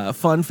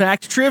 Fun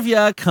fact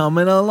trivia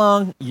coming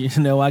along. You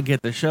know I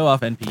get the show off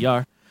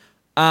NPR.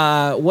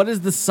 What is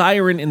the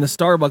siren in the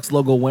Starbucks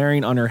logo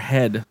wearing on her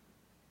head?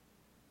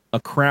 A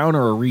crown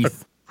or a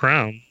wreath?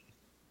 Crown.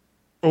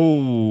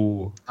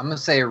 Oh, I'm gonna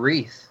say a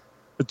wreath.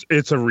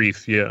 it's a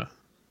wreath. Yeah.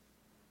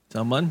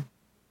 Someone?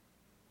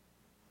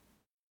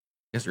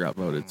 Guess you're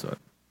outvoted. So.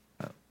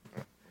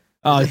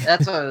 Oh,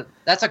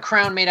 That's a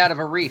crown made out of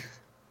a wreath.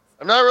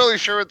 I'm not really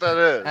sure what that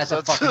is. That's a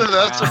That's fucking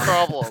that's a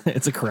crown. problem.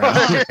 it's a crown.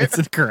 It's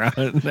a crown.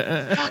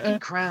 Fucking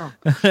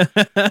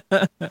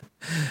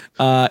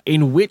crown.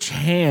 In which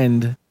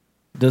hand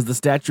does the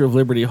Statue of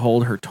Liberty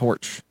hold her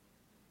torch?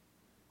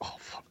 Oh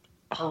fuck.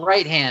 Her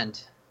right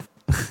hand.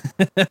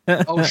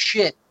 Oh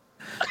shit.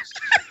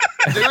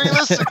 I'm doing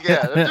this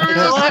again. I'm doing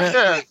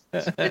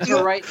this again. It's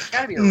her right. It's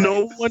gotta be her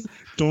No right. one.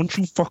 Don't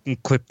you fucking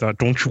clip that.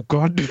 Don't you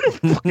goddamn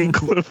fucking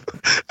clip.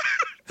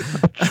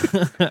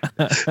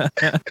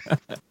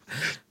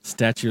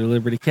 Statue of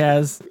Liberty,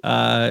 Kaz.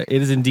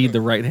 It is indeed the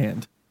right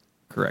hand.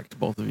 Correct,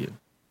 both of you.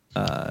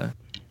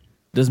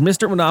 Does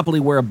Mr. Monopoly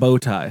wear a bow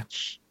tie?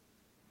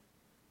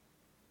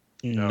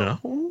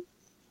 No.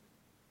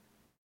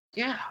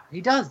 Yeah,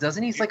 he does,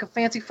 doesn't he? He's like a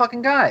fancy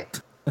fucking guy.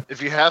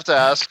 If you have to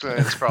ask, then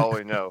it's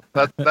probably no.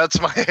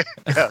 That's my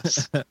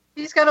guess.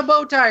 He's got a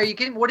bow tie. Are you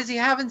kidding? What does he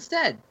have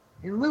instead?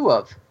 In lieu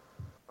of?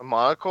 A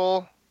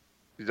monocle?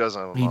 He doesn't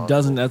have a He monocle.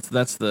 doesn't.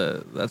 That's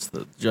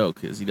the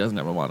joke. Is he doesn't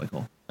have a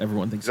monocle?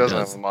 Everyone thinks He doesn't he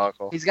have does. a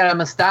monocle. He's got a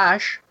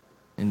mustache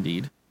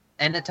Indeed.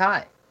 and a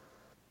tie.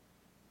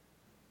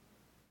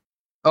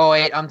 Oh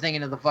wait, I'm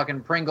thinking of the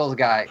fucking Pringles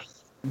guy.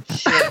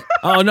 Shit.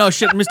 Oh no,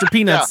 shit, Mr.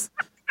 Peanuts.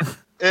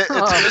 It's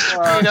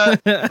Mr.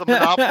 Peanut, the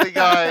Monopoly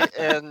guy,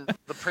 and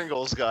the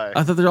Pringles guy.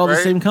 I thought they're all the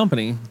Right? same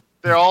company.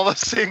 They're all the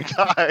same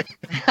guy.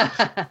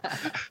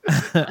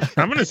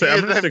 I'm gonna say.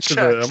 I'm Give gonna them stick to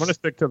the. checks. I'm gonna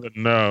stick to the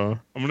no.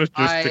 I'm gonna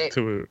just stick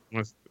to it.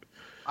 I'm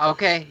gonna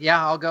Okay,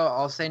 yeah, I'll go.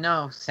 I'll say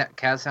no.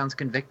 Kaz sounds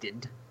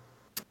convicted.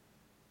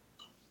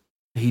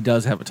 He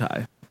does have a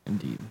tie.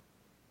 Indeed.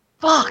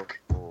 Fuck!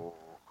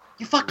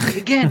 You fucked me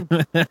again.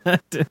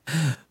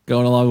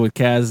 Going along with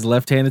Kaz's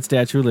left-handed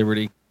Statue of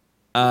Liberty.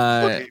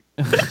 Okay.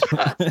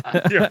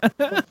 Yeah,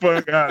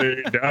 fuck out of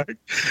here, dog.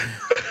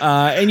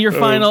 And your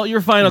final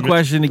Mr.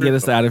 question to get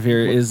us out of here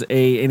is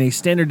in a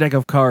standard deck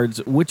of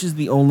cards, which is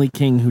the only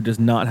king who does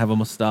not have a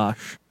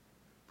mustache?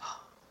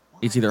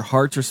 It's either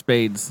hearts or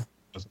spades.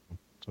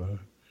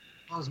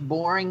 Most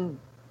boring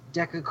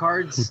deck of Who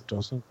cards.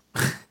 doesn't?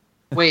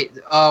 Wait,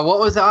 what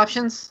was the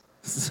options?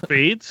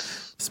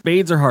 Spades.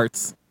 Spades or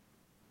hearts?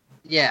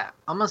 Yeah,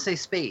 I'm gonna say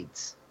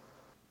spades.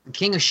 The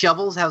King of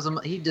Shovels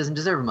he doesn't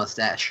deserve a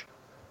mustache.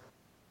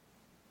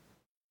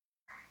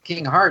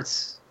 King of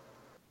Hearts.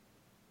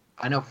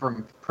 I know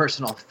from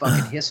personal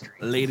fucking history.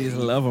 Ladies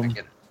love him.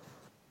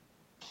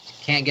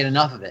 Can't get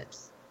enough of it.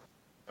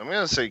 I'm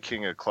going to say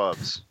King of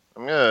Clubs.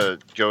 I'm going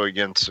to go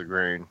against the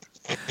grain.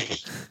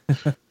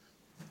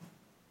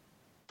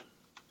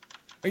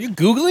 Are you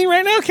Googling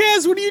right now,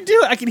 Kaz? What are you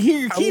doing? I can hear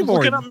your I was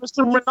keyboard. looking up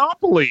Mr.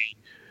 Monopoly.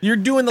 You're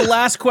doing the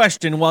last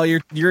question while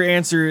your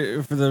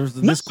answer for this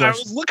I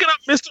question. was looking up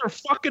Mr.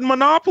 fucking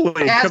Monopoly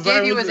Kaz because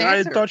gave you his I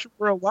answer. thought you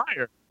were a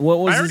liar. What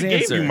was I his already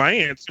answer? gave you my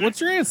answer. What's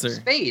your answer?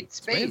 Spade.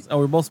 Oh,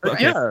 we're both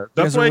okay. Yeah, You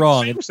that's guys are why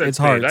wrong. Sam said It's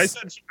spade. hearts.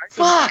 I said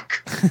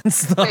Fuck.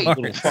 It's the Wait,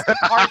 hearts.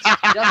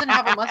 Hearts doesn't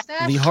have a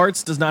mustache. The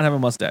hearts does not have a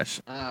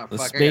mustache. Oh, The fuck, I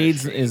gotta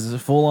spades shave.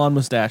 is full on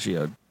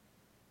mustachioed.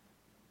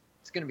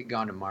 It's gonna be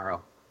gone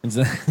tomorrow.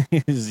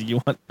 You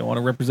want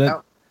to represent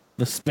No.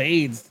 the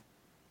spades.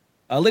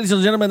 Ladies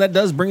and gentlemen, that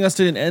does bring us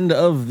to an end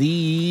of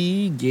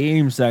the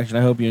game section.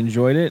 I hope you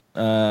enjoyed it.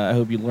 I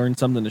hope you learned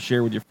something to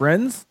share with your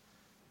friends.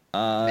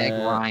 Meg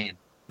Ryan.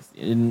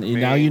 And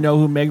now you know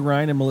who Meg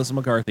Ryan and Melissa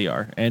McCarthy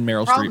are, and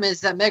Meryl Problem Streep. is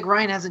that Meg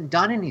Ryan hasn't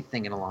done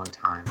anything in a long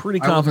time. Pretty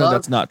I would confident love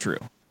that's not true.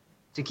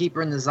 to keep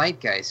her in the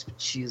zeitgeist,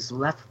 but she's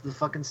left the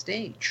fucking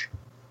stage.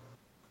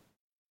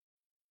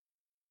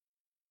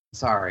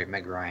 Sorry,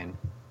 Meg Ryan,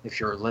 if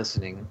you're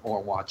listening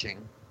or watching.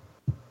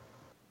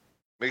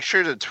 Make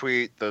sure to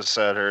tweet this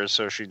at her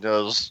so she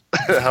knows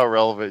how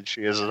relevant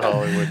she is in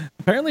Hollywood.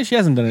 Apparently, she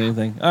hasn't done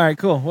anything. All right,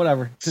 cool,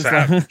 whatever.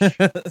 Savage.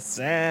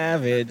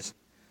 Savage.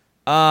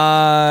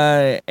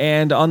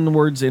 And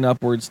onwards and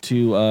upwards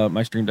to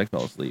my stream deck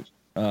fell asleep.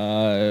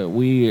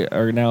 We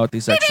are now at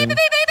the section.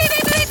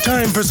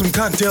 Time for some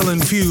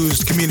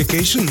cocktail-infused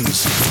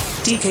communications.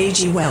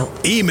 DKG Whelp.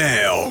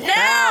 Email.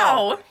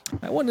 Now!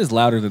 That one is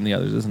louder than the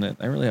others, isn't it?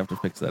 I really have to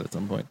fix that at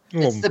some point.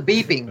 It's the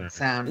beeping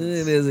sound. It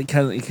is. It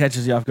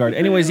catches you off guard.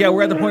 Anyways, yeah,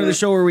 we're at the point of the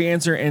show where we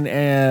answer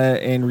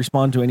and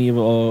respond to any of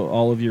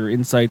all of your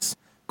insights,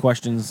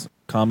 questions,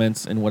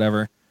 comments, and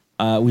whatever.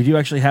 We do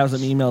actually have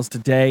some emails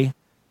today.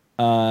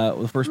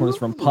 The first one is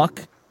from Puck.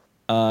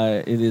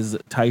 It is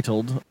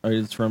titled, or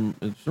it's from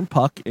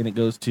Puck, and it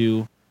goes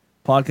to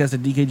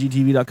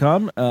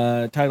podcast@dkgtv.com.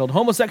 Titled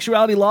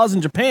 "Homosexuality Laws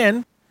in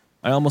Japan."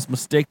 I almost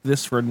mistake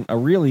this for a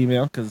real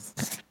email because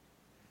it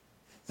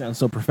sounds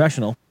so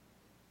professional.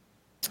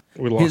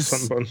 we lost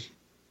Sunbun.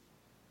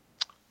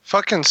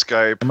 Fucking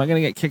Skype. Am I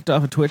gonna get kicked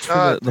off of Twitch for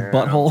God the damn.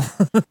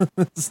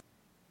 butthole?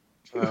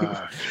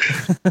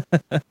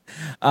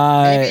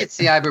 Maybe it's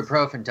the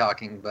ibuprofen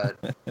talking, but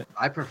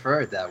I prefer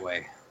it that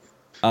way.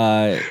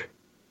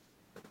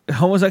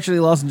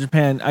 Homosexuality laws in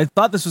Japan. I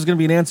thought this was going to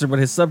be an answer, but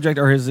his subject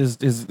or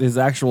his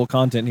actual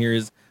content here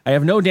is: I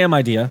have no damn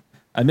idea.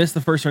 I missed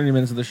the first 30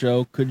 minutes of the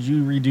show. Could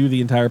you redo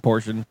the entire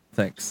portion?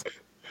 Thanks.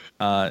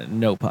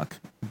 No, Puck.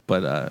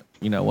 But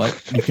you know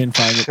what? You can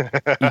find it.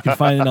 You can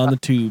find it on the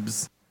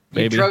tubes,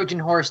 baby. You Trojan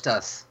horsed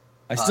us.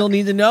 I still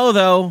need to know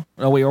though.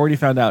 Oh, we already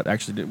found out.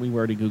 Actually, did we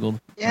already Googled?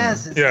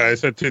 Yes. Yeah, I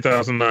said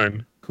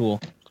 2009. Cool.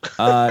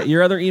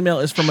 Your other email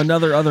is from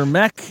another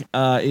mech.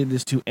 It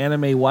is to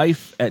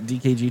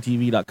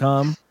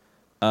animewife@dkgtv.com.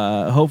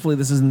 Hopefully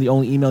this isn't the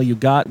only email you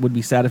got. Would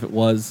be sad if it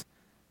was.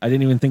 I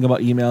didn't even think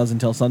about emails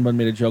until Sunbun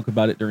made a joke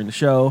about it during the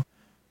show.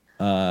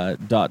 Comma,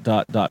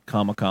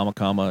 comma.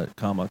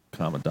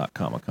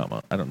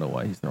 I don't know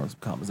why he's throwing some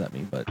commas at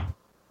me, but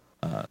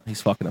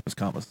he's fucking up his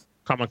commas.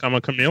 Comma,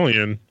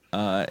 chameleon.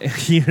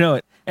 You know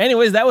it.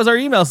 Anyways, that was our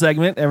email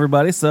segment,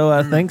 everybody.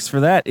 So thanks for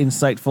that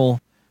insightful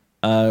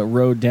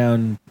road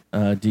down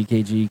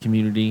DKG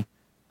community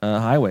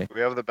highway.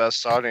 We have the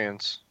best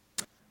audience.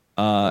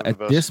 At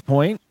this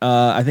point,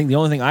 I think the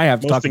only thing I have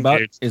to Most talk about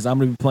engaged. is I'm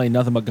going to be playing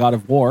nothing but God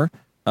of War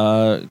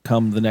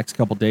come the next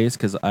couple days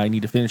because I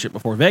need to finish it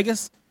before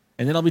Vegas,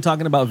 and then I'll be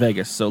talking about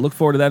Vegas. So look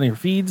forward to that in your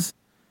feeds.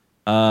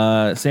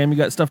 Sam, you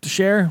got stuff to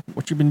share?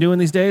 What you been doing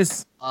these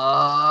days?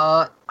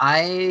 On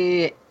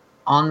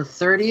the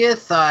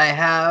 30th, I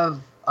have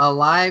a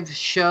live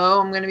show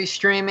I'm going to be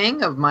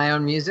streaming of my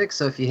own music.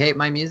 So if you hate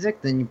my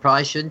music, then you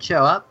probably shouldn't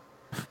show up.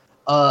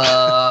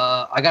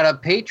 I got a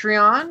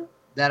Patreon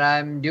that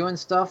I'm doing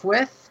stuff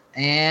with,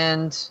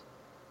 and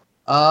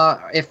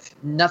if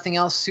nothing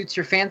else suits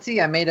your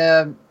fancy, I made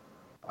a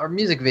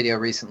music video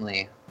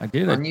recently. I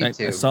did. On I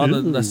YouTube.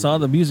 saw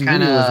the music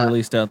Kinda- video was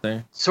released out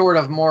there. Sort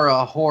of more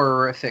a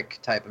horrific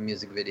type of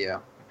music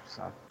video.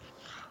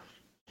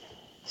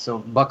 So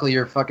buckle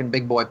your fucking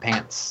big boy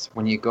pants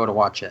when you go to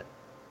watch it.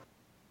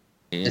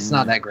 It's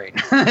not that great.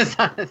 It's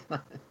not-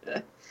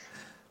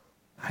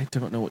 I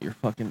don't know what you're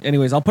fucking.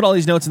 Anyways, I'll put all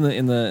these notes in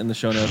the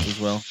show notes as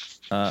well.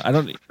 I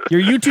don't.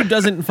 Your YouTube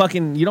doesn't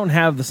fucking. You don't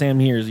have the Sam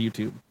Here's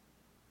YouTube.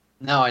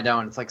 No, I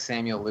don't. It's like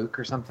Samuel Luke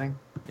or something.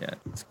 Yeah,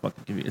 it's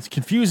fucking. It's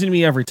confusing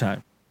me every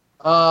time.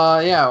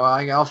 Yeah.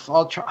 Well,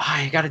 I'll try.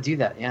 I got to do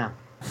that. Yeah,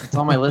 it's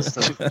on my list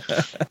of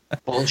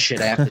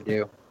bullshit I have to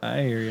do.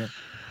 I hear you.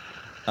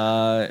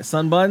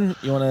 Sunbun,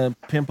 you want to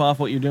pimp off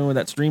what you're doing with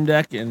that stream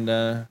deck and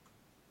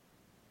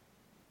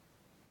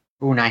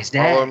Ooh, nice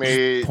Follow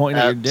day. me point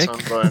at your at dick?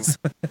 Sunbun.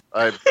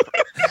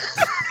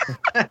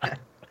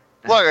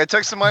 Look, I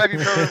texted my IP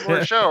for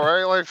the show,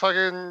 right? Like,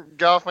 fucking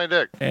get off my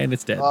dick. And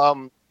it's dead.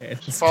 Um, And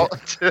it's follow,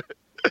 dead.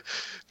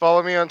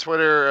 follow me on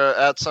Twitter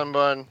at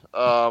Sunbun.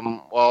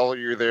 While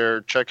you're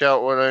there, check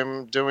out what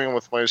I'm doing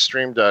with my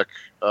stream deck.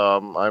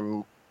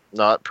 I'm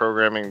not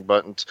programming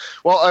buttons.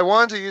 Well, I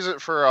wanted to use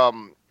it for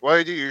what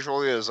I do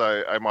usually is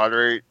I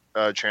moderate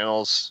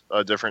channels,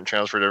 different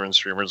channels for different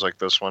streamers like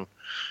this one,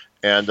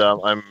 and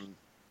I'm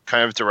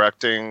kind of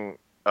directing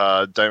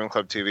Diamond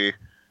Club TV.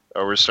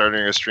 We're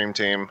starting a stream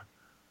team,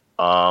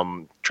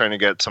 trying to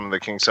get some of the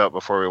kinks out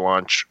before we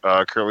launch.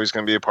 Curly's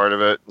going to be a part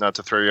of it. Not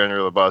to throw you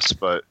under the bus,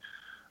 but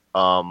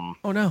oh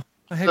no,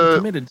 I hadn't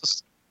committed.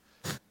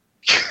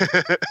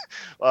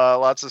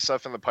 Lots of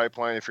stuff in the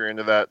pipeline if you're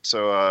into that.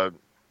 So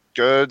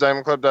go to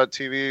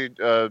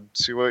diamondclub.tv,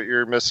 see what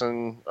you're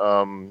missing.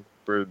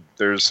 Where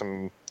there's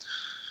some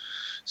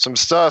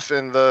stuff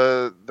in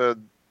the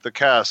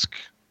cask.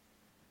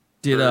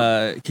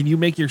 Can you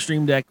make your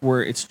stream deck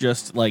where it's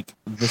just like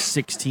the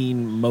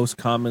 16 most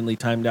commonly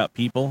timed out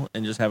people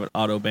and just have it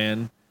auto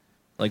ban,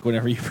 like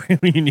whenever you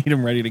need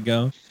them ready to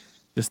go?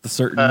 Just the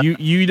certain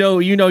you know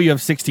you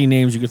have 16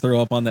 names you could throw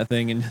up on that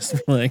thing and just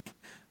be like,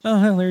 oh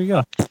hell, there you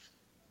go.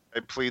 I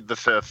plead the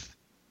fifth.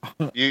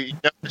 You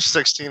know which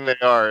 16 they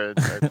are.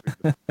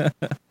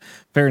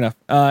 Fair enough.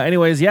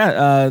 Anyways,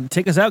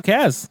 take us out,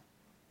 Kaz.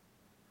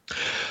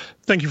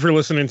 Thank you for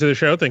listening to the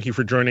show. Thank you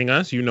for joining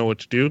us. You know what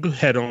to do.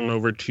 Head on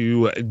over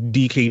to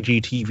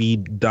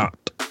dkgtv.com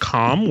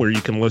where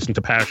you can listen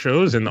to past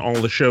shows and all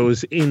the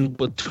shows in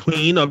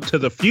between up to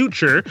the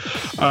future.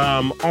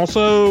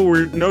 Also,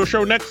 we're no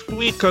show next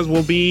week because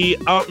we'll be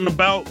out and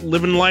about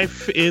living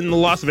life in the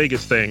Las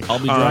Vegas thing. I'll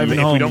be driving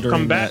home. If we don't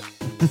come that. back,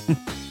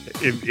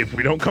 if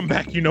we don't come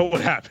back, you know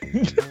what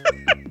happened.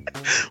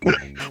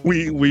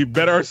 we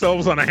bet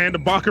ourselves on a hand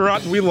of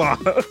baccarat and we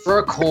lost.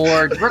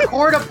 Record a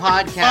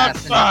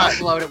podcast and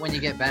upload it when you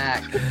get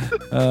back.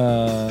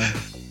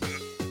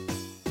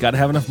 Gotta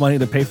have enough money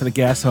to pay for the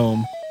gas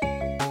home.